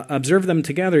observe them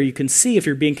together, you can see if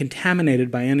you're being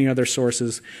contaminated by any other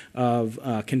sources of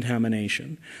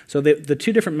contamination. So the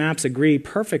 2 different maps agree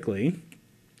perfectly.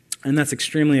 And that's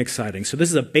extremely exciting. So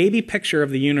this is a baby picture of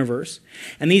the universe.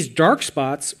 And these dark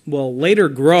spots will later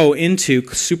grow into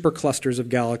superclusters of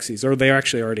galaxies, or they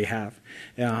actually already have,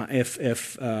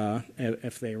 if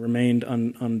they remained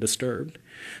undisturbed.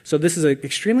 So this is an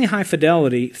extremely high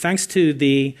fidelity thanks to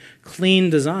the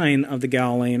clean design of the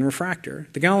Galilean refractor.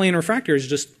 The Galilean refractor is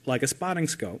just like a spotting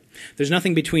scope. There's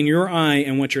nothing between your eye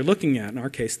and what you're looking at, in our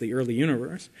case, the early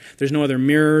universe. There's no other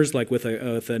mirrors like with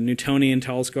a Newtonian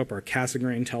telescope or a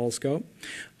Cassegrain telescope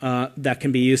that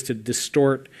can be used to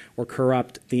distort or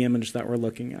corrupt the image that we're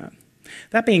looking at.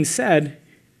 That being said,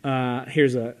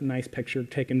 here's a nice picture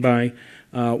taken by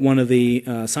one of the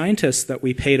scientists that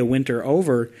we paid a winter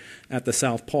over at the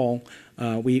South Pole.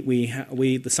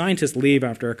 The scientists leave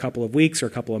after a couple of weeks or a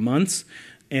couple of months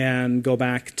and go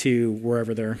back to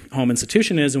wherever their home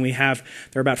institution is, and there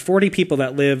are about 40 people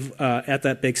that live at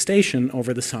that big station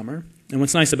over the summer. And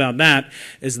what's nice about that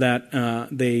is that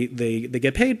they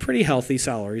get paid pretty healthy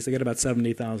salaries. They get about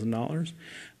 $70,000.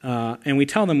 And we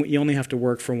tell them you only have to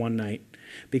work for one night,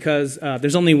 because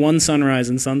there's only one sunrise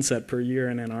and sunset per year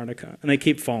in Antarctica, and they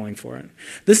keep falling for it.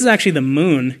 This is actually the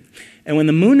moon, and when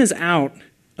the moon is out,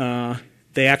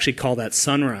 they actually call that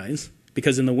sunrise,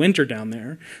 because in the winter down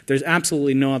there, there's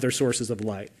absolutely no other sources of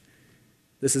light.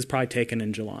 This is probably taken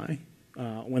in July,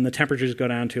 when the temperatures go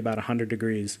down to about 100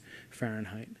 degrees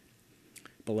Fahrenheit,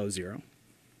 below zero.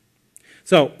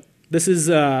 So this is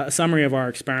a summary of our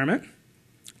experiment.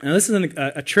 Now, this is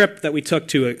a trip that we took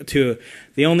to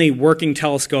the only working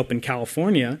telescope in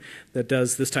California that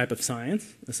does this type of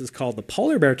science. This is called the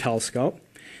Polar Bear Telescope.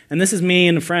 And this is me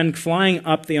and a friend flying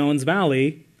up the Owens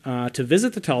Valley to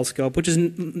visit the telescope, which is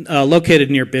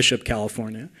located near Bishop,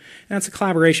 California. And it's a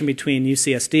collaboration between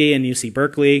UCSD and UC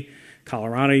Berkeley,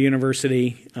 Colorado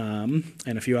University, and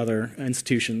a few other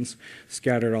institutions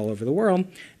scattered all over the world.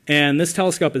 And this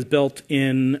telescope is built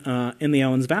in the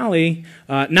Owens Valley,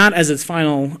 not as its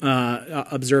final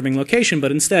observing location,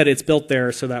 but instead it's built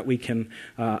there so that we can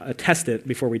test it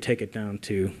before we take it down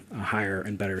to a higher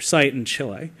and better site in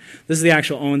Chile. This is the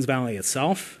actual Owens Valley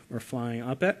itself. We're flying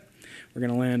up it. We're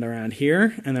going to land around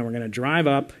here, and then we're going to drive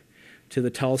up to the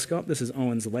telescope. This is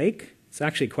Owens Lake. It's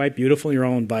actually quite beautiful. You're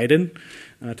all invited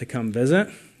to come visit.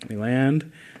 We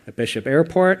land at Bishop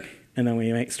Airport, and then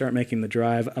we start making the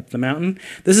drive up the mountain.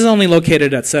 This is only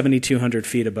located at 7,200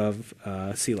 feet above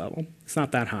sea level. It's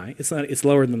not that high. It's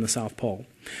lower than the South Pole.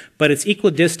 But it's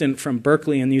equidistant from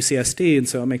Berkeley and UCSD, and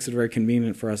so it makes it very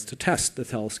convenient for us to test the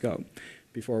telescope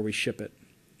before we ship it.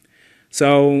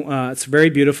 So it's very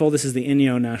beautiful. This is the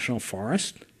Inyo National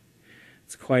Forest.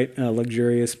 It's quite a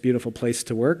luxurious, beautiful place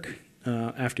to work.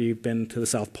 After you've been to the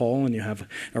South Pole and you have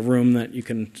a room that you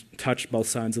can touch both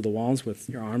sides of the walls with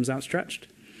your arms outstretched.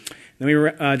 Then we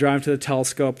drive to the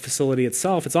telescope facility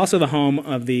itself. It's also the home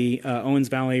of the Owens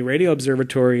Valley Radio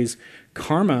Observatory's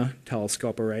Karma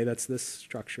telescope array. That's this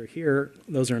structure here.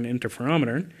 Those are an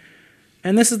interferometer.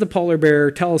 And this is the Polar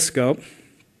Bear telescope.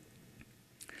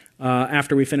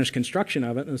 After we finished construction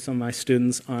of it, there's some of my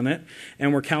students on it,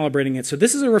 and we're calibrating it. So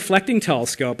this is a reflecting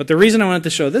telescope, but the reason I wanted to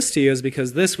show this to you is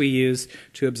because this we use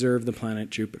to observe the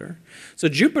planet Jupiter. So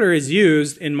Jupiter is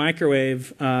used in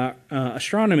microwave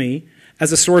astronomy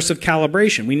as a source of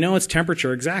calibration. We know its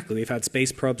temperature exactly. We've had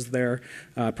space probes there.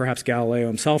 Perhaps Galileo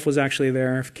himself was actually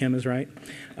there, if Kim is right.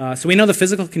 So we know the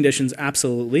physical conditions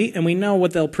absolutely, and we know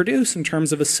what they'll produce in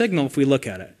terms of a signal if we look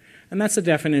at it. And that's the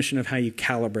definition of how you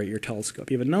calibrate your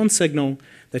telescope. You have a known signal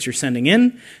that you're sending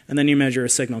in, and then you measure a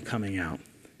signal coming out.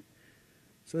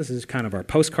 So this is kind of our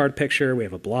postcard picture. We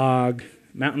have a blog,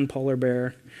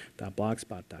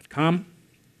 mountainpolarbear.blogspot.com.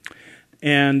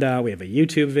 And we have a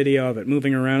YouTube video of it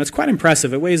moving around. It's quite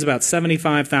impressive. It weighs about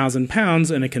 75,000 pounds,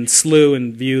 and it can slew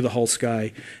and view the whole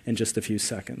sky in just a few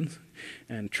seconds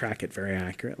and track it very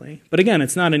accurately. But again,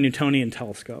 it's not a Newtonian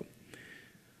telescope.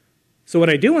 So what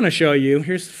I do want to show you,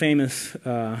 here's famous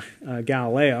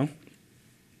Galileo,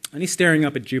 and he's staring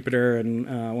up at Jupiter and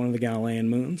one of the Galilean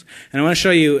moons. And I want to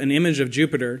show you an image of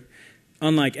Jupiter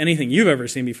unlike anything you've ever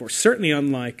seen before, certainly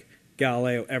unlike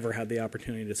Galileo ever had the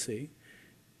opportunity to see.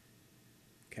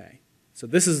 Okay, so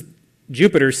this is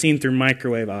Jupiter seen through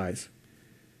microwave eyes.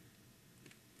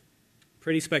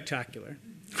 Pretty spectacular.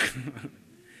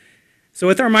 So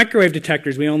with our microwave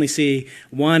detectors, we only see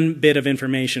one bit of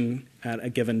information at a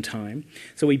given time.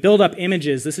 So we build up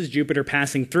images. This is Jupiter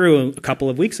passing through a couple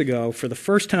of weeks ago for the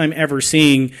first time ever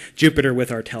seeing Jupiter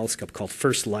with our telescope called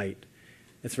First Light.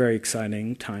 It's a very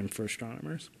exciting time for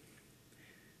astronomers.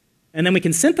 And then we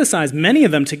can synthesize many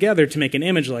of them together to make an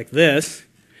image like this,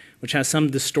 which has some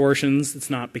distortions.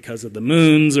 It's not because of the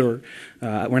moons, or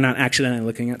we're not accidentally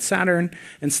looking at Saturn.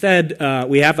 Instead,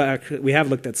 we have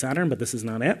looked at Saturn, but this is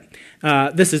not it.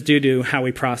 This is due to how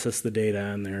we process the data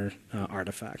and their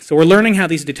artifacts. So we're learning how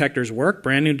these detectors work,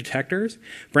 brand new detectors,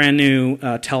 brand new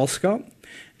telescope.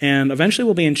 And eventually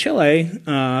we'll be in Chile,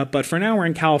 but for now we're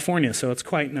in California, so it's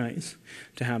quite nice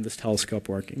to have this telescope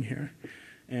working here.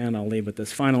 And I'll leave with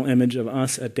this final image of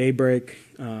us at daybreak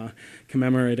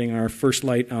commemorating our first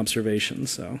light observations.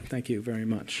 So thank you very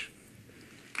much.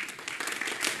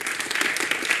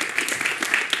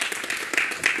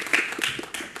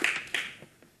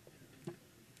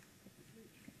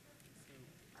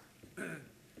 We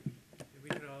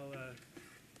could all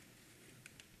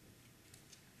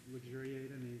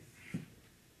luxuriate in these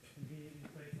conveniently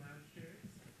placed lounge chairs.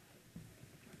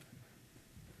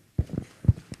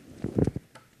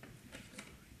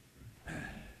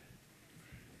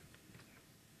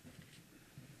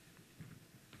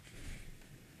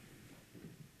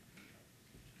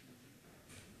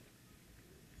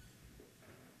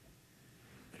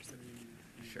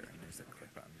 Sure, there's a clip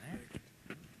on there.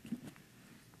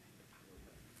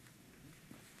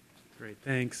 Great,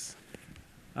 thanks.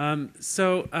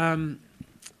 So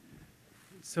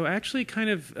actually, kind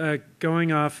of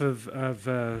going off of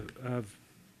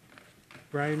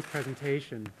Brian's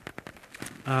presentation,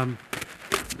 I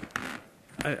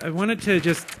wanted to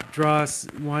just draw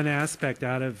one aspect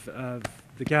out of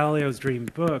the Galileo's Dream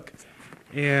book,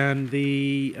 and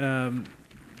the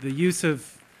use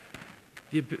of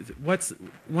what's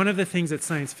one of the things that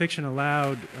science fiction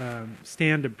allowed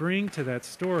Stan to bring to that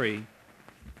story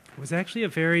was actually a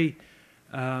very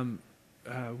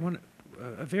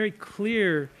very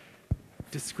clear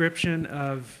description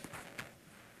of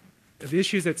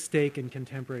issues at stake in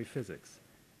contemporary physics,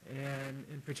 and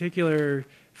in particular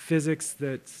physics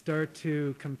that start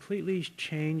to completely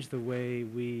change the way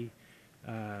we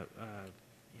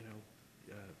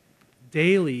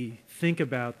daily think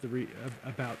about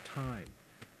about time.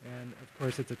 And of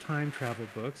course, it's a time travel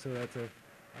book, so that's a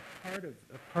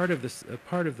part of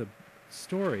the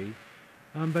story.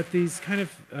 But these kind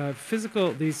of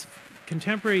these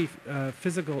contemporary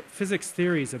physics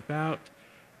theories about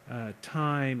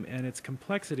time and its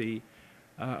complexity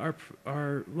are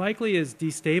likely as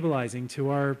destabilizing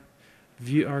to our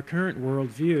current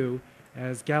worldview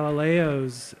as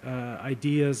Galileo's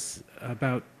ideas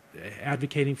about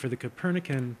advocating for the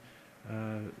Copernican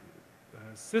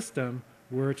system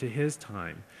were to his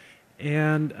time,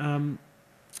 and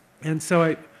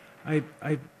so I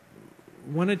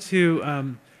wanted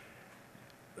to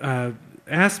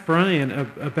ask Brian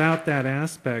about that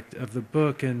aspect of the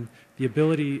book and the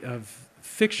ability of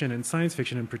fiction and science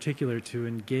fiction in particular to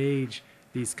engage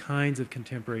these kinds of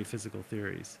contemporary physical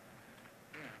theories.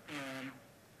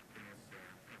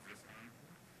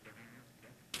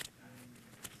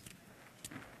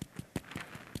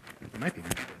 It might be.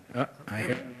 I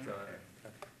hear.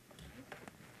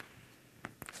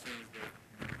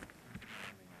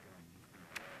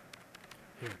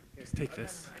 Here, just take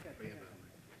this.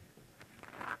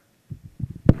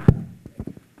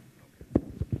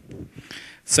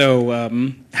 So,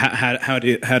 how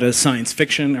does science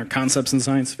fiction or concepts in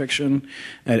science fiction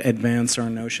advance our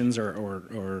notions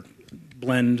or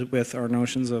blend with our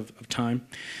notions of time?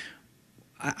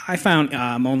 I found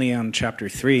I'm only on chapter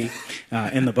 3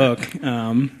 in the book,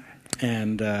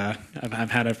 and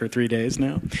I've had it for 3 days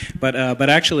now. But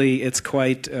actually, it's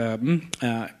quite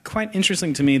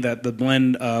interesting to me that the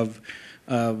blend of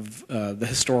the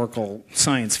historical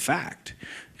science fact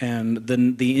and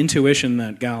the intuition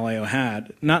that Galileo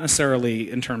had, not necessarily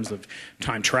in terms of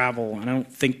time travel. And I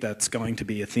don't think that's going to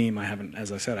be a theme.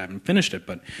 As I said, I haven't finished it.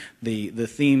 But the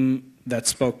theme that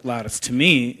spoke loudest to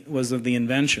me was of the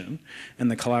invention and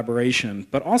the collaboration,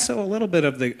 but also a little bit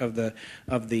of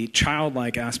the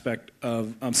childlike aspect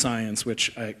of science,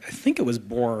 which I think it was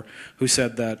Bohr who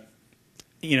said that,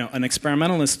 you know, an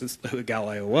experimentalist, who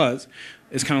Galileo was,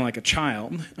 is kind of like a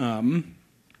child.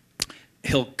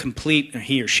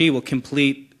 He or she will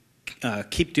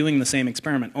keep doing the same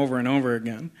experiment over and over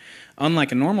again,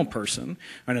 unlike a normal person,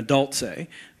 or an adult, say,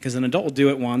 because an adult will do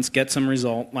it once, get some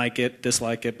result, like it,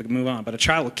 dislike it, but move on. But a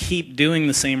child will keep doing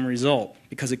the same result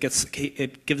because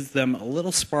it gives them a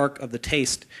little spark of the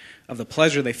taste of the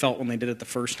pleasure they felt when they did it the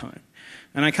first time.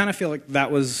 And I kind of feel like that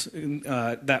was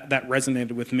that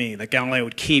resonated with me. That Galileo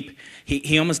would keep.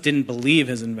 He almost didn't believe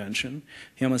his invention.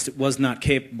 He almost was not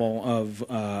capable of.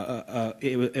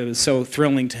 It was so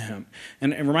thrilling to him,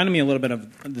 and it reminded me a little bit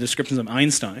of the descriptions of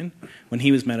Einstein when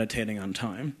he was meditating on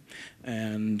time.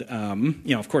 And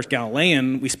you know, of course,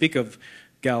 Galilean. We speak of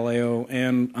Galileo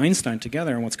and Einstein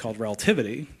together in what's called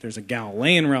relativity. There's a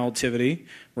Galilean relativity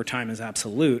where time is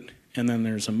absolute. And then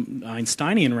there's an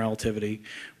Einsteinian relativity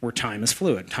where time is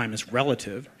fluid. Time is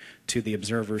relative to the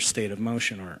observer's state of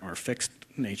motion or fixed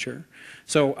nature.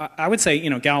 So I would say, you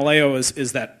know, Galileo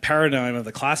is that paradigm of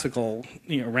the classical,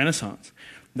 you know, Renaissance,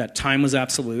 that time was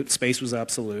absolute, space was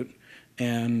absolute,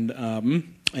 and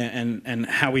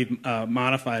how we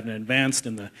modified and advanced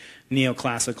in the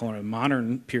neoclassical or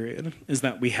modern period is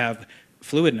that we have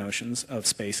fluid notions of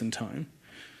space and time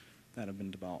that have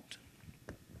been developed.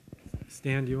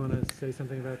 Stan, do you want to say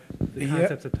something about the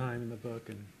concepts of time in the book?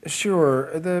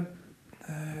 Sure. The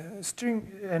string,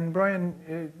 and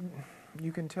Brian,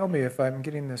 you can tell me if I'm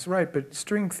getting this right, but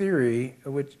string theory,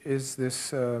 which is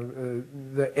this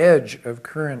the edge of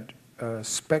current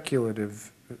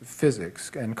speculative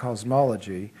physics and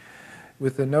cosmology,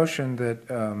 with the notion that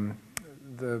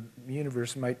the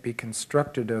universe might be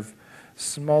constructed of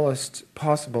smallest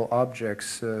possible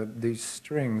objects, these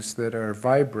strings that are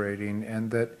vibrating,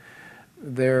 and that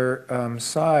their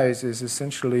size is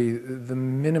essentially the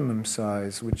minimum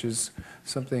size, which is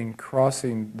something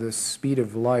crossing the speed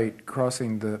of light,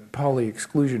 crossing the Pauli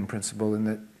exclusion principle, in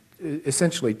that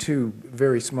essentially two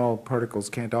very small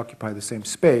particles can't occupy the same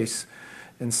space,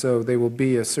 and so they will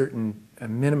be a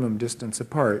minimum distance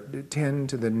apart, 10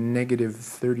 to the negative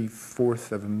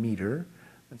 34th of a meter.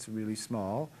 That's really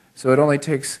small. So it only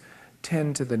takes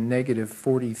 10 to the negative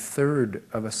 43rd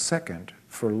of a second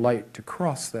for light to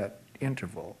cross that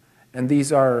interval. And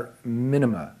these are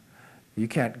minima. You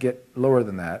can't get lower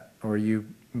than that, or you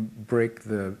break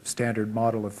the standard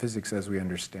model of physics as we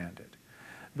understand it.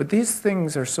 But these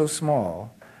things are so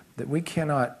small that we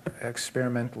cannot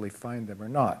experimentally find them or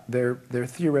not. They're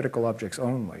theoretical objects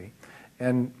only.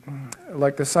 And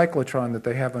like the cyclotron that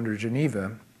they have under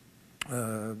Geneva,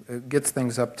 it gets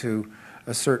things up to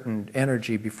a certain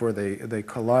energy before they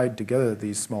collide together,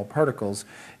 these small particles.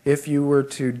 If you were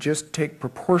to just take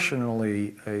proportionally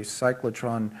a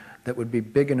cyclotron that would be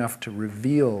big enough to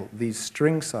reveal these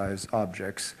string-size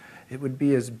objects, it would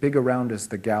be as big around as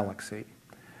the galaxy.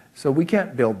 So we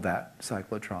can't build that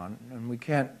cyclotron, and we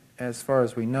can't, as far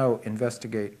as we know,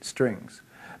 investigate strings.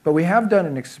 But we have done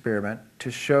an experiment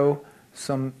to show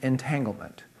some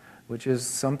entanglement, which is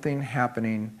something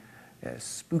happening,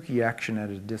 spooky action at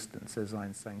a distance, as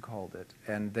Einstein called it.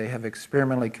 And they have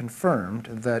experimentally confirmed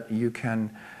that you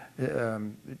can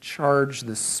charge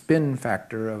the spin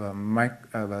factor of a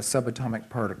subatomic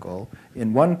particle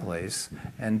in one place,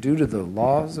 and due to the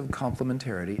laws of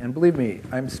complementarity, and believe me,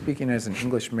 I'm speaking as an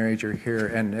English major here,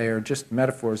 and they are just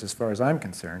metaphors as far as I'm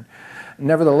concerned.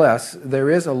 Nevertheless,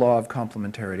 there is a law of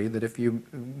complementarity that if you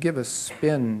give a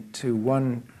spin to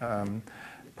one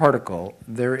particle,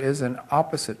 there is an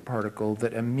opposite particle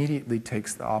that immediately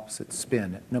takes the opposite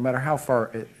spin, no matter how far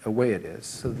away it is.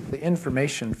 So the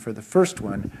information for the first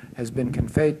one has been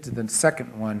conveyed to the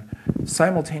second one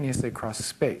simultaneously across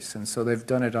space. And so they've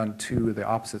done it on two of the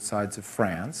opposite sides of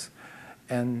France,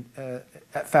 and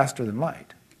faster than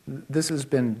light. This has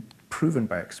been proven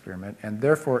by experiment, and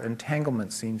therefore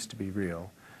entanglement seems to be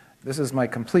real. This is my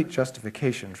complete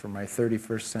justification for my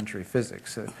 31st century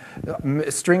physics.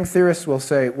 String theorists will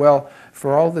say, well,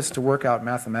 for all this to work out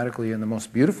mathematically in the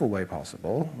most beautiful way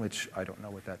possible, which I don't know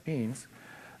what that means,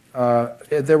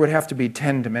 there would have to be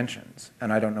 10 dimensions,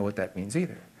 and I don't know what that means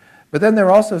either. But then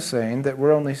they're also saying that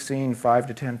we're only seeing 5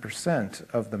 to 10%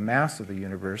 of the mass of the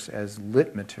universe as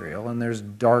lit material, and there's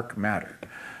dark matter.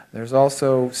 There's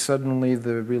also suddenly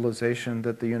the realization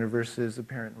that the universe is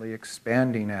apparently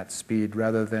expanding at speed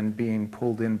rather than being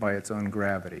pulled in by its own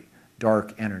gravity.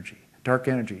 Dark energy,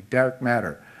 dark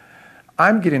matter.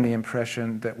 I'm getting the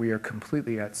impression that we are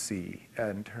completely at sea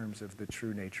in terms of the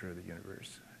true nature of the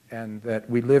universe, and that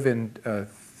we live in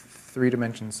 3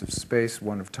 dimensions of space,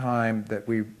 1 of time, that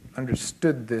we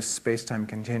understood this space-time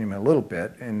continuum a little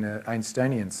bit in an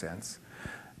Einsteinian sense.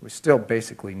 We're still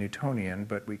basically Newtonian,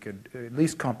 but we could at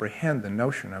least comprehend the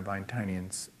notion of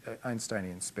Einsteinian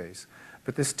space.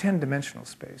 But this 10-dimensional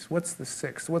space, what's the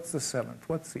 6th? What's the 7th?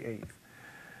 What's the 8th?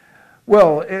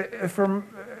 Well,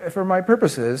 for my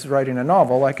purposes, writing a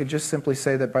novel, I could just simply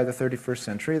say that by the 31st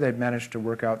century, they'd managed to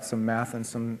work out some math and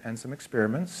some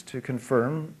experiments to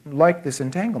confirm, like this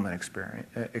entanglement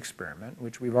experiment,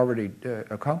 which we've already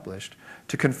accomplished,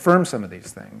 to confirm some of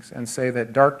these things and say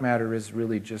that dark matter is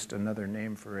really just another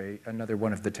name for another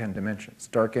one of the 10 dimensions.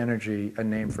 Dark energy, a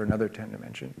name for another 10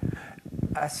 dimension.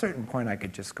 At a certain point, I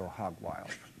could just go hog wild.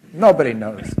 Nobody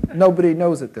knows. Nobody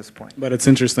knows at this point. But it's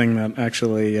interesting that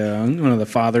actually one of the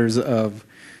fathers of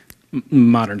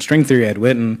modern string theory, Ed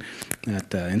Witten,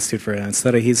 at the Institute for Advanced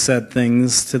Study, he said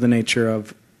things to the nature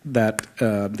of that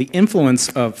the influence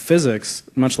of physics,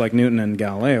 much like Newton and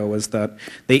Galileo, was that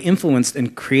they influenced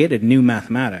and created new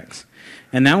mathematics.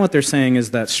 And now what they're saying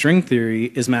is that string theory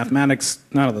is mathematics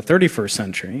not of the 31st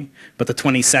century, but the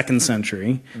 22nd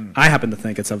century. I happen to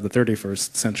think it's of the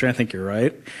 31st century. I think you're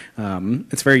right.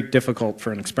 It's very difficult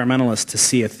for an experimentalist to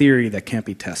see a theory that can't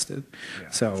be tested. Yeah.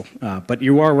 So, but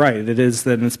you are right. It is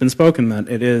that it's been spoken that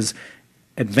it is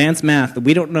advanced math that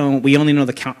we don't know. We only know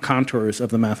the contours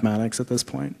of the mathematics at this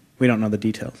point. We don't know the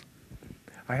details.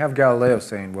 I have Galileo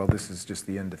saying, well, this is just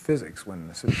the end of physics when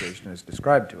the situation is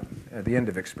described to him, the end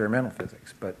of experimental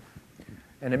physics.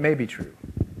 And it may be true.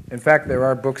 In fact, there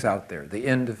are books out there, the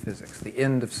end of physics, the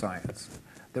end of science,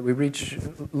 that we reach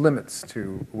limits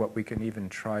to what we can even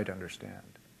try to understand.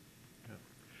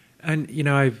 And, you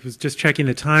know, I was just checking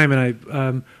the time, and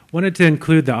I wanted to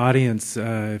include the audience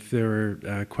if there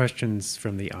were questions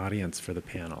from the audience for the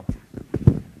panel.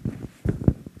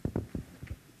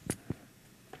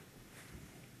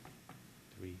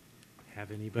 Have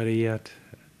anybody at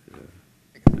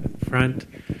front?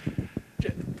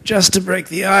 Just to break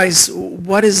the ice,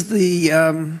 what is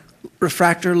the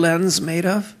refractor lens made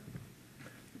of?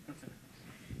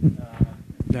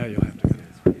 No, you'll have to.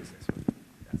 It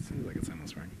seems like it's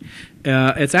almost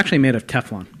right. It's actually made of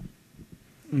Teflon,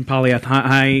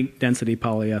 high-density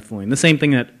polyethylene, the same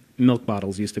thing that milk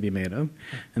bottles used to be made of,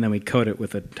 and then we coat it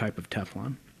with a type of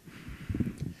Teflon.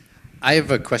 I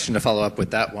have a question to follow up with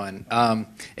that one.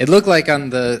 It looked like on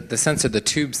the sensor, the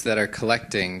tubes that are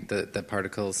collecting the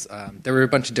particles, there were a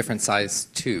bunch of different size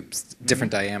tubes,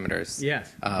 different diameters.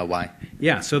 Yes. Why?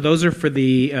 Yeah, so those are for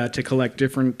the to collect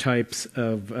different types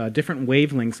of different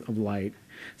wavelengths of light.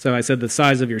 So I said the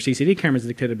size of your CCD camera is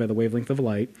dictated by the wavelength of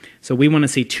light. So we want to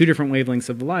see 2 different wavelengths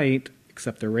of light,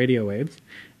 except they're radio waves,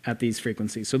 at these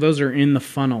frequencies. So those are in the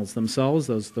funnels themselves.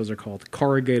 Those are called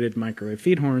corrugated microwave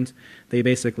feed horns. They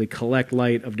basically collect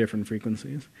light of different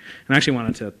frequencies. And I actually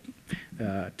wanted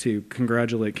to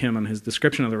congratulate Kim on his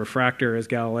description of the refractor as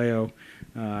Galileo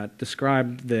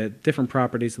described the different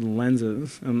properties of the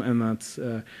lenses. And that's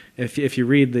if you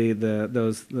read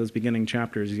those beginning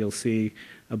chapters, you'll see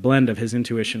a blend of his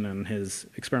intuition and his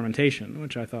experimentation,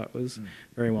 which I thought was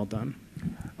very well done.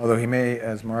 Although he may,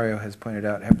 as Mario has pointed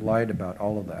out, have lied about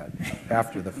all of that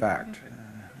after the fact.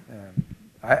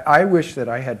 I wish that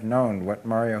I had known what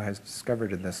Mario has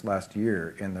discovered in this last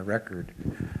year in the record,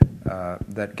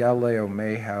 that Galileo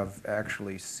may have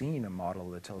actually seen a model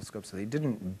of the telescope, so he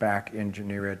didn't back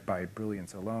engineer it by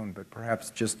brilliance alone, but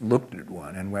perhaps just looked at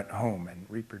one and went home and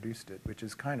reproduced it, which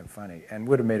is kind of funny and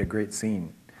would have made a great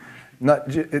scene.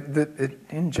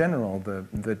 In general,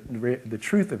 the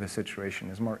truth of a situation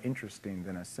is more interesting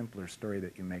than a simpler story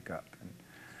that you make up.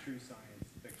 True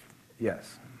science fiction.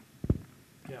 Yes.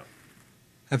 Yeah.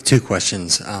 I have 2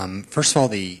 questions. First of all,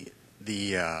 the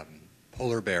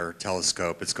Polar Bear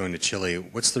telescope, it's going to Chile.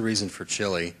 What's the reason for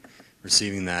Chile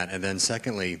receiving that? And then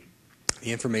secondly,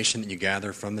 the information that you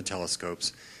gather from the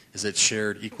telescopes, is it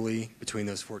shared equally between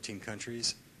those 14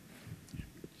 countries?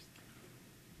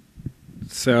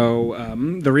 So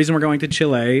the reason we're going to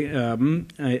Chile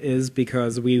is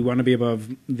because we want to be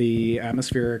above the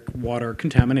atmospheric water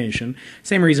contamination.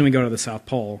 Same reason we go to the South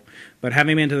Pole. But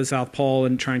having been to the South Pole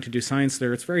and trying to do science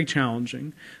there, it's very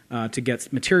challenging to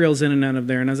get materials in and out of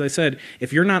there. And as I said,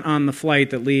 if you're not on the flight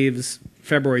that leaves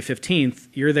February 15th,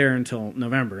 you're there until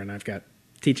November. And I've got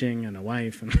teaching and a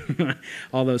wife and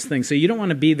all those things. So you don't want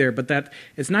to be there, but that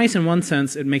it's nice in one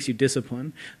sense, it makes you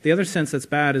disciplined. The other sense that's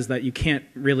bad is that you can't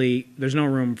really, there's no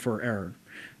room for error.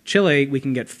 Chile, we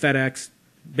can get FedEx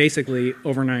basically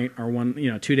overnight or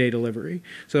 2-day delivery.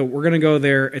 So we're going to go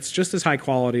there. It's just as high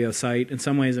quality a site. In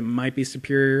some ways it might be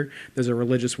superior. There's a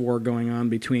religious war going on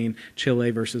between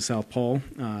Chile versus South Pole.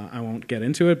 I won't get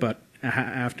into it, but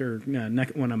after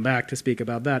when I'm back to speak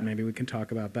about that, maybe we can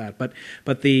talk about that.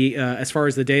 But the as far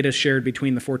as the data shared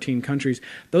between the 14 countries,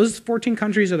 those 14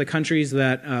 countries are the countries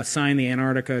that signed the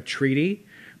Antarctica Treaty,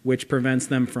 which prevents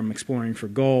them from exploring for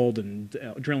gold and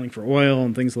drilling for oil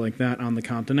and things like that on the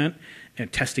continent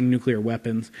and testing nuclear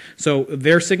weapons. So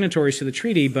they're signatories to the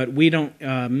treaty, but we don't.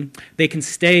 They can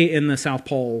stay in the South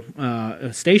Pole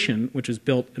station, which is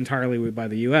built entirely by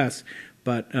the U.S.,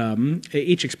 but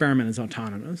each experiment is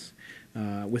autonomous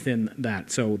within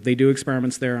that. So they do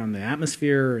experiments there on the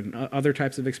atmosphere and other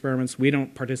types of experiments. We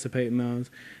don't participate in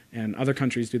those, and other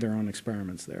countries do their own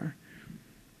experiments there.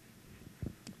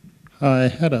 I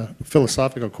had a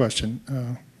philosophical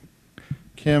question.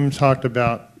 Kim talked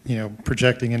about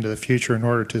projecting into the future in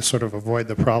order to sort of avoid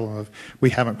the problem of we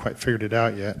haven't quite figured it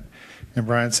out yet. And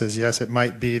Brian says, yes, it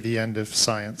might be the end of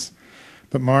science.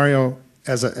 But Mario,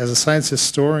 as a science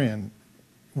historian,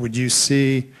 would you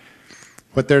see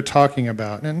what they're talking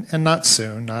about, and not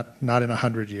soon, not in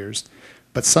 100 years,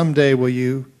 but someday will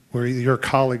your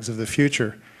colleagues of the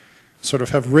future sort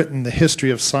of have written the history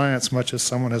of science much as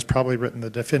someone has probably written the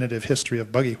definitive history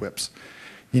of buggy whips?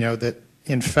 That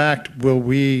in fact, will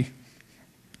we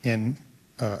in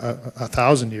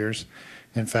 1,000 years,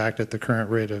 in fact, at the current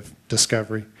rate of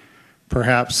discovery,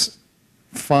 perhaps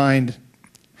find,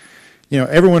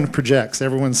 everyone projects,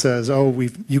 everyone says, oh,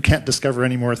 you can't discover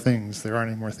any more things, there aren't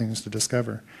any more things to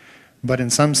discover. But in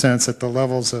some sense, at the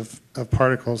levels of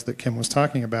particles that Kim was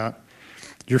talking about,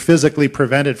 you're physically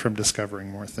prevented from discovering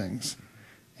more things.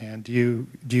 And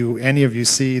do any of you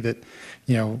see that,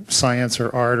 science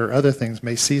or art or other things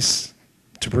may cease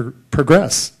to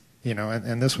progress,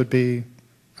 and this would be,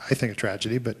 I think, a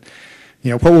tragedy, but,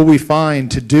 what will we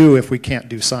find to do if we can't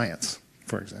do science,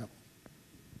 for example?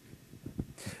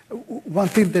 One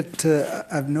thing that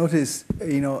I've noticed,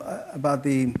 about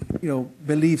the,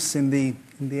 beliefs in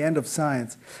the end of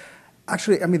science,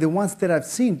 actually, I mean, the ones that I've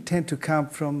seen tend to come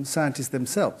from scientists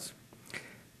themselves.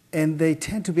 And they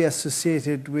tend to be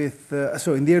associated with,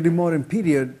 so in the early modern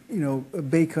period,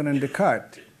 Bacon and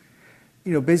Descartes.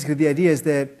 Basically the idea is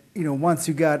that, once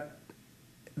you got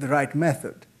the right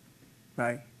method,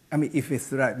 right? I mean, if it's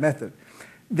the right method,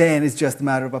 then it's just a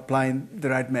matter of applying the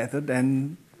right method.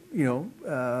 And,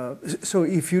 so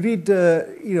if you read,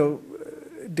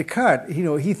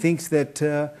 Descartes, he thinks that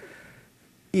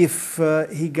if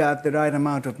he got the right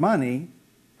amount of money,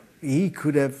 he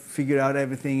could have figured out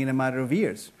everything in a matter of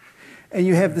years. And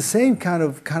you have the same kind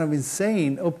of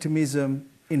insane optimism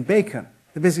in Bacon.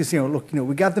 They basically say, look,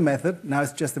 we got the method, now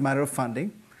it's just a matter of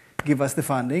funding. Give us the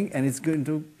funding, and it's going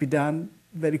to be done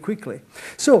very quickly.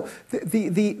 So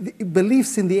the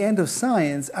beliefs in the end of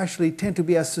science actually tend to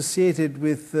be associated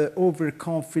with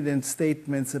overconfident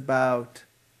statements about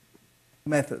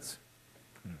methods.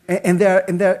 And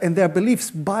they're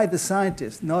beliefs by the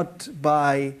scientists, not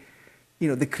by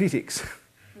the critics.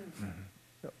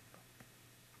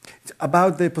 It's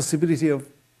about the possibility of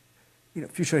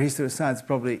future history of science.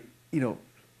 Probably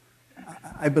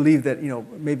I believe that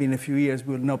maybe in a few years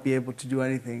we'll not be able to do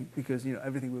anything because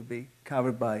everything will be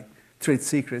covered by trade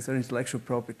secrets or intellectual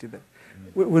property that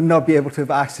we will not be able to have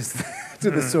access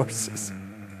to the sources.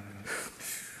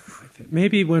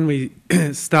 Maybe when we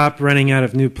stop running out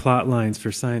of new plot lines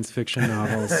for science fiction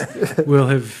novels, we'll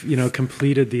have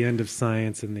completed the end of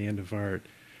science and the end of art.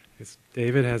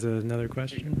 David has another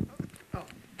question.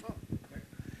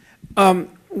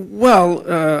 Well,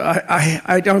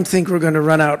 I don't think we're going to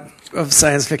run out of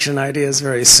science fiction ideas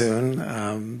very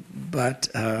soon, but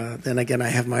then again, I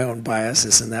have my own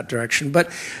biases in that direction. But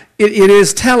it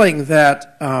is telling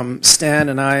that Stan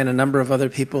and I and a number of other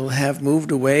people have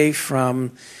moved away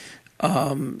from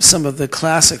some of the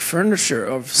classic furniture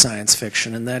of science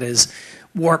fiction, and that is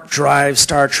warp drive,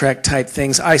 Star Trek type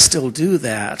things. I still do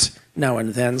that now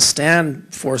and then. Stan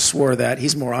forswore that.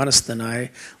 He's more honest than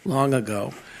I long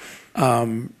ago.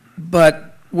 But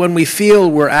when we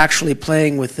feel we're actually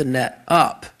playing with the net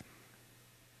up,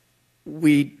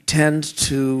 we tend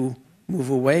to move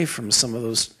away from some of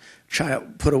those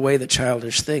put away the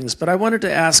childish things. But I wanted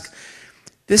to ask,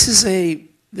 this is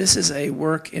a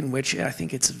work in which I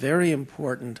think it's very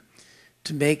important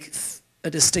to make a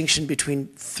distinction between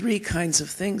three kinds of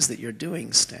things that you're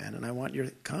doing, Stan, and I want your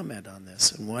comment on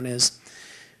this. And one is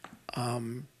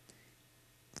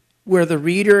where the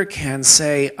reader can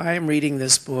say, I am reading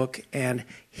this book, and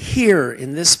here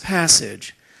in this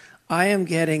passage, I am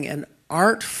getting an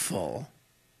artful,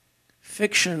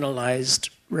 fictionalized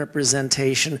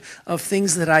representation of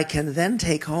things that I can then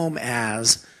take home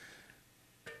as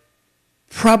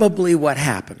probably what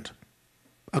happened,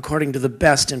 according to the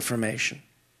best information.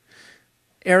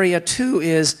 Area 2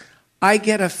 is, I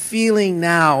get a feeling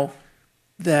now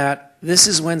that this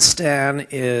is when Stan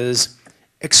is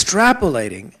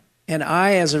extrapolating, and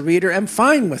I, as a reader, am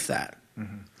fine with that.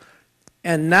 Mm-hmm.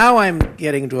 And now I'm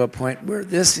getting to a point where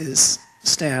this is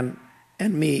Stan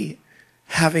and me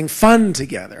having fun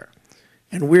together.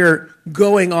 And we're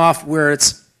going off where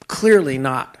it's clearly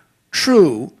not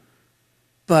true,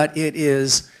 but it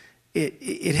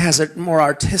has a more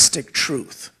artistic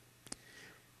truth.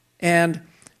 And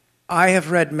I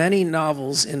have read many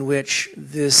novels in which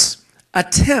this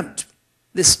attempt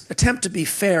to be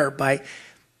fair by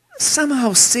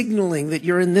somehow signaling that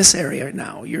you're in this area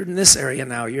now, you're in this area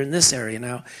now, you're in this area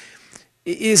now,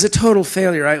 is a total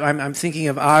failure. I'm thinking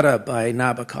of Ada by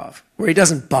Nabokov, where he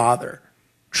doesn't bother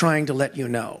trying to let you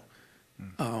know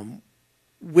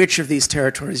which of these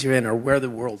territories you're in or where the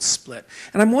world's split.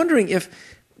 And I'm wondering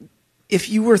if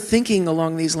you were thinking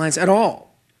along these lines at all,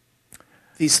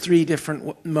 these three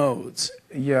different modes.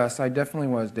 Yes, I definitely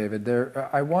was, David.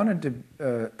 I wanted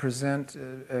to present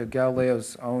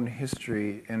Galileo's own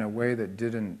history in a way that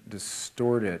didn't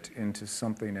distort it into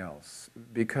something else,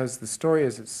 because the story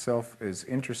as itself is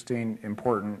interesting,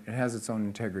 important, it has its own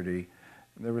integrity.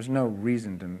 There was no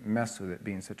reason to mess with it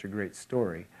being such a great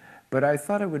story. But I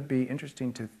thought it would be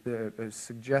interesting to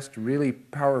suggest really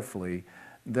powerfully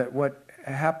that what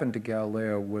happened to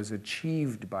Galileo was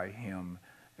achieved by him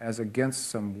as against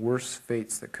some worse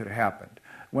fates that could have happened.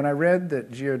 When I read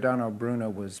that Giordano Bruno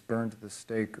was burned at the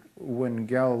stake when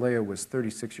Galileo was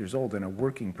 36 years old and a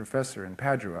working professor in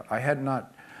Padua, I had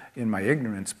not, in my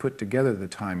ignorance, put together the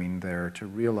timing there to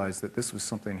realize that this was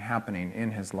something happening in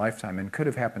his lifetime and could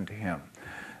have happened to him.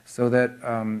 So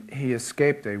that he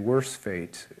escaped a worse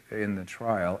fate in the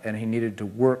trial, and he needed to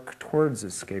work towards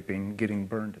escaping getting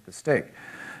burned at the stake.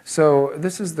 So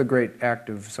this is the great act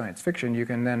of science fiction. You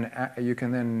can then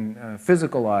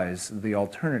physicalize the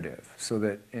alternative, so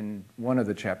that in one of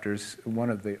the chapters,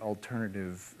 one of the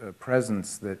alternative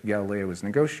presents that Galileo was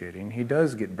negotiating, he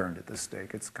does get burned at the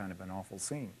stake. It's kind of an awful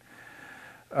scene.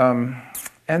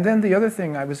 And then the other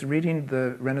thing, I was reading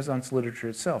the Renaissance literature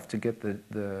itself to get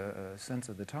the sense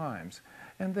of the times.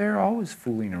 And they're always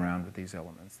fooling around with these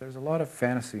elements. There's a lot of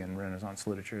fantasy in Renaissance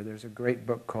literature. There's a great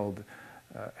book called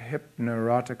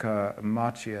Hypnerotica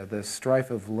Macchia, The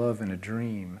Strife of Love in a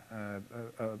Dream.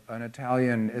 An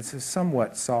Italian, it's a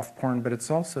somewhat soft porn, but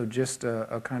it's also just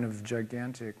a kind of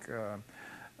gigantic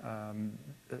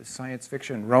science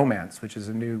fiction romance, which is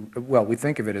a new, well, we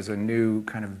think of it as a new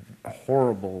kind of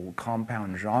horrible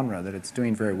compound genre that it's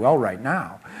doing very well right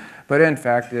now. But in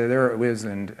fact, there it was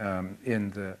in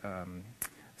the,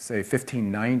 say,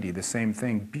 1590, the same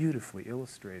thing, beautifully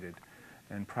illustrated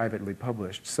and privately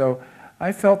published. So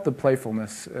I felt the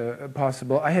playfulness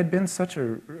possible. I had been such a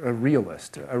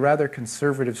realist, a rather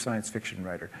conservative science fiction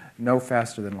writer. No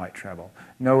faster than light travel,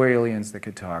 no aliens that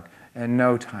could talk, and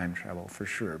no time travel for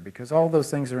sure, because all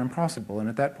those things are impossible. And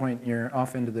at that point, you're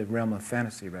off into the realm of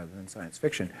fantasy rather than science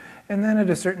fiction. And then at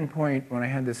a certain point, when I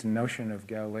had this notion of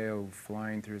Galileo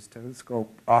flying through his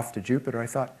telescope off to Jupiter, I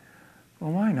thought,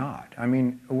 well, why not? I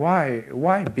mean,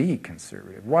 why be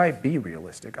conservative? Why be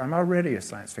realistic? I'm already a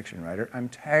science fiction writer. I'm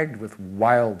tagged with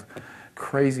wild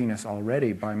craziness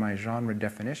already by my genre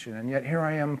definition, and yet here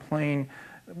I am playing.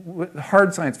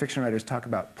 Hard science fiction writers talk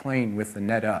about playing with the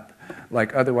net up.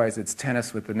 Like otherwise it's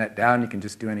tennis with the net down. You can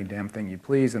just do any damn thing you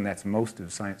please, and that's most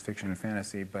of science fiction and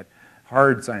fantasy. But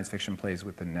hard science fiction plays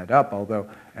with the net up, although,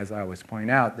 as I always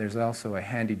point out, there's also a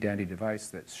handy-dandy device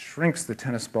that shrinks the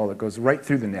tennis ball that goes right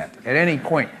through the net at any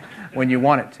point when you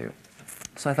want it to.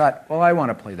 So I thought, well, I want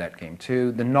to play that game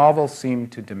too. The novel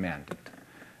seemed to demand it.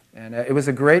 And it was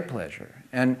a great pleasure.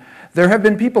 And there have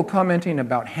been people commenting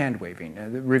about hand-waving.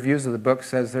 The reviews of the book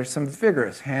says there's some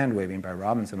vigorous hand-waving by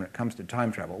Robinson when it comes to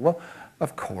time travel. Well,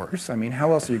 of course. I mean,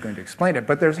 how else are you going to explain it?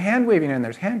 But there's hand-waving and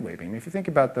there's hand-waving. If you think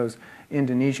about those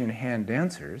Indonesian hand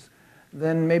dancers,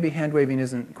 then maybe hand-waving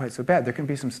isn't quite so bad. There can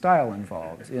be some style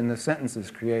involved in the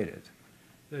sentences created.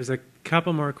 There's a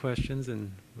couple more questions, and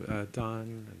Don,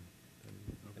 and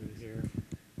over here.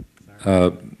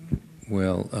 Sorry.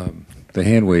 The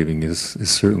hand waving is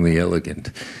certainly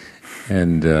elegant,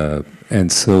 and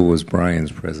so was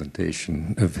Brian's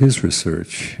presentation of his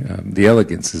research. The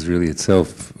elegance is really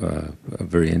itself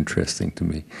very interesting to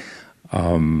me,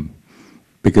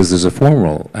 because there's a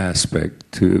formal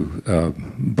aspect to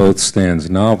both Stan's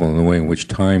novel and the way in which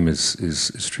time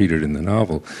is treated in the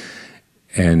novel,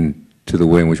 and to the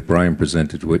way in which Brian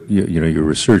presented what your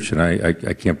research. And I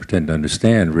can't pretend to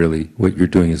understand really what you're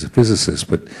doing as a physicist,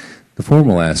 but the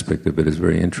formal aspect of it is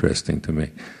very interesting to me.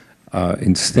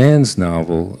 In Stan's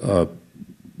novel,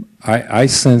 I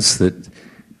sense that,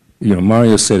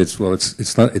 Mario said it's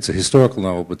a historical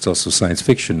novel, but it's also a science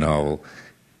fiction novel,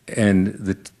 and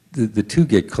the two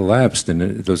get collapsed, and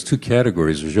those two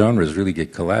categories or genres really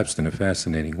get collapsed in a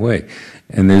fascinating way.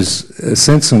 And there's a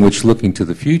sense in which looking to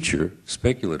the future,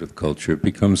 speculative culture,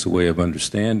 becomes a way of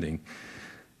understanding,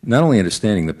 not only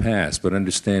understanding the past, but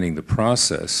understanding the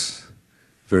process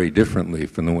very differently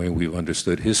from the way we've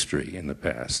understood history in the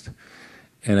past.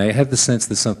 And I have the sense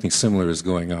that something similar is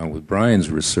going on with Brian's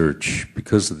research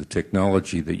because of the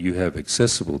technology that you have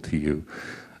accessible to you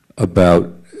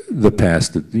about the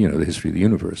past, the history of the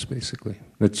universe, basically.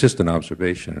 That's just an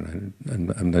observation,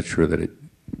 and I'm not sure that it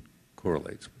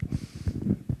correlates.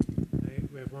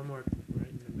 We have one more right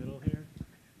in the middle here.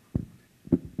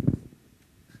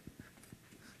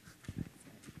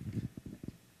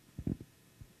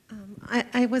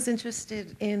 I was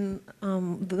interested in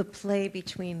the play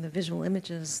between the visual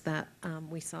images that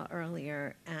we saw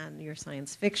earlier and your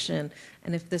science fiction,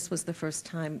 and if this was the first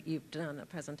time you've done a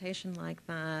presentation like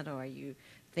that, or are you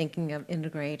thinking of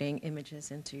integrating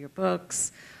images into your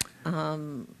books?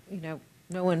 No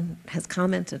one has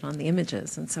commented on the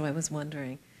images, and so I was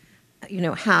wondering,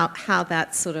 how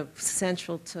that's sort of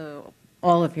central to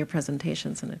all of your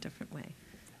presentations in a different way.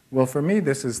 Well, for me,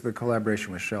 this is the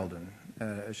collaboration with Sheldon.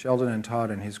 Sheldon and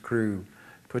Todd and his crew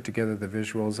put together the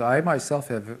visuals. I myself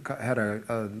have had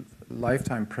a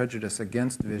lifetime prejudice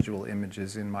against visual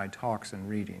images in my talks and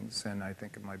readings, and I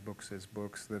think of my books as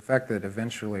books. The fact that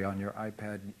eventually on your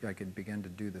iPad I could begin to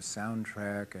do the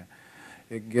soundtrack,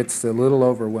 it gets a little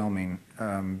overwhelming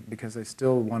because I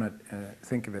still want to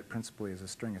think of it principally as a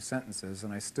string of sentences,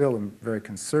 and I still am a very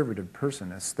conservative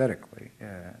person aesthetically,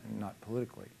 not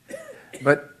politically.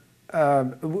 But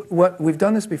we've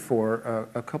done this before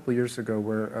a couple of years ago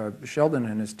where Sheldon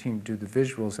and his team do the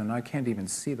visuals and I can't even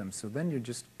see them, so then you're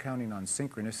just counting on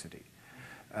synchronicity.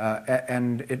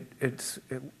 And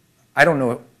I don't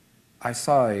know, I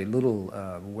saw a little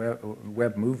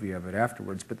web movie of it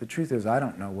afterwards, but the truth is I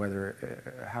don't know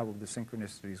whether how the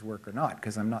synchronicities work or not,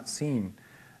 because I'm not seeing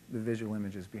the visual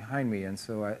images behind me. And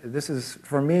so this is,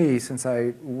 for me, since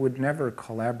I would never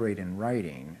collaborate in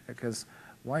writing, because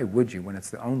why would you when it's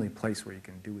the only place where you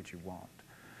can do what you want?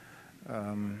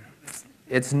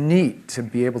 It's neat to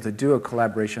be able to do a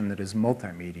collaboration that is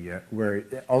multimedia, where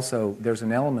also there's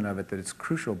an element of it that is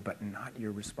crucial but not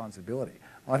your responsibility.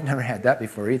 Well, I've never had that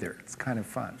before either. It's kind of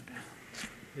fun.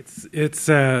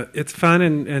 It's fun,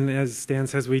 and as Stan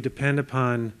says, we depend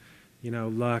upon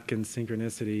luck and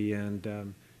synchronicity,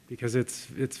 and because it's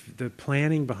the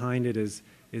planning behind it is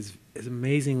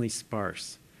amazingly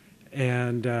sparse,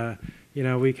 and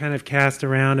we kind of cast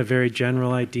around a very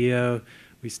general idea.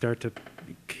 We start to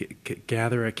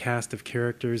gather a cast of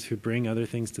characters who bring other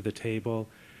things to the table,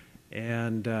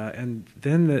 and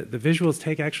then the visuals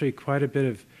take actually quite a bit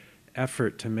of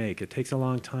effort to make. It takes a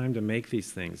long time to make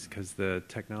these things because the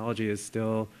technology is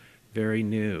still very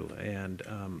new, and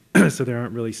so there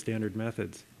aren't really standard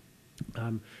methods.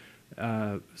 But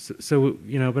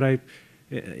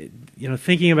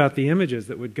thinking about the images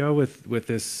that would go with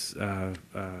this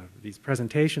these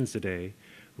presentations today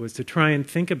was to try and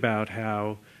think about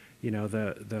how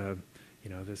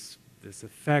this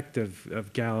effect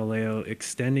of Galileo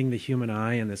extending the human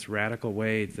eye in this radical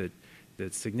way that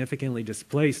significantly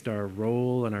displaced our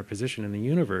role and our position in the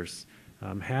universe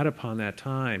had upon that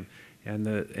time, and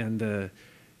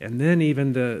then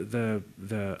even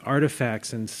the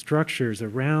artifacts and structures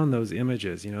around those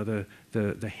images.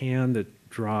 The hand that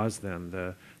draws them,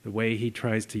 the way he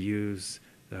tries to use,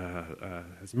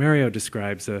 as Mario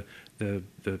describes, the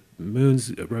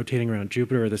moons rotating around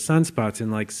Jupiter or the sunspots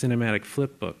in like cinematic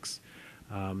flip books.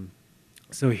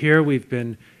 So here we've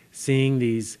been seeing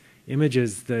these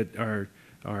images that are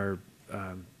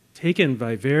taken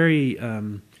by very,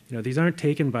 these aren't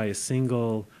taken by a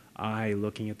single eye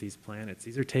looking at these planets.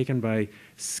 These are taken by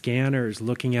scanners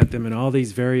looking at them in all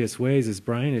these various ways, as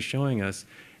Brian is showing us.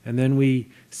 and then we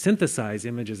synthesize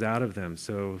images out of them.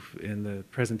 So in the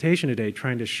presentation today,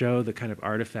 trying to show the kind of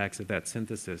artifacts of that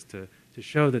synthesis to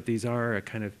show that these are a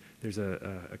kind of, there's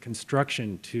a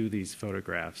construction to these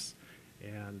photographs.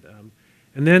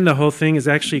 And then the whole thing is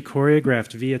actually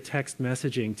choreographed via text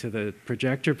messaging to the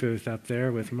projector booth up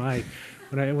there with Mike.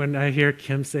 When I hear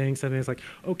Kim saying something, it's like,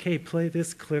 okay, play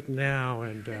this clip now.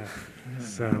 And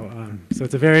so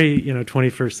it's a very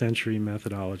 21st century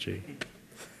methodology.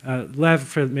 Lev,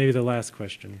 for maybe the last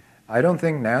question. I don't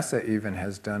think NASA even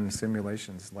has done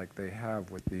simulations like they have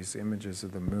with these images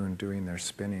of the moon doing their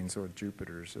spinnings or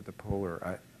Jupiter's or the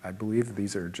polar. I believe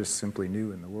these are just simply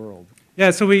new in the world.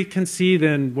 Yeah, so we can see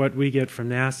then what we get from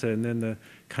NASA and then the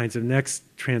kinds of next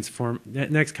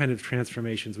kind of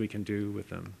transformations we can do with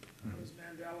them.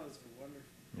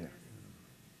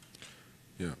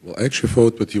 Yeah, well, I actually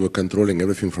thought that you were controlling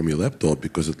everything from your laptop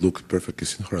because it looked perfectly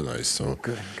synchronized. So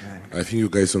good. I think you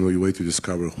guys are on your way to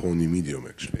discover a whole new medium,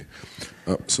 actually.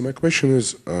 So my question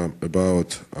is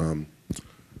about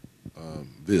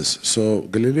this. So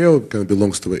Galileo kind of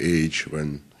belongs to the age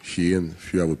when he and a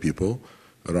few other people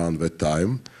around that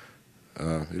time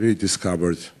really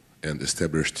discovered and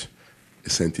established a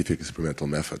scientific experimental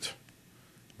method,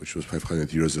 which was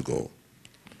 500 years ago.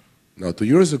 Now, 2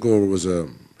 years ago, there was a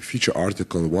feature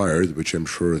article in Wired, which I'm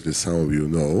sure that some of you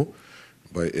know,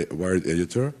 by a Wired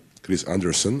editor, Chris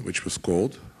Anderson, which was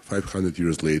called 500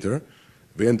 Years Later,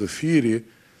 The End of Theory,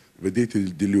 the Data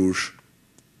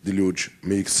Deluge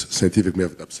Makes Scientific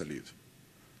Method Obsolete.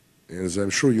 And as I'm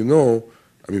sure you know,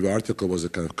 I mean, the article was a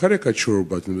kind of caricature,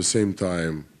 but at the same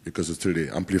time, because it's really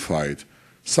amplified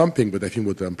something, but I think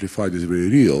what amplified is very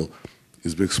real,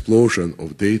 is the explosion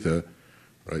of data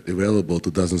available to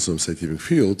dozens of scientific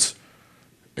fields.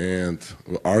 And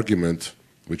the argument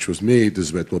which was made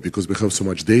is that, well, because we have so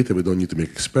much data, we don't need to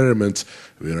make experiments,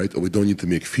 right? Or we don't need to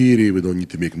make theory, we don't need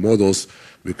to make models,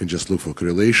 we can just look for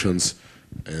correlations.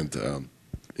 And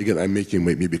again, I'm making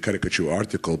maybe a caricature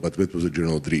article, but that was a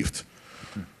general drift.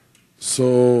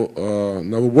 So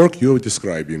now the work you're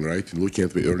describing, right, in looking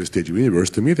at the early stage of the universe,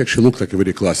 to me it actually looked like a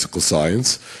very classical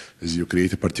science. As you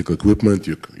create a particular equipment,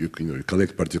 you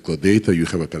collect particular data, you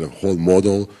have a kind of whole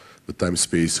model, the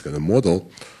time-space kind of model.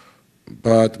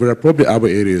 But there are probably other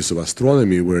areas of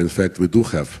astronomy where, in fact, we do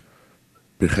have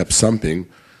perhaps something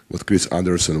what Chris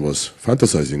Anderson was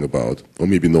fantasizing about, or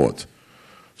maybe not.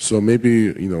 So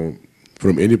maybe,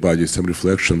 from anybody, some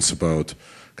reflections about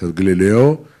kind of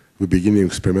Galileo, the beginning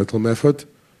experimental method,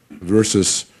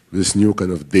 versus this new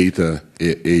kind of data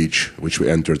age, which we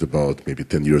entered about maybe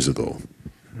 10 years ago.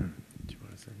 Do you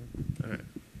want to say that? All right.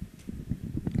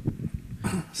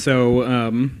 So,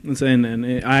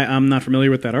 I'm not familiar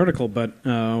with that article, but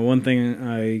one thing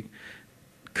I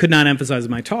could not emphasize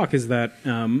in my talk is that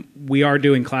we are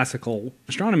doing classical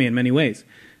astronomy in many ways.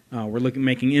 We're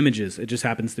making images. It just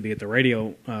happens to be at the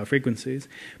radio frequencies.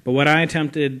 But what I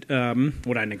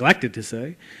neglected to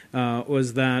say,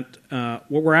 was that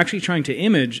what we're actually trying to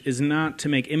image is not to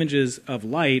make images of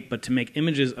light, but to make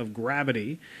images of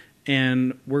gravity.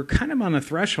 And we're kind of on a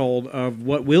threshold of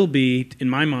what will be, in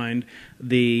my mind,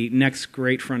 the next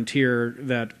great frontier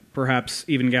that perhaps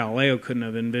even Galileo couldn't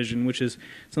have envisioned, which is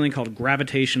something called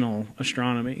gravitational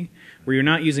astronomy, where you're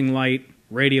not using light,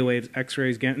 radio waves,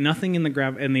 X-rays, nothing in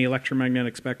the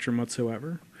electromagnetic spectrum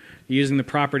whatsoever. You're using the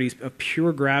properties of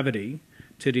pure gravity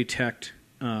to detect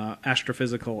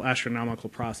astronomical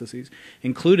processes,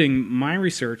 including my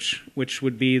research, which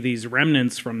would be these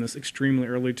remnants from this extremely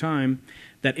early time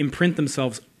that imprint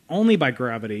themselves only by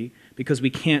gravity because we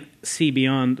can't see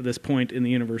beyond this point in the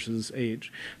universe's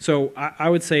age. So I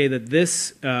would say that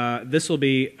this will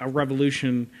be a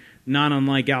revolution not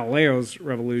unlike Galileo's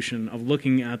revolution of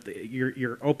looking at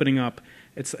you're opening up.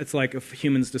 It's like if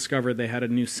humans discovered they had a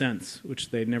new sense,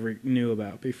 which they never knew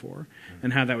about before,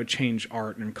 and how that would change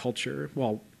art and culture.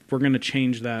 Well, we're going to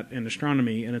change that in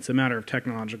astronomy, and it's a matter of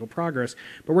technological progress,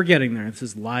 but we're getting there. This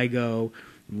is LIGO,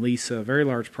 LISA, very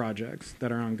large projects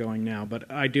that are ongoing now, but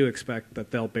I do expect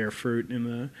that they'll bear fruit in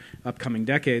the upcoming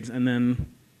decades, and then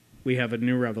we have a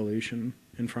new revolution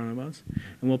in front of us,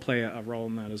 and we'll play a role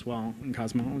in that as well in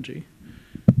cosmology.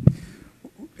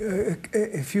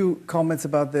 A few comments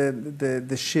about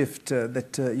the shift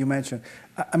that you mentioned.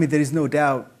 I mean, there is no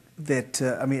doubt that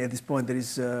at this point there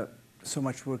is so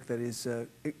much work that is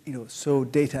so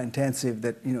data intensive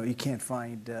that you can't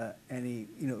find any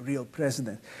real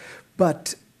precedent.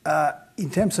 But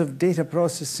in terms of data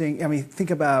processing, I mean,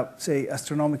 think about, say,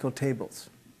 astronomical tables,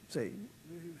 say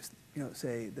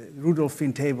the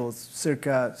Rudolphine tables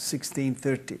circa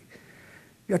 1630.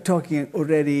 You're talking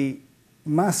already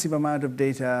massive amount of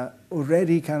data,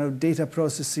 already kind of data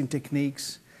processing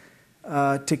techniques,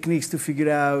 techniques to figure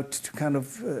out, to kind of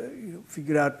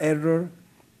figure out error,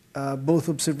 both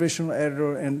observational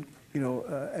error and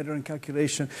error in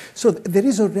calculation. So there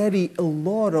is already a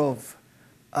lot of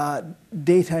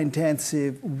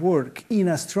data-intensive work in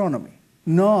astronomy,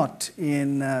 not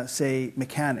in, say,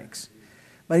 mechanics.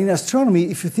 But in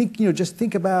astronomy, if you think, just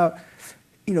think about,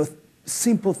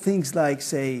 simple things like,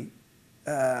 say,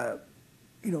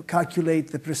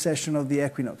 calculate the precession of the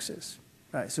equinoxes.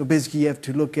 Right? So basically, you have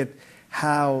to look at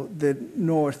how the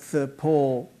North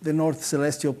Pole, the North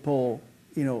Celestial Pole,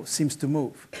 seems to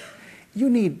move. You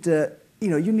need,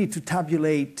 you need to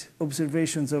tabulate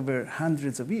observations over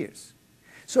hundreds of years.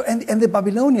 So, and the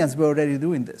Babylonians were already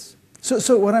doing this.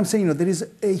 So what I'm saying, there is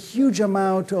a huge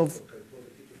amount of.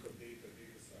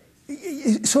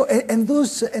 So, and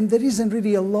there isn't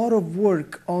really a lot of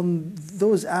work on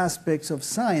those aspects of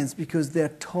science because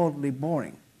they're totally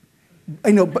boring.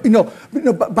 I'm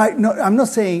not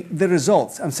saying the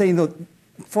results. I'm saying that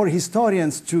for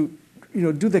historians to,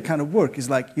 do the kind of work is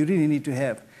like you really need to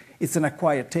have. It's an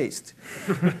acquired taste,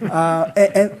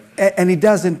 and it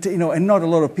doesn't, and not a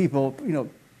lot of people,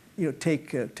 take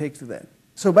to that.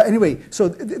 So, but anyway, so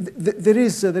there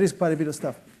is quite a bit of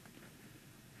stuff.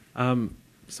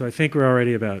 So I think we're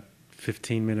already about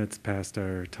 15 minutes past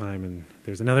our time, and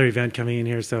there's another event coming in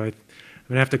here, so I'm going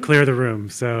to have to clear the room.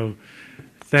 So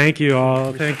thank you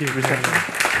all. Thank you for coming.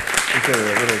 Is there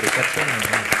a little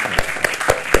discussion?